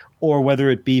or whether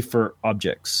it be for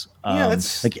objects.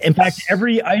 In fact,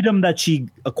 every item that she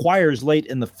acquires late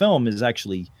in the film is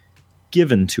actually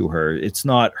given to her. It's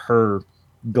not her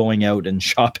going out and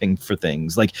shopping for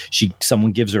things. Like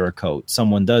someone gives her a coat,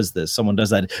 someone does this, someone does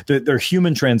that. They're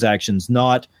human transactions,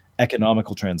 not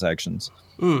economical transactions.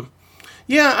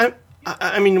 Yeah,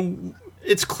 I mean,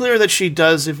 it's clear that she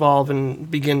does evolve and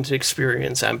begin to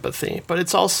experience empathy, but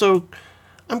it's also,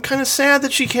 I'm kind of sad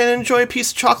that she can't enjoy a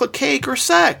piece of chocolate cake or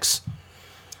sex.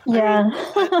 Yeah.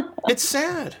 It's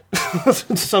sad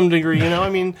to some degree, you know? I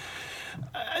mean,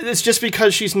 it's just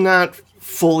because she's not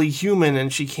fully human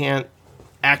and she can't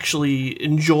actually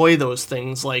enjoy those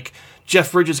things. Like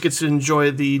Jeff Bridges gets to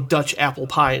enjoy the Dutch apple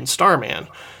pie in Starman.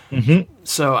 Mm-hmm.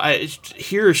 So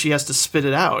here she has to spit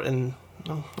it out, and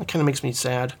that kind of makes me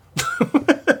sad.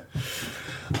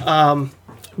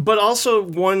 But also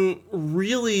one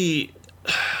really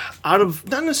not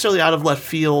necessarily out of left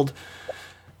field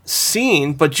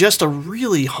scene, but just a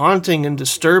really haunting and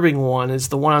disturbing one is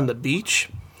the one on the beach.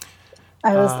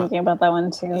 I was thinking about that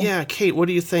one too. Yeah, Kate, what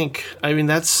do you think? I mean,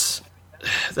 that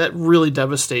really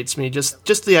devastates me.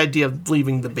 Just the idea of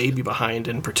leaving the baby behind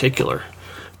in particular.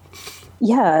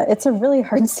 Yeah, it's a really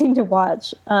hard scene to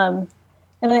watch. I'm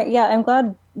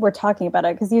glad we're talking about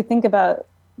it, because you think about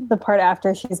the part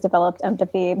after she's developed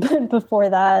empathy, but before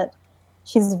that,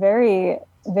 she's very,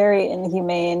 very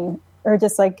inhumane, or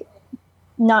just like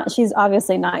she's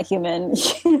obviously not human.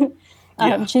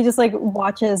 She just like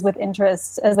watches with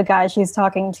interest as the guy she's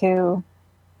talking to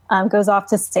goes off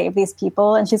to save these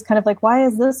people, and she's kind of like, why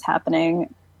is this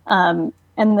happening? And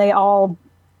they all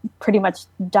pretty much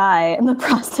die in the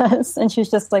process, and she's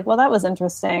just like, well, that was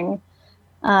interesting.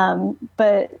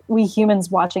 But we humans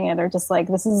watching it are just like,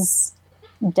 this is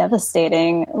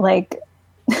devastating. Like,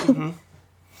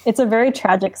 it's a very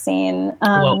tragic scene.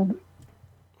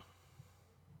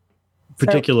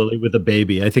 Particularly with a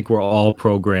baby, I think we're all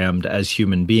programmed as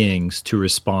human beings to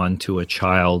respond to a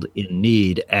child in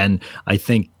need. And I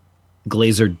think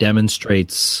Glazer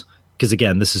demonstrates, because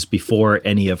again, this is before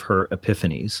any of her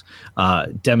epiphanies,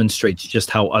 demonstrates just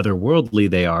how otherworldly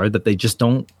they are, that they just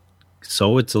don't.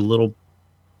 So it's a little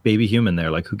baby human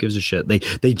there. Like, who gives a shit?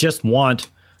 They just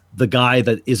want the guy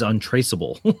that is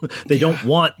untraceable. They don't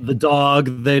want the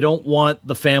dog. They don't want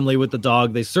the family with the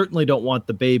dog. They certainly don't want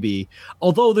the baby.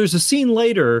 Although there's a scene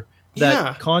later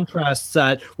that contrasts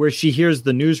that, where she hears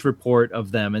the news report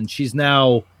of them, and she's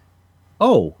now,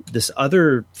 this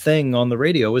other thing on the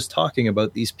radio is talking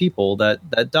about these people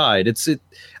that died.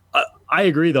 I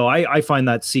agree, though. I find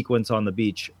that sequence on the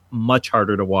beach much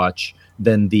harder to watch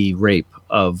than the rape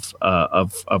of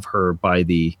her by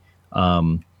the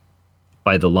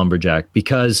lumberjack,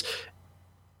 because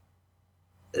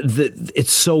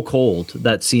it's so cold,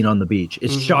 that scene on the beach.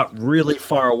 It's shot really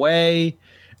far away.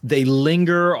 They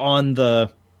linger on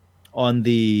the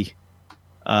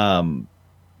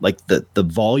like the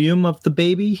volume of the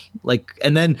baby, like,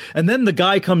 and then the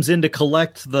guy comes in to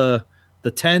collect the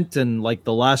tent and like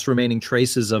the last remaining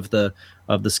traces of the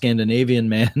Scandinavian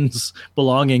man's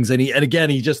belongings, and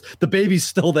the baby's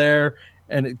still there,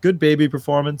 and good baby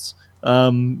performance.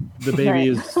 The baby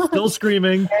is still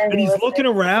screaming, and he's looking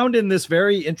around in this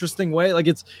very interesting way. Like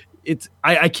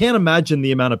I can't imagine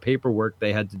the amount of paperwork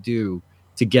they had to do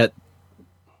to get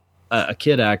a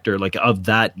kid actor like of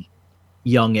that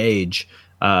young age,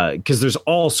 because there's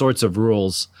all sorts of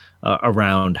rules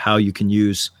around how you can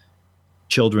use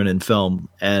children in film,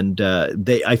 and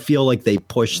I feel like they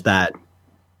push that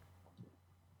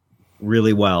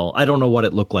really well. I don't know what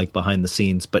it looked like behind the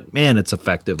scenes, but man, it's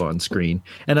effective on screen.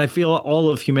 And I feel all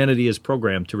of humanity is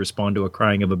programmed to respond to a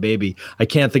crying of a baby. I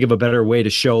can't think of a better way to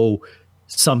show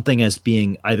something as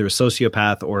being either a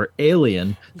sociopath or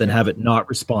alien than have it not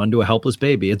respond to a helpless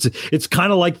baby. It's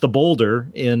kind of like the boulder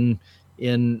in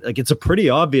like, it's a pretty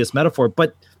obvious metaphor,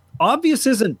 but obvious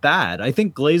isn't bad. I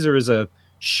think Glazer is a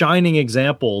shining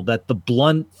example that the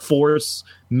blunt force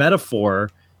metaphor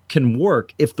can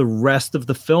work if the rest of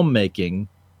the filmmaking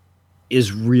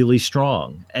is really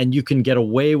strong, and you can get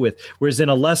away with, whereas in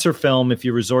a lesser film, if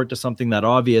you resort to something that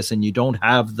obvious and you don't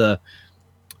have the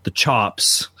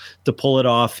chops to pull it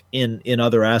off in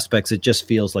other aspects, it just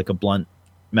feels like a blunt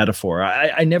metaphor.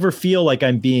 I never feel like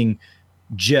I'm being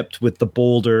gypped with the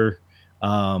boulder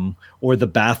or the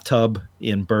bathtub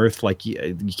in Birth. Like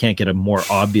you can't get a more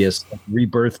obvious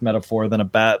rebirth metaphor than a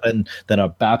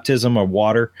baptism or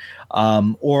water,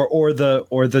 or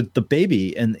the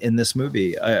baby in this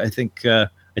movie. I think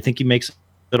he makes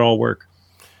it all work.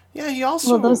 Yeah, he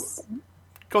also.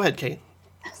 Go ahead, Kate.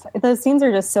 Those scenes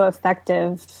are just so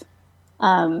effective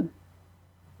that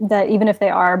even if they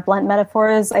are blunt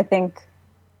metaphors, I think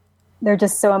they're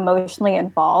just so emotionally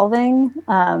involving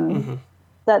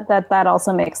that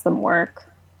also makes them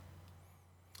work.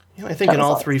 Yeah, I think in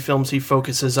all three films he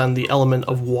focuses on the element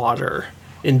of water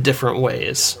in different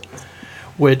ways,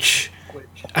 which,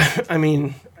 I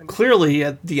mean, clearly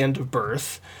at the end of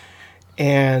Birth,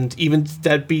 and even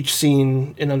that beach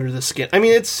scene in Under the Skin. I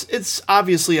mean, it's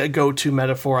obviously a go-to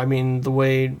metaphor. I mean, the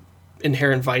way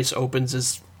Inherent Vice opens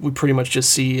is we pretty much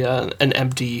just see an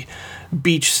empty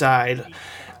beach side,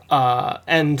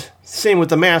 and same with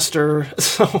The Master.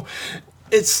 So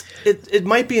it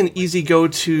might be an easy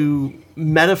go-to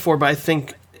metaphor, but I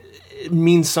think it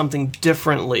means something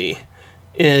differently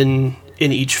in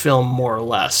each film, more or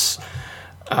less.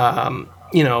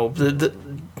 You know,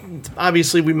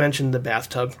 obviously we mentioned the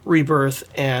bathtub, rebirth,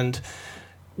 and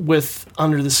with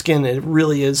Under the Skin, it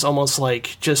really is almost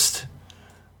like just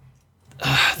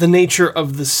the nature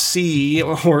of the sea,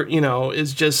 or, you know,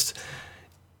 is just,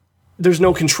 there's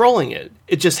no controlling it.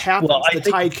 It just happens. Well, the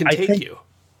tide can take you.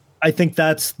 I think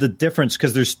that's the difference,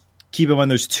 because keep in mind,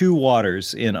 there's two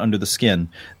waters in Under the Skin.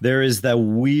 There is that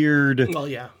weird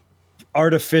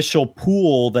artificial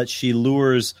pool that she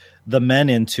lures the men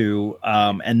into,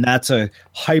 and that's a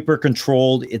hyper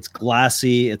controlled, it's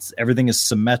glassy, everything is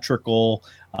symmetrical,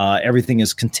 everything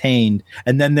is contained.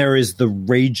 And then there is the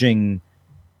raging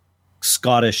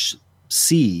Scottish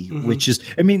sea, which is,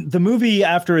 I mean, the movie,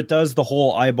 after it does the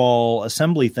whole eyeball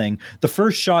assembly thing, the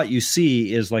first shot you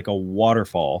see is like a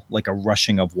waterfall, like a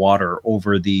rushing of water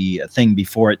over the thing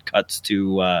before it cuts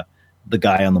to the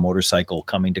guy on the motorcycle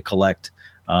coming to collect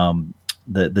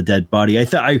the dead body.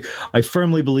 I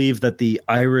firmly believe that the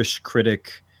Irish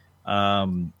critic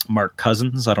Mark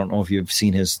Cousins, I don't know if you've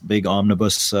seen his big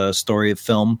omnibus story of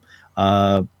film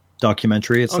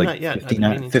documentary. It's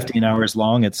 15 hours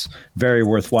long. It's very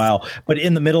worthwhile. But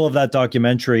in the middle of that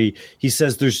documentary, he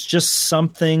says there's just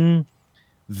something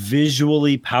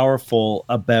visually powerful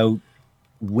about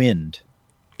wind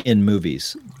in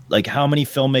movies. Like how many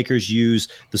filmmakers use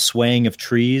the swaying of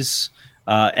trees,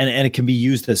 and it can be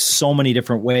used as so many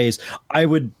different ways. I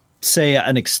would say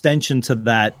an extension to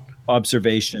that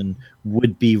observation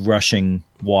would be rushing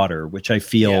water, which I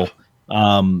feel,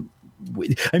 I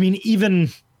mean, even,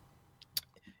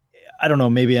 I don't know,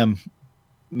 maybe I'm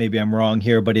wrong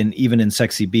here, but even in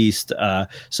Sexy Beast,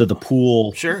 so the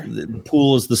pool, the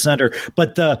pool is the center,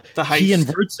 but the he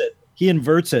inverts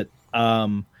it.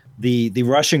 The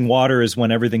rushing water is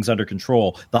when everything's under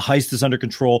control. The heist is under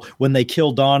control. When they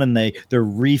kill Dawn and they're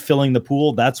refilling the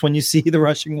pool, that's when you see the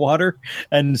rushing water.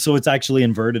 And so it's actually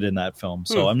inverted in that film.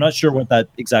 So I'm not sure what that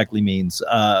exactly means.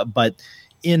 But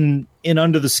in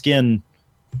Under the Skin,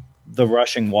 the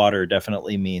rushing water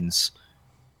definitely means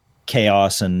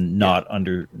chaos and not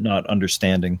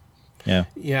understanding. Yeah.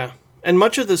 Yeah. And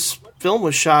much of this film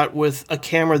was shot with a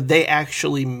camera they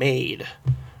actually made,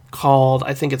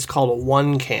 I think it's called a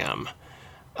one cam.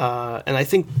 And I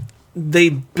think they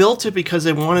built it because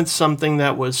they wanted something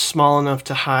that was small enough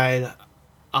to hide,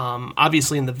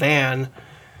 obviously in the van.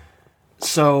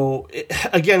 So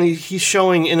again, he's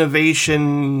showing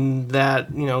innovation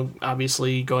that, you know,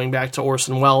 obviously going back to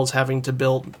Orson Welles having to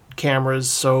build cameras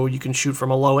so you can shoot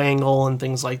from a low angle and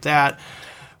things like that.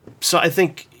 So I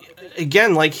think,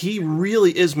 again, like, he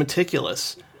really is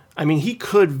meticulous. I mean, he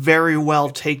could very well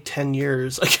take 10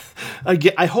 years.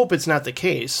 Again, I hope it's not the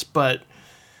case, but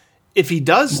if he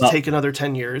does take another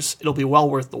 10 years, it'll be well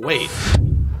worth the wait.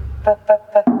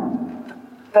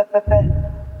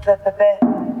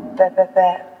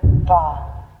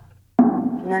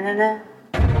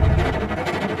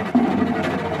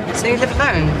 So you live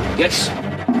alone? Yes.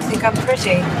 Think I'm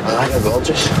pretty? I like her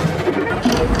gorgeous.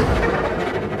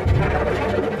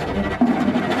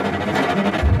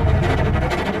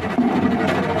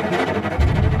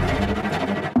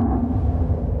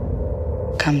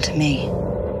 Come to me.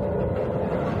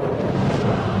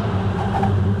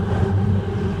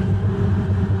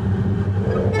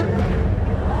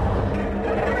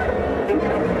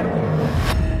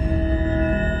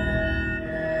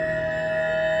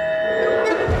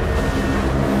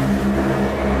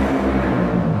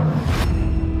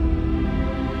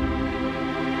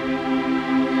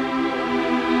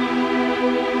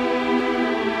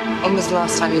 When was the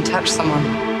last time you touched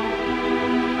someone?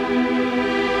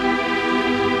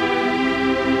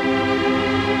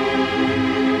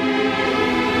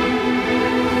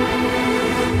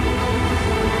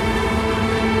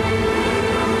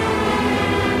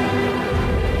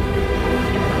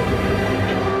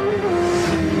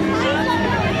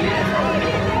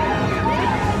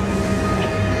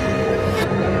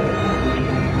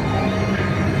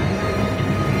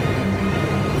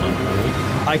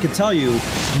 I can tell you,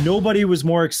 nobody was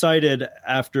more excited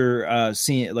after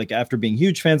seeing, like, after being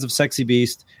huge fans of Sexy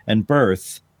Beast and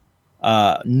Birth.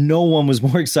 No one was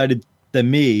more excited than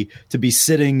me to be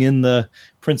sitting in the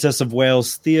Princess of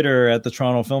Wales Theatre at the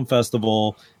Toronto Film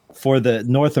Festival for the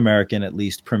North American, at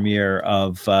least, premiere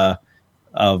of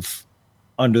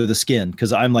Under the Skin,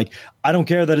 because I'm like, I don't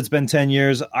care that it's been 10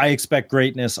 years. I expect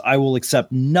greatness. I will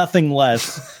accept nothing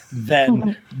less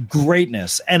than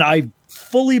greatness, and I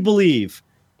fully believe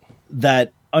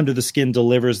that Under the Skin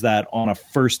delivers that on a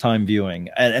first-time viewing.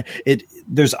 And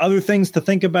there's other things to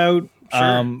think about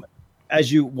as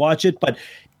you watch it, but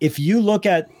if your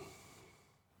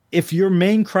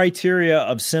main criteria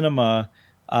of cinema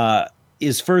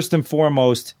is first and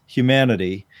foremost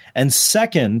humanity, and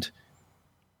second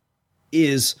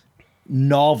is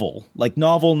novel, like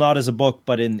novel not as a book,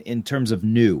 but in terms of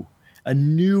a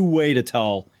new way to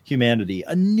tell humanity,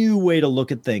 a new way to look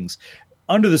at things.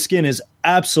 Under the Skin is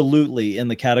absolutely in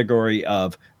the category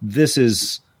of this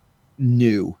is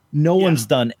new. No one's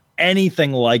done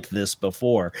anything like this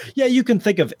before. Yeah, you can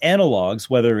think of analogs,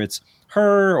 whether it's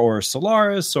Her or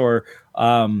Solaris or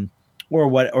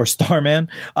Starman,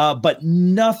 but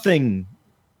nothing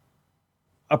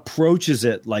approaches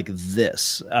it like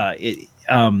this. In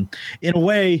a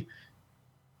way,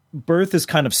 Birth is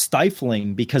kind of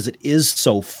stifling because it is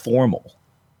so formal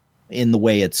in the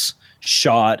way it's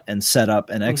shot and set up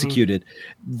and executed.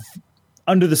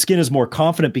 Under the Skin is more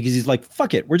confident because he's like,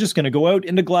 fuck it, we're just going to go out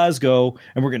into Glasgow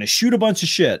and we're going to shoot a bunch of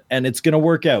shit and it's going to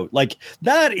work out. Like,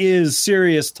 that is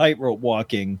serious tightrope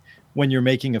walking when you're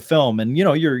making a film, and you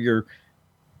know you're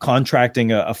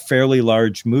contracting a fairly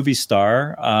large movie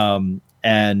star. I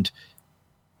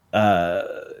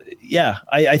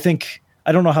think,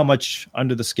 I don't know how much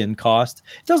Under the Skin cost.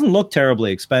 It doesn't look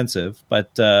terribly expensive,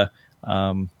 but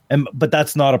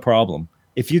that's not a problem.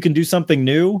 If you can do something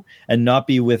new and not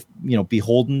be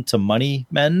beholden to money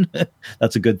men,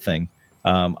 that's a good thing.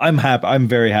 I'm happy. I'm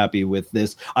very happy with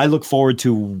this. I look forward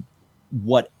to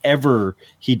whatever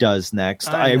he does next.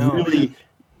 I really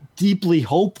deeply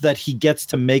hope that he gets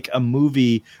to make a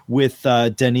movie with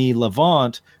Denis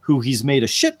Lavant, who he's made a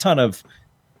shit ton of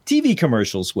TV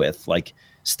commercials with, like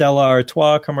Stella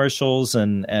Artois commercials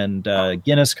and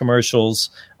Guinness commercials.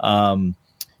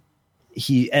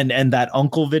 He and that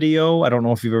Uncle video. I don't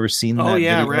know if you've ever seen that. Oh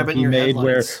yeah, video Rabbit he in your made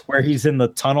where he's in the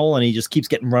tunnel and he just keeps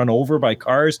getting run over by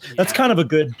cars. Yeah. That's kind of a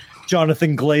good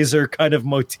Jonathan Glazer kind of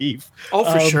motif. Oh,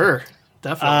 for sure,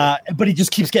 definitely. But he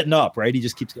just keeps getting up, right? He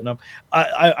just keeps getting up.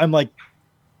 I'm like,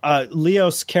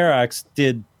 Leos Carax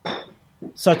did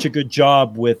such a good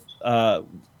job with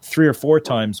 3 or 4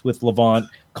 times with Lavant,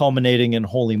 culminating in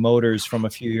Holy Motors from a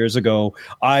few years ago.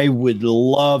 I would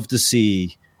love to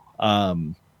see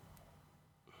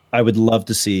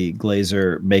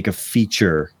Glazer make a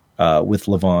feature with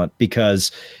Lavant,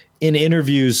 because in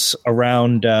interviews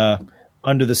around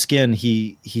Under the Skin,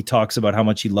 he talks about how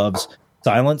much he loves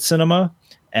silent cinema,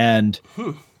 and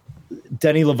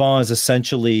Denis Lavant is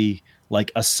essentially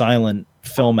like a silent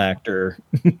film actor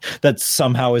that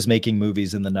somehow is making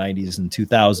movies in the 90s and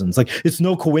 2000s. Like, it's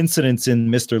no coincidence in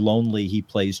Mr. Lonely he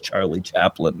plays Charlie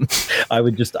Chaplin. I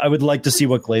would like to see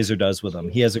what Glazer does with him.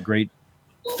 He has a great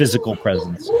physical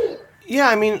presence. Yeah,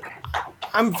 I mean,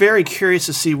 I'm very curious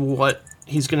to see what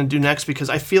he's going to do next, because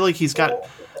I feel like he's got,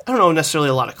 I don't know necessarily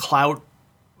a lot of clout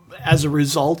as a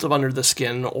result of Under the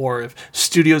Skin, or if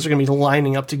studios are going to be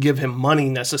lining up to give him money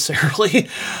necessarily,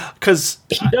 because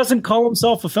he doesn't call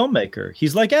himself a filmmaker.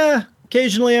 He's like,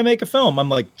 occasionally I make a film. I'm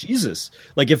like, Jesus.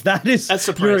 Like, if that's you're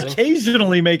surprising.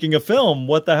 occasionally making a film,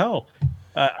 what the hell?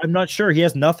 I'm not sure. He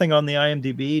has nothing on the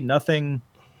IMDb, nothing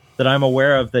that I'm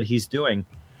aware of that he's doing.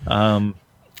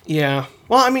 Yeah.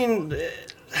 Well, I mean,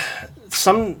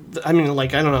 I don't know.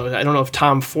 I don't know if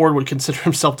Tom Ford would consider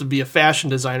himself to be a fashion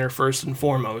designer first and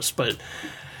foremost, but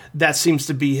that seems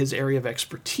to be his area of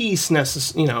expertise. And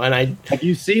have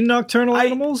you seen Nocturnal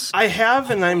Animals? I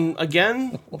have, and I'm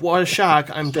again, what a shock!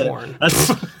 I'm torn.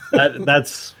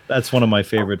 That's one of my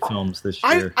favorite films this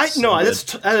year.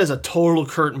 That is a total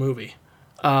Kurt movie,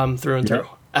 through and through.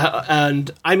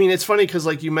 And I mean, it's funny because,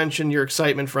 like you mentioned, your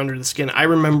excitement for Under the Skin. I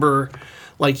remember,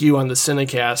 like you on the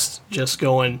Cinecast, just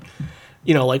going,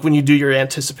 like when you do your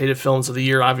anticipated films of the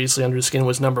year. Obviously, Under the Skin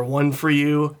was number one for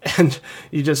you, and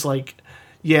you just like.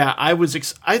 Yeah, I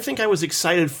think I was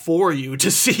excited for you to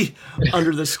see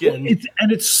Under the Skin.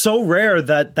 It's so rare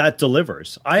that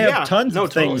delivers. I have tons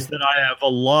of things that I have a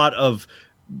lot of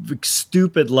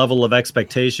stupid level of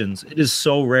expectations. It is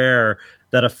so rare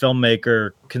that a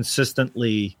filmmaker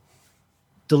consistently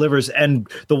delivers. And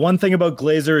the one thing about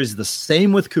Glazer is the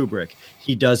same with Kubrick.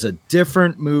 He does a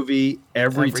different movie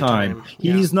every time.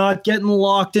 Yeah. He's not getting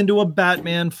locked into a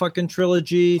Batman fucking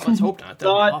trilogy. Let's hope not. That'd be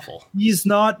awful. He's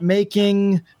not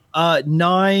making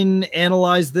 9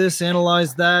 analyze this,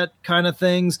 analyze that kind of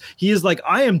things. He is like,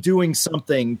 I am doing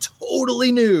something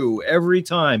totally new every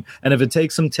time. And if it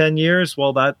takes him 10 years,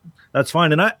 well, that's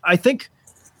fine. And I think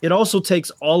it also takes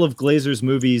all of Glazer's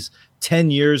movies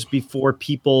 10 years before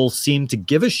people seem to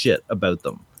give a shit about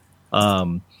them.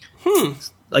 I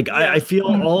feel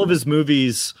all of his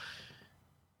movies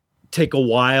take a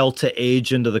while to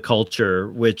age into the culture,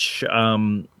 which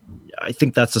I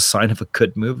think that's a sign of a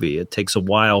good movie. It takes a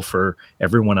while for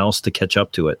everyone else to catch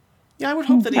up to it. Yeah, I would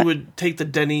hope that he would take the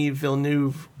Denis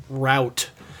Villeneuve route,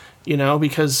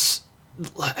 because,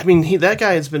 I mean, that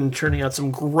guy has been churning out some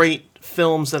great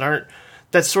films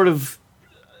that sort of,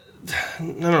 I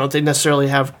don't know if they necessarily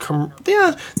have, they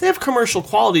have commercial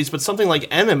qualities, but something like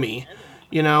Enemy,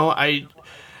 I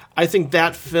think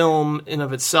that film in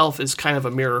of itself is kind of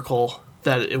a miracle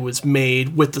that it was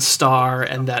made with the star,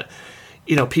 and that,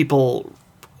 people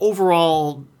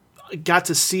overall got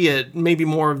to see it. Maybe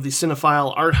more of the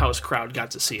cinephile art house crowd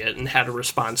got to see it and had a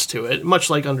response to it, much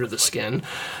like Under the Skin.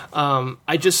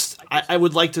 I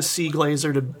would like to see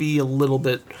Glazer to be a little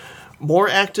bit more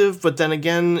active, but then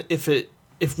again,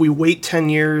 if we wait 10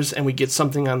 years and we get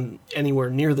something on anywhere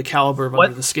near the caliber of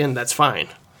Under the Skin, that's fine.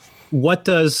 What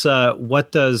does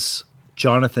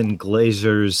Jonathan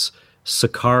Glazer's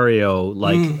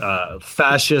Sicario,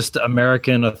 fascist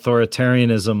American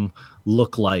authoritarianism,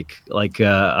 look like?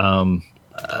 Oh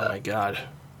my God!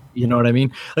 You know what I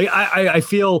mean? Like I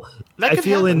feel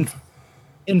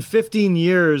in 15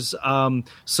 years,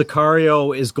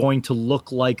 Sicario is going to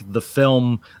look like the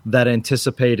film that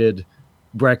anticipated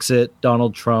Brexit,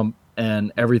 Donald Trump,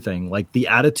 and everything. Like, the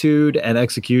attitude and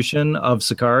execution of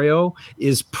Sicario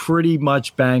is pretty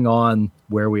much bang on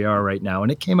where we are right now.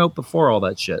 And it came out before all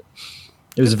that shit.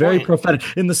 It was very prophetic,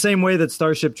 in the same way that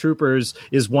Starship Troopers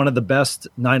is one of the best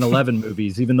 9/11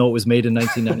 movies, even though it was made in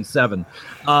 1997.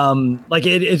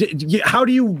 How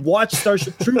do you watch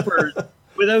Starship Troopers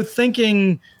without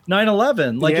thinking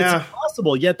 9/11? It's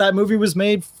impossible. Yet that movie was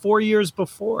made 4 years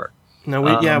before. No,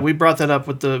 we brought that up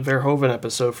with the Verhoeven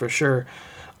episode for sure.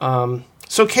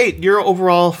 So, Kate, your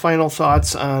overall final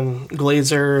thoughts on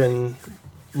Glazer and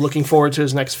looking forward to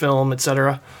his next film,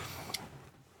 etc.?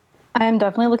 I'm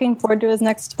definitely looking forward to his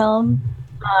next film.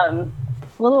 A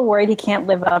little worried he can't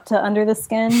live up to Under the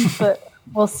Skin, but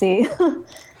we'll see.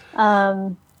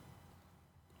 I'm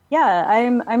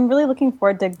really looking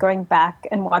forward to going back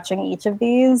and watching each of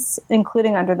these,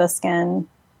 including Under the Skin,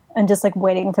 and just like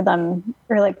waiting for them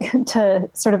to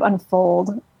sort of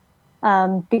unfold.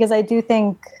 Because I do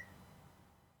think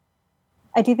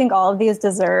all of these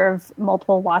deserve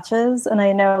multiple watches, and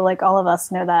I know all of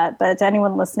us know that, but to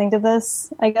anyone listening to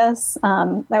this, I guess,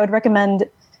 I would recommend,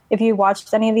 if you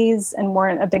watched any of these and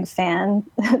weren't a big fan,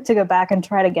 to go back and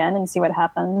try it again and see what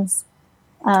happens.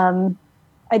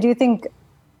 I do think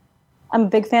I'm a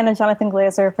big fan of Jonathan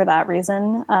Glazer for that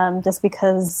reason, just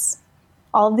because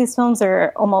all of these films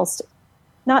are almost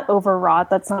not overwrought,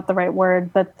 that's not the right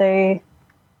word, but they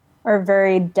are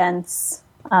very dense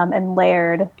and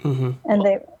layered, and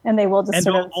they will just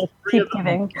sort of keep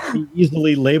giving.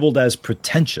 Easily labeled as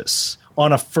pretentious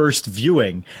on a first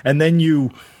viewing, and then you,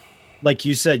 like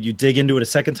you said, you dig into it a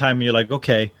second time, and you're like,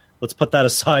 okay, let's put that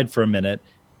aside for a minute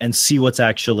and see what's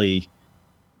actually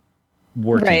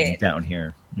working down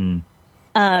here.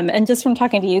 And just from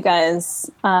talking to you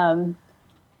guys,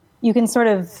 you can sort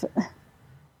of,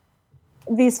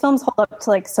 these films hold up to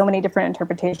like so many different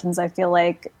interpretations. I feel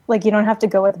like you don't have to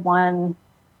go with one.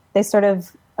 They sort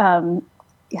of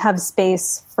have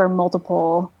space for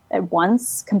multiple at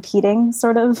once competing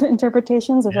sort of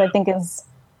interpretations, which I think is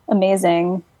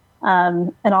amazing.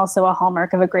 And also a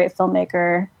hallmark of a great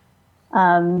filmmaker.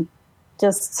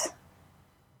 Just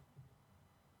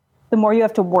the more you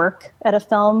have to work at a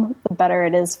film, the better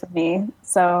it is for me.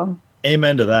 So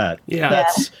amen to that. Yeah.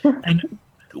 And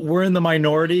we're in the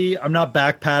minority. I'm not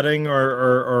backpatting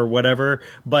or whatever,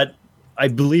 but I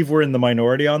believe we're in the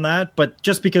minority on that. But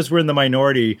just because we're in the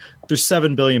minority, there's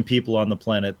 7 billion people on the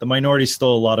planet. The minority is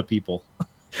still a lot of people.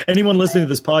 Anyone listening to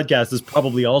this podcast is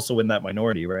probably also in that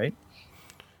minority, right?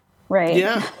 Right.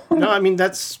 Yeah. No, I mean,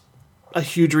 that's a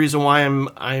huge reason why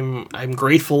I'm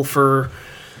grateful for,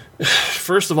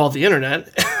 first of all, the internet,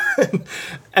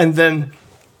 and then,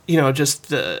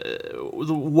 just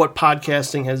what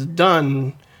podcasting has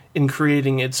done in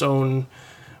creating its own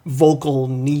vocal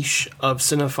niche of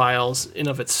cinephiles in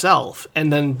of itself,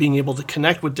 and then being able to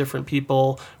connect with different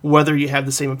people, whether you have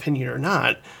the same opinion or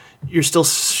not, you're still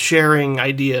sharing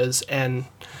ideas, and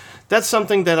that's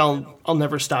something that I'll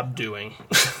never stop doing.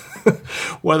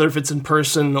 Whether if it's in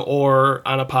person or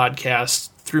on a podcast,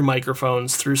 through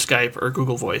microphones, through Skype or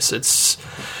Google Voice.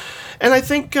 And I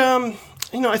think, I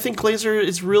think Glazer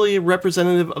is really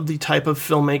representative of the type of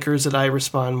filmmakers that I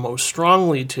respond most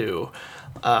strongly to.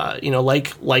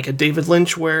 Like a David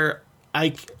Lynch, or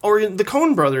the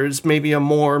Coen brothers, maybe a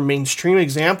more mainstream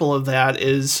example of that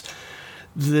is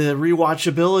the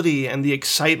rewatchability and the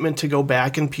excitement to go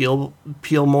back and peel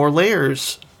more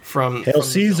layers from Hail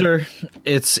Caesar.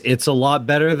 It's a lot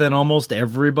better than almost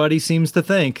everybody seems to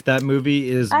think. That movie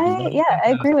is. I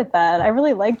agree with that. I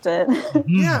really liked it.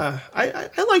 Yeah, I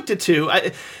liked it too.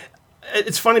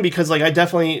 It's funny because I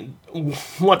definitely,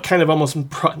 what kind of almost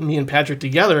brought me and Patrick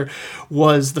together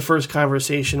was the first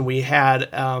conversation we had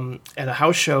at a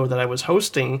house show that I was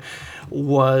hosting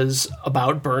was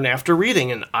about Burn After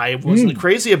Reading, and I wasn't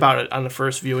crazy about it on the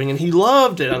first viewing, and he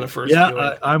loved it on the first viewing.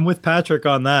 Yeah, I'm with Patrick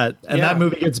on that, and that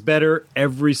movie gets better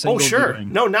every single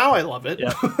viewing. No, now I love it.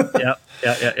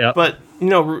 Yeah. But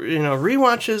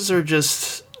rewatches are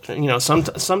just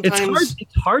sometimes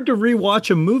it's hard to rewatch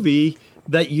a movie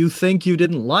that you think you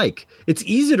didn't like. It's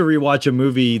easy to rewatch a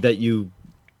movie that you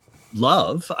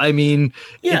love. I mean,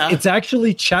 it's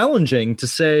actually challenging to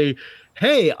say,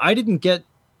 hey, I didn't get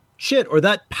shit, or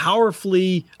that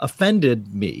powerfully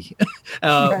offended me.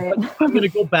 Right. I'm going to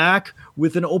go back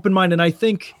with an open mind. And I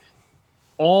think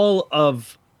all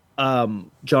of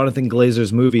Jonathan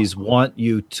Glazer's movies want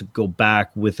you to go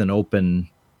back with an open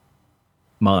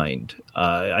mind.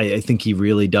 I think he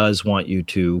really does want you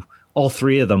to. All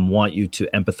three of them want you to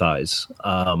empathize.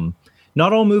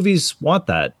 Not all movies want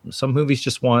that. Some movies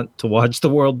just want to watch the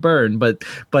world burn. But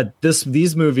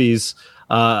these movies,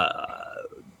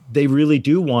 they really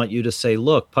do want you to say,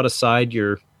 look, put aside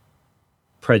your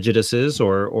prejudices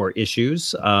or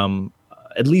issues,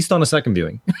 at least on a second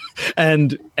viewing,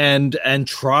 and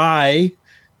try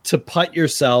to put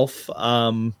yourself,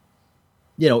 in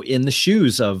the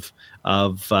shoes of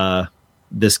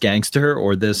this gangster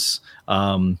or this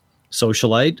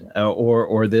socialite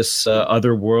or this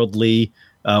otherworldly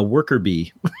worker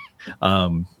bee,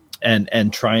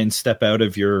 and try and step out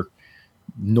of your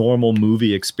normal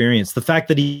movie experience. The fact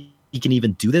that he can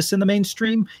even do this in the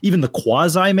mainstream, even the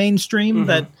quasi mainstream,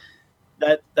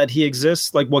 that he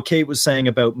exists, like what Kate was saying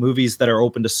about movies that are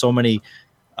open to so many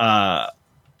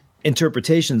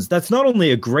interpretations, that's not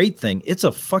only a great thing, it's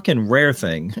a fucking rare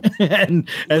thing. and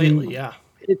lately, yeah,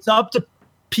 it's up to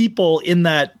people in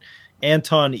that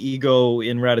Anton Ego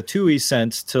in Ratatouille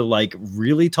sense to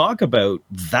really talk about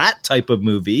that type of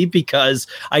movie, because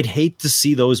I'd hate to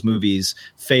see those movies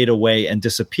fade away and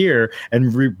disappear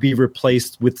and be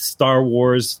replaced with Star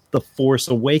Wars The Force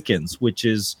Awakens, which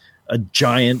is a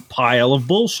giant pile of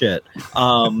bullshit.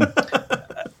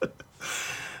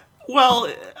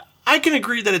 Well, I can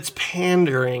agree that it's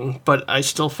pandering, but I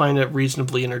still find it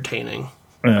reasonably entertaining.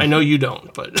 Yeah. I know you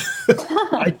don't, but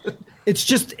it's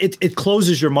just it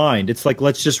closes your mind. It's like,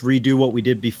 let's just redo what we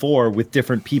did before with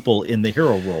different people in the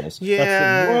hero roles. Yeah,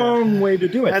 that's the wrong way to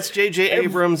do it. That's J.J.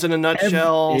 Abrams in a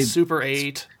nutshell. Super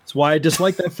 8. That's why I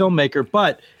dislike that filmmaker.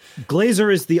 But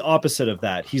Glazer is the opposite of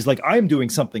that. He's like, I'm doing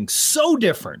something so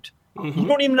different. Mm-hmm. You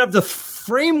don't even have the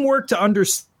framework to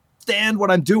understand what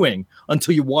I'm doing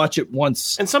until you watch it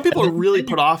once. And some people are really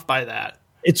put off by that.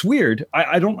 It's weird.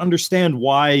 I don't understand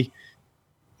why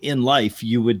in life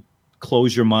you would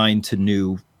close your mind to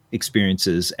new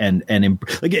experiences and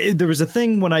there was a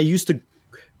thing when I used to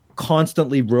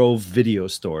constantly rove video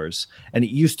stores, and it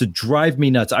used to drive me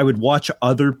nuts. I would watch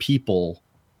other people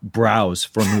browse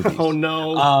for movies. Oh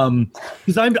no.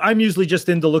 Because I'm usually just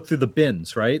in to look through the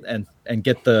bins, right, and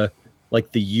get the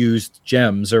used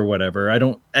gems or whatever. I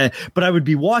don't, but I would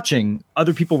be watching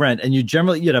other people rent, and you'd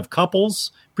have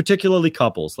couples, particularly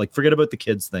couples. Like, forget about the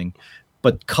kids thing,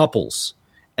 but couples,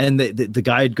 and the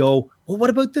guy'd go, "Well, what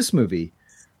about this movie?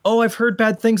 Oh, I've heard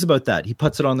bad things about that." He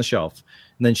puts it on the shelf,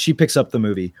 and then she picks up the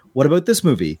movie. What about this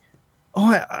movie?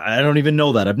 Oh, I don't even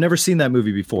know that. I've never seen that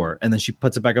movie before. And then she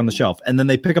puts it back on the shelf. And then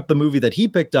they pick up the movie that he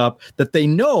picked up that they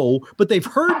know, but they've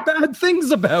heard bad things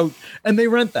about, and they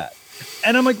rent that.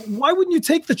 And I'm like, why wouldn't you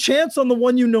take the chance on the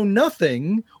one you know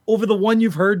nothing over the one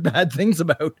you've heard bad things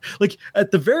about? Like,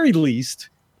 at the very least,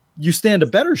 you stand a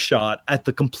better shot at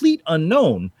the complete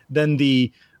unknown than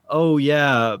the, oh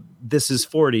yeah, this is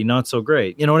 40, not so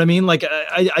great. You know what I mean? Like,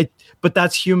 but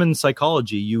that's human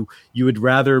psychology. You would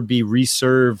rather be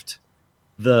reserved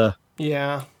the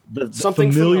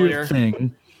something familiar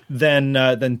thing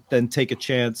than take a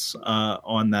chance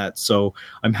on that. So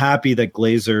I'm happy that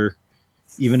Glazer,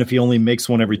 even if he only makes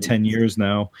one every 10 years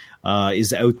now,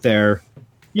 is out there.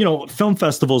 You know, film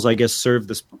festivals, I guess, serve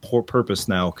this poor purpose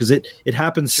now, because it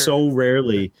happens so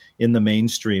rarely in the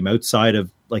mainstream outside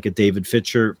of like a David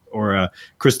Fincher or a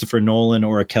Christopher Nolan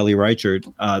or a Kelly Reichardt.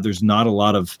 There's not a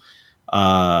lot of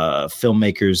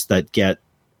filmmakers that get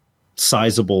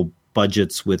sizable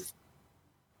budgets with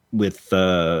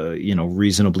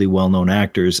reasonably well-known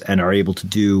actors and are able to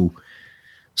do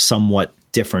somewhat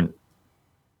different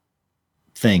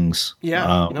things.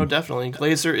 Yeah, no, definitely.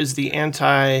 Glazer is the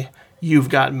anti-you've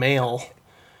got mail.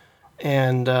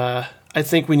 And I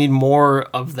think we need more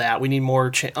of that. We need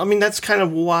more I mean, that's kind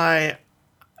of why...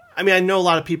 I mean, I know a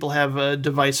lot of people have a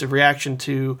divisive reaction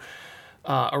to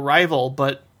Arrival,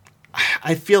 but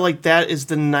I feel like that is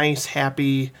the nice,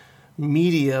 happy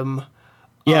medium.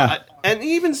 Yeah. And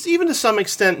even to some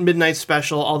extent, Midnight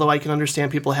Special, although I can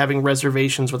understand people having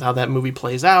reservations with how that movie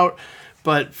plays out.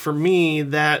 But for me,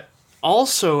 that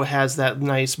also has that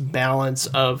nice balance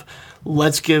of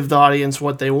let's give the audience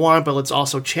what they want, but let's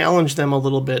also challenge them a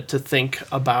little bit to think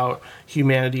about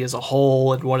humanity as a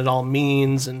whole and what it all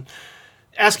means, and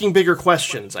asking bigger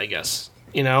questions, I guess.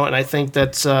 You know, and I think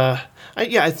that's, I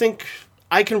think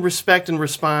I can respect and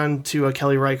respond to a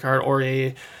Kelly Reichardt or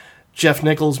a Jeff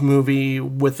Nichols movie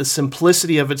with the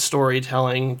simplicity of its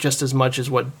storytelling just as much as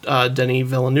what Denis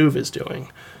Villeneuve is doing.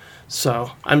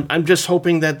 So I'm just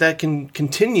hoping that can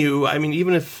continue. I mean,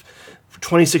 even if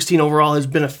 2016 overall has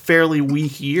been a fairly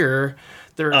weak year,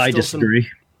 there are still disagree.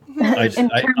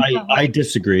 I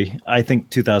disagree. I think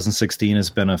 2016 has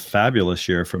been a fabulous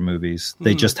year for movies.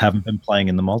 They just haven't been playing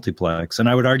in the multiplex, and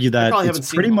I would argue that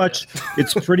it's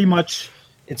pretty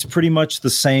much the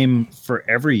same for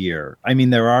every year. I mean,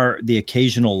 there are the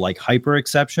occasional like hyper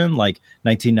exception, like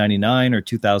 1999 or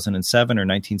 2007 or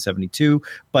 1972,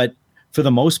 but for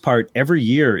the most part, every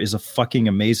year is a fucking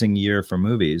amazing year for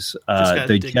movies.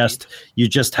 You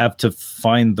just have to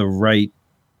find the right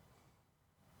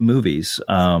movies.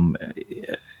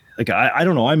 Like I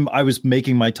don't know. I was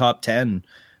making my top 10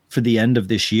 for the end of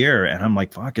this year, and I'm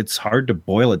like, fuck, it's hard to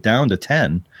boil it down to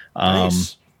 10.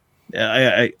 Nice.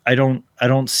 I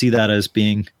don't see that as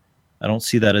being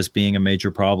a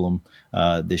major problem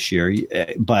this year.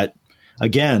 But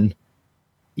again,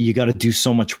 you got to do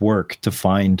so much work to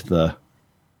find the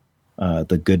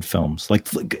good films. Like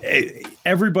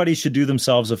everybody should do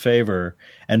themselves a favor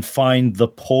and find the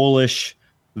Polish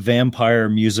vampire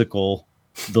musical,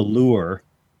 The Lure,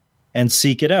 and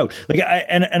seek it out. Like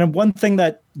and one thing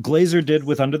that Glazer did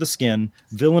with Under the Skin,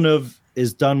 Villeneuve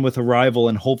is done with Arrival,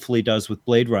 and hopefully does with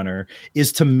Blade Runner,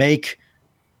 is to make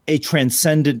a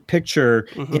transcendent picture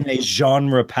in a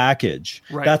genre package.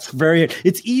 Right.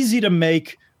 It's easy to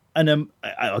make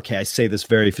I say this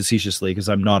very facetiously because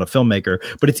I'm not a filmmaker,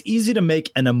 but it's easy to make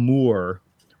an Amour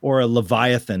or a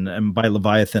Leviathan, and by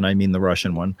Leviathan I mean the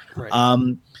Russian one. Right.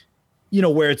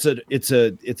 Where it's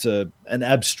an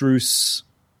abstruse,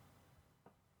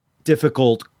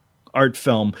 difficult art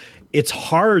film. It's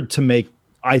hard to make.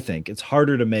 I think it's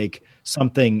harder to make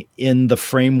something in the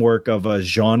framework of a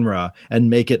genre and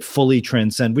make it fully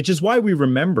transcend, which is why we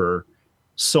remember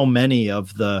so many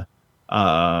of the,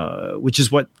 which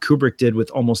is what Kubrick did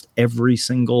with almost every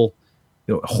single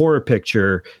horror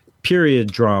picture,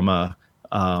 period drama,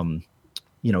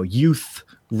 youth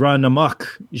run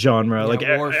amok genre,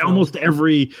 almost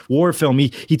every war film.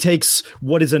 He takes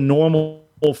what is a normal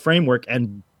framework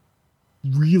and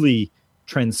really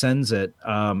transcends it.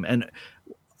 And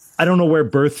I don't know where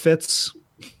Birth fits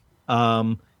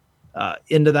into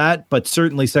that, but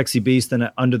certainly Sexy Beast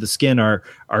and Under the Skin are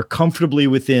comfortably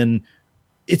within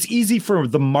it's easy for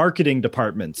the marketing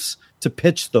departments to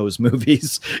pitch those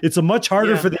movies. It's a much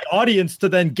harder for the audience to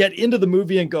then get into the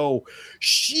movie and go,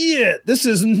 shit, this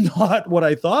is not what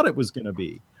I thought it was going to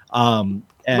be. And,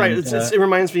 right. It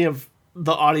reminds me of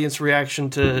the audience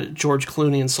reaction to George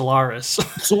Clooney and Solaris.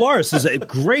 Solaris is a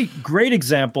great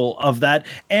example of that.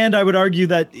 And I would argue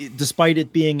that despite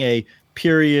it being a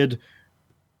period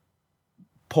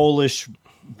Polish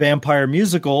vampire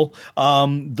musical,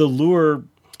 The Lure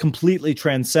completely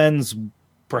transcends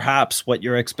perhaps what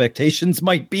your expectations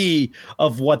might be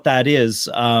of what that is.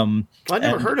 I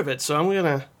never heard of it, so I'm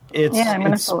gonna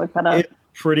have to look that up. It's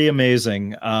pretty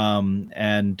amazing.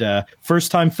 And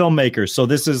first time filmmaker, so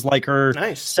this is like her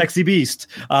Sexy Beast.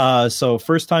 So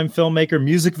first time filmmaker,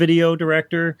 music video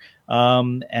director,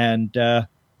 and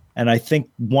I think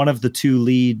one of the two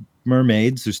lead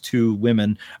mermaids, there's two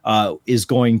women, is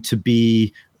going to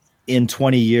be in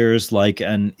 20 years like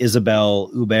an Isabelle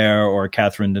Hubert or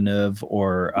Catherine Deneuve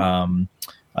or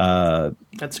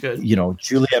that's good.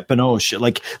 Juliette Binoche,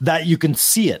 like that. You can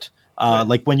see it.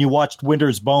 Like when you watched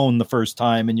Winter's Bone the first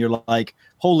time and you're like,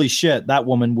 holy shit, that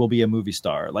woman will be a movie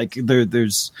star. Like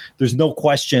there's no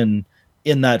question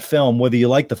in that film, whether you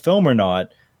like the film or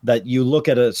not, that you look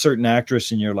at a certain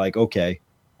actress and you're like, okay,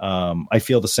 I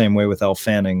feel the same way with Elle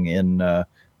Fanning in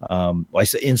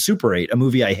Super 8, a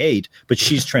movie I hate, but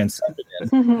she's transcended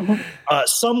in.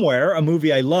 Somewhere, a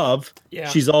movie I love,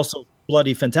 she's also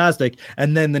bloody fantastic.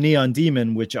 And then The Neon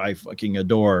Demon, which I fucking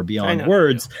adore beyond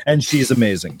words, and she's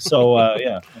amazing. So,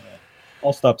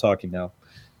 I'll stop talking now.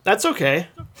 That's okay.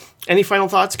 Any final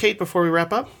thoughts, Kate, before we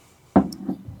wrap up?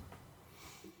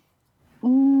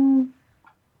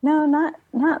 No, not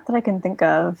that I can think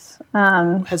of.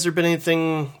 Has there been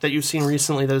anything that you've seen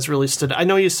recently that has really stood? I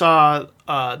know you saw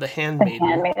The Handmaiden. The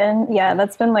Handmaiden, yeah,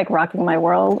 that's been like rocking my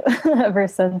world ever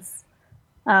since.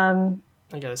 I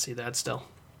gotta see that still.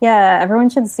 Yeah,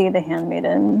 everyone should see The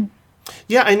Handmaiden.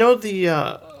 Yeah, I know the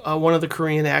one of the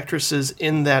Korean actresses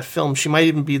in that film. She might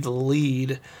even be the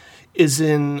lead. Is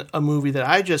in a movie that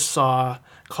I just saw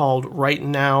called Right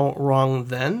Now, Wrong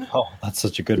Then. Oh, that's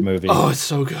such a good movie. Oh, it's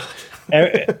so good.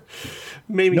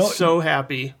 Made me so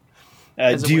happy.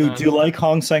 Do you like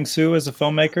Hong Sang-soo as a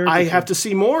filmmaker? I have to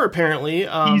see more. Apparently,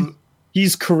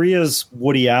 he's Korea's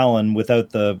Woody Allen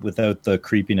without the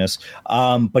creepiness.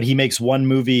 But he makes one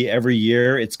movie every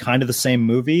year. It's kind of the same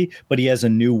movie, but he has a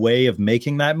new way of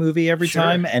making that movie every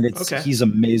time, and he's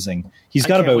amazing. He's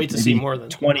got about see more than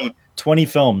 20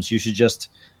 films. You should just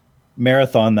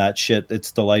marathon that shit.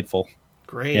 It's delightful.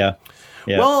 Great. Yeah.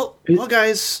 Well,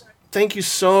 guys. Thank you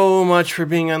so much for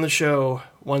being on the show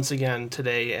once again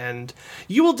today, and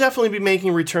you will definitely be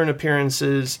making return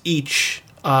appearances each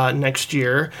next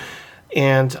year.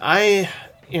 And I,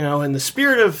 in the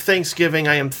spirit of Thanksgiving,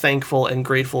 I am thankful and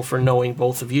grateful for knowing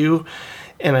both of you,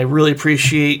 and I really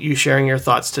appreciate you sharing your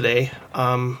thoughts today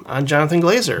on Jonathan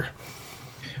Glazer.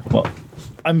 Well,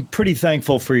 I'm pretty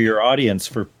thankful for your audience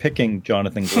for picking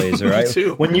Jonathan Glazer. Me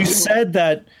too. When you said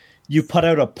that you put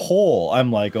out a poll,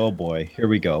 I'm like, oh boy, here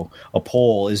we go. A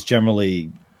poll is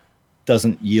generally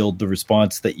doesn't yield the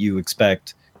response that you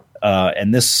expect.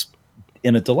 And this,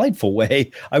 in a delightful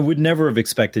way, I would never have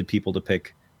expected people to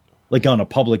pick, like on a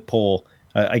public poll.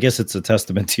 I guess it's a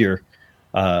testament to your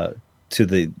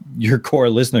core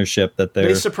listenership that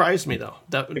they surprised me though.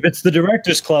 If it's the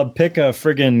Directors Club, pick a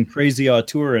friggin' crazy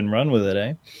auteur and run with it,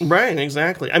 eh? Right,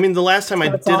 exactly. I mean, the last time I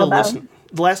did a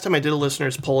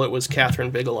listeners poll, it was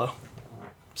Catherine Bigelow.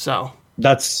 So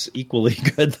that's equally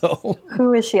good, though.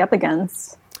 Who is she up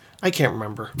against? I can't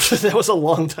remember. That was a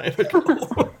long time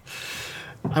ago.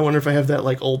 I wonder if I have that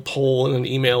like old poll in an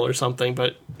email or something.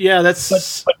 But yeah,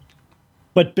 that's.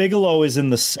 But Bigelow is in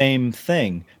the same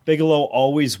thing. Bigelow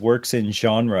always works in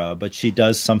genre, but she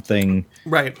does something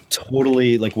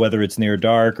totally like whether it's Near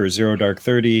Dark or Zero Dark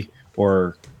 30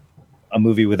 or a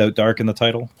movie without dark in the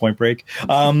title, Point Break.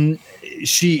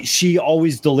 She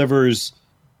always delivers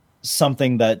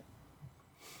something that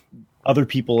other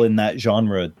people in that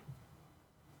genre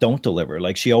don't deliver.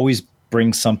 Like she always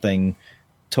brings something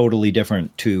totally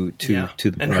different to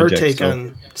the and project. Her take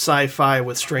on sci-fi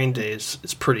with Strain Days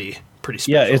is pretty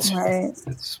special. Yeah,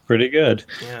 it's pretty good.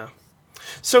 Yeah.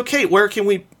 So Kate, where can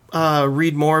we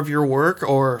read more of your work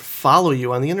or follow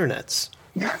you on the internets?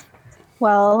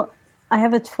 Well, I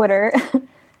have a Twitter.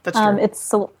 That's true.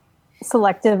 It's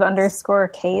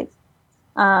selective_Kate.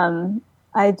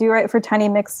 I do write for Tiny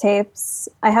Mixtapes.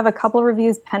 I have a couple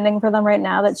reviews pending for them right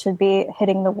now that should be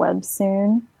hitting the web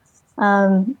soon.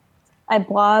 I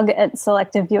blog at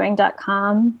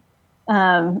selectiveviewing.com.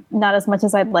 Not as much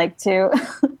as I'd like to.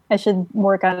 I should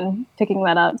work on picking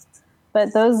that up.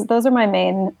 But those are my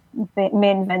main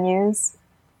venues.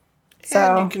 So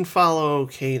And you can follow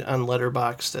Kate on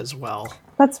Letterboxd as well.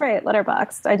 that's right,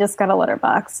 Letterboxd. I just got a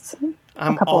Letterboxd.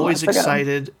 I'm always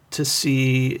excited to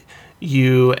see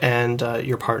you and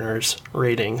your partner's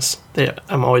ratings.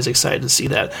 I'm always excited to see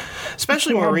that,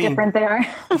 especially How Maureen. different they are.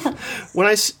 When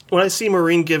I see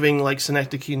Maureen giving like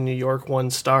Synecdoche, New York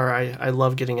 1 star, I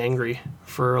love getting angry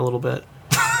for a little bit.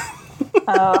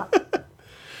 Oh,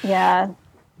 yeah.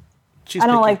 I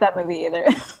don't like that movie either.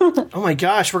 Oh my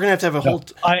gosh, we're gonna have to have a whole.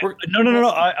 No.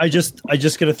 I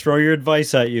just gonna throw your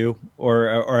advice at you,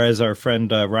 or as our friend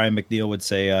Ryan McNeil would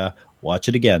say, watch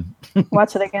it again.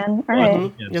 Watch it again. All right.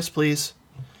 Mm-hmm. Yes, please.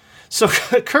 So,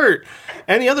 Kurt,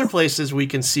 any other places we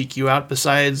can seek you out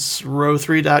besides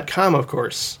row3.com, of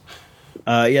course?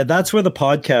 Yeah, that's where the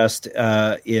podcast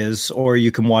is, or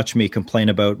you can watch me complain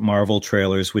about Marvel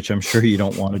trailers, which I'm sure you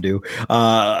don't want to do.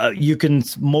 You can,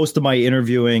 most of my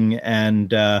interviewing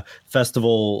and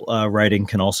festival writing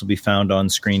can also be found on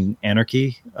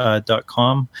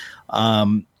screenanarchy.com.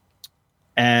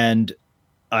 And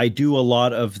I do a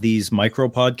lot of these micro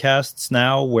podcasts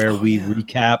now where we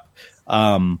recap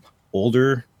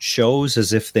older shows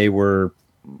as if they were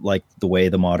like the way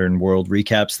the modern world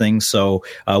recaps things. So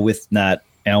with Nat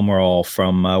Almirall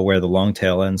from Where the Long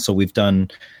Tail Ends. So we've done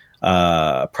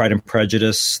Pride and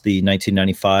Prejudice, the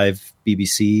 1995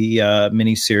 BBC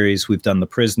miniseries. We've done The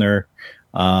Prisoner,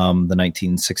 the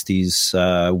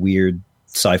 1960s weird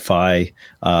sci-fi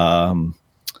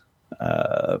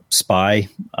spy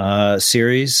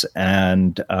series,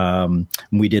 and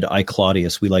we did I,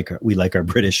 Claudius. We like our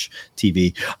British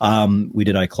TV. We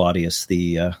did I, Claudius,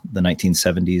 the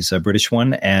 1970s British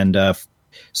one, and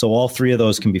so all three of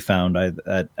those can be found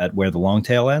at Where the Long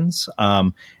Tail Ends.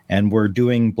 And we're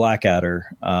doing Blackadder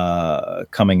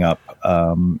coming up.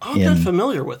 I'm not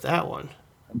familiar with that one.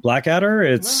 Blackadder,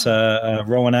 it's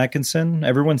Rowan Atkinson.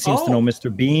 Everyone seems to know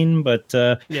Mr. Bean, but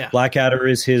Blackadder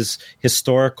is his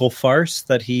historical farce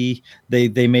that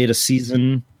they made a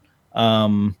season.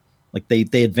 Like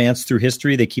they advance through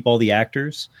history. They keep all the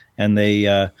actors, and they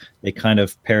kind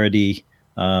of parody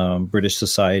British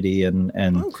society and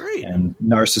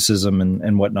narcissism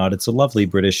and whatnot. It's a lovely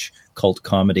British cult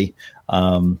comedy.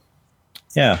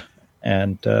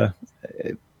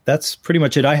 That's pretty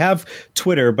much it. I have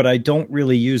Twitter, but I don't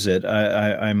really use it.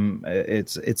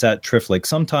 It's at Triflick.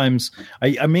 Sometimes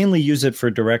I mainly use it for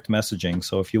direct messaging.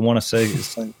 So if you want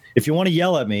to if you want to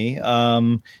yell at me,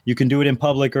 you can do it in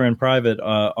public or in private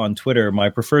on Twitter.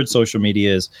 My preferred social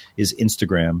media is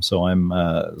Instagram. So I'm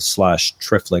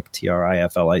 /Triflick,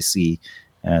 TRIFLIC.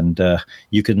 And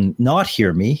you can not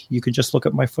hear me. You can just look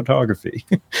at my photography.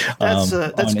 That's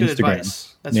good Instagram. Advice.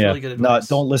 That's really good advice.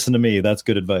 Don't listen to me. That's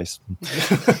good advice.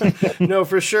 No,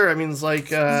 for sure. I mean, it's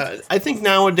like I think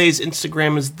nowadays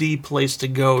Instagram is the place to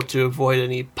go to avoid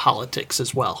any politics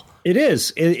as well. It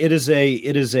is. It is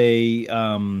a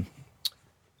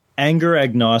anger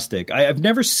agnostic. I've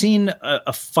never seen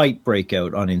a fight break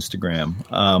out on Instagram.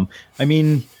 I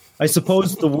mean, I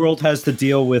suppose the world has to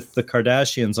deal with the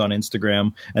Kardashians on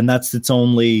Instagram, and that's its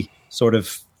only sort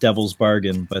of devil's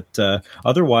bargain. But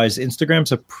otherwise,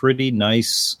 Instagram's a pretty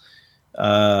nice,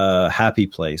 happy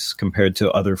place compared to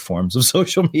other forms of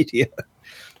social media.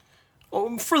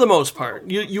 For the most part,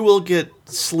 you will get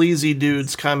sleazy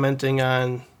dudes commenting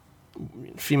on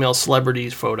female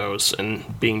celebrity photos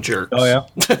and being jerks. Oh yeah.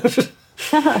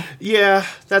 Yeah,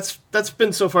 that's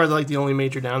been so far like the only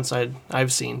major downside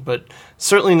I've seen, but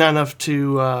certainly not enough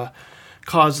to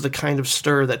cause the kind of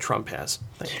stir that Trump has.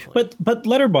 Thankfully. But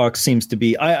Letterboxd seems to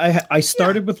be. I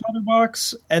started with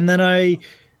Letterboxd, and then I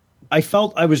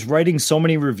felt I was writing so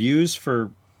many reviews for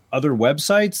other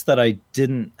websites that I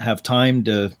didn't have time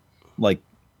to like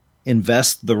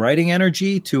invest the writing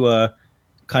energy to a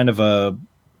kind of a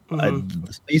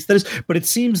space that is. But it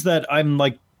seems that I'm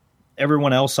like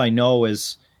everyone else I know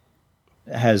has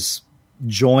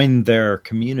joined their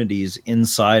communities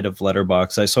inside of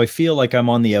Letterboxd. So I feel like I'm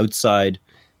on the outside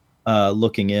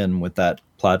looking in with that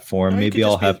platform. Maybe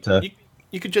I'll have to.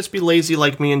 You could just be lazy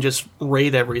like me and just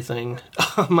rate everything.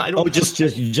 That's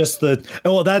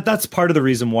part of the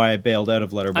reason why I bailed out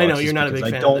of Letterboxd. I know you're not a big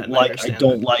fan. I don't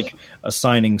like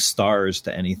assigning stars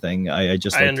to anything. I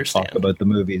just like to talk about the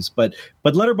movies. But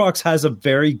Letterboxd has a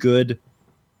very good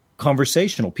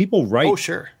conversational. People write. Oh,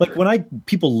 sure. Like when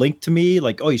people link to me,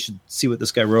 like, oh, you should see what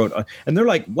this guy wrote, and they're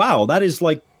like, wow, that is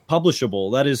like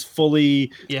publishable. That is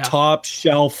fully top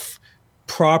shelf,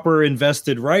 proper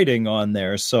invested writing on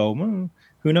there. So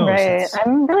who knows? Right.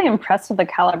 I'm really impressed with the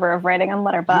caliber of writing on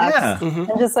Letterboxd. Yeah.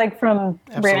 And just like from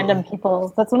random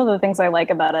people. That's one of the things I like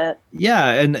about it.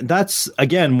 Yeah, and that's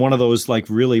again one of those like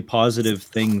really positive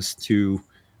things to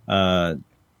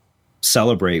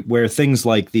celebrate, where things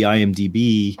like the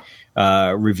IMDb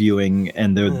reviewing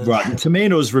and the Rotten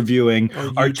Tomatoes reviewing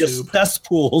are just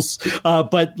cesspools.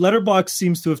 But Letterboxd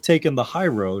seems to have taken the high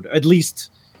road, at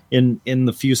least in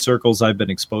the few circles I've been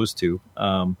exposed to.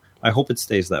 I hope it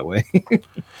stays that way.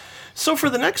 So for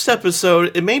the next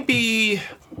episode, it may be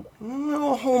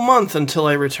a whole month until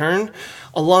I return,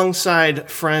 alongside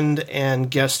friend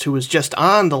and guest who was just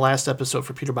on the last episode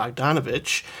for Peter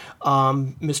Bogdanovich.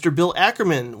 Mr. Bill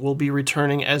Ackerman will be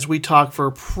returning as we talk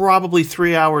for probably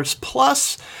 3 hours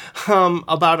plus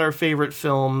about our favorite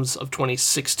films of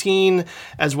 2016,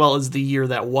 as well as the year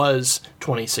that was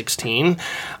 2016.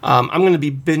 I'm going to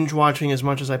be binge watching as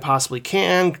much as I possibly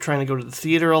can, trying to go to the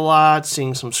theater a lot,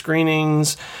 seeing some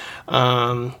screenings.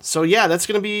 So yeah, that's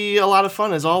going to be a lot of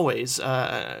fun as always.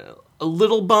 A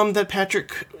little bummed that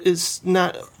Patrick is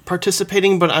not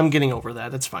participating, but I'm getting over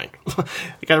that. That's fine. I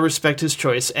got to respect his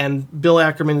choice. And Bill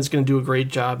Ackerman is going to do a great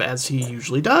job, as he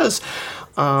usually does.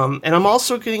 And I'm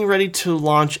also getting ready to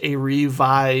launch a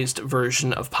revised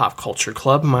version of Pop Culture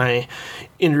Club, my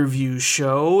interview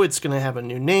show. It's going to have a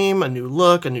new name, a new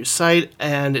look, a new site,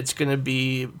 and it's going to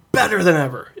be better than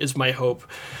ever, is my hope.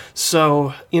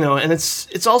 So, and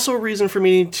it's also a reason for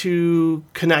me to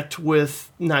connect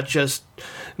with not just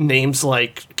names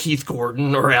like Keith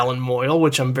Gordon or Alan Moyle,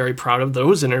 which I'm very proud of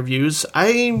those interviews.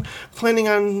 I'm planning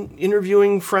on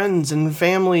interviewing friends and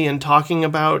family and talking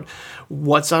about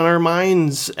what's on our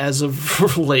minds as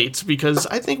of late, because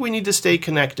I think we need to stay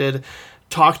connected,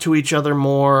 talk to each other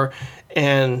more,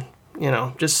 and,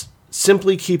 just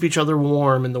simply keep each other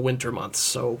warm in the winter months.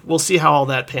 So we'll see how all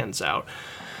that pans out.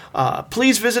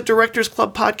 Please visit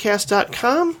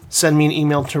directorsclubpodcast.com. Send me an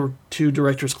email to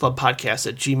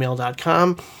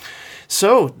directorsclubpodcast@gmail.com.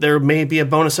 So there may be a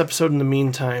bonus episode in the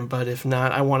meantime, but if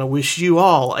not, I want to wish you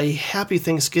all a happy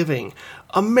Thanksgiving,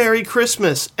 a Merry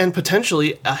Christmas, and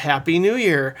potentially a Happy New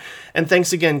Year. And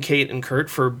thanks again, Kate and Kurt,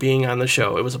 for being on the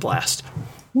show. It was a blast.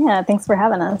 Yeah, thanks for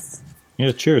having us.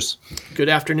 Yeah, cheers. Good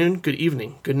afternoon, good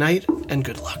evening, good night, and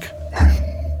good luck.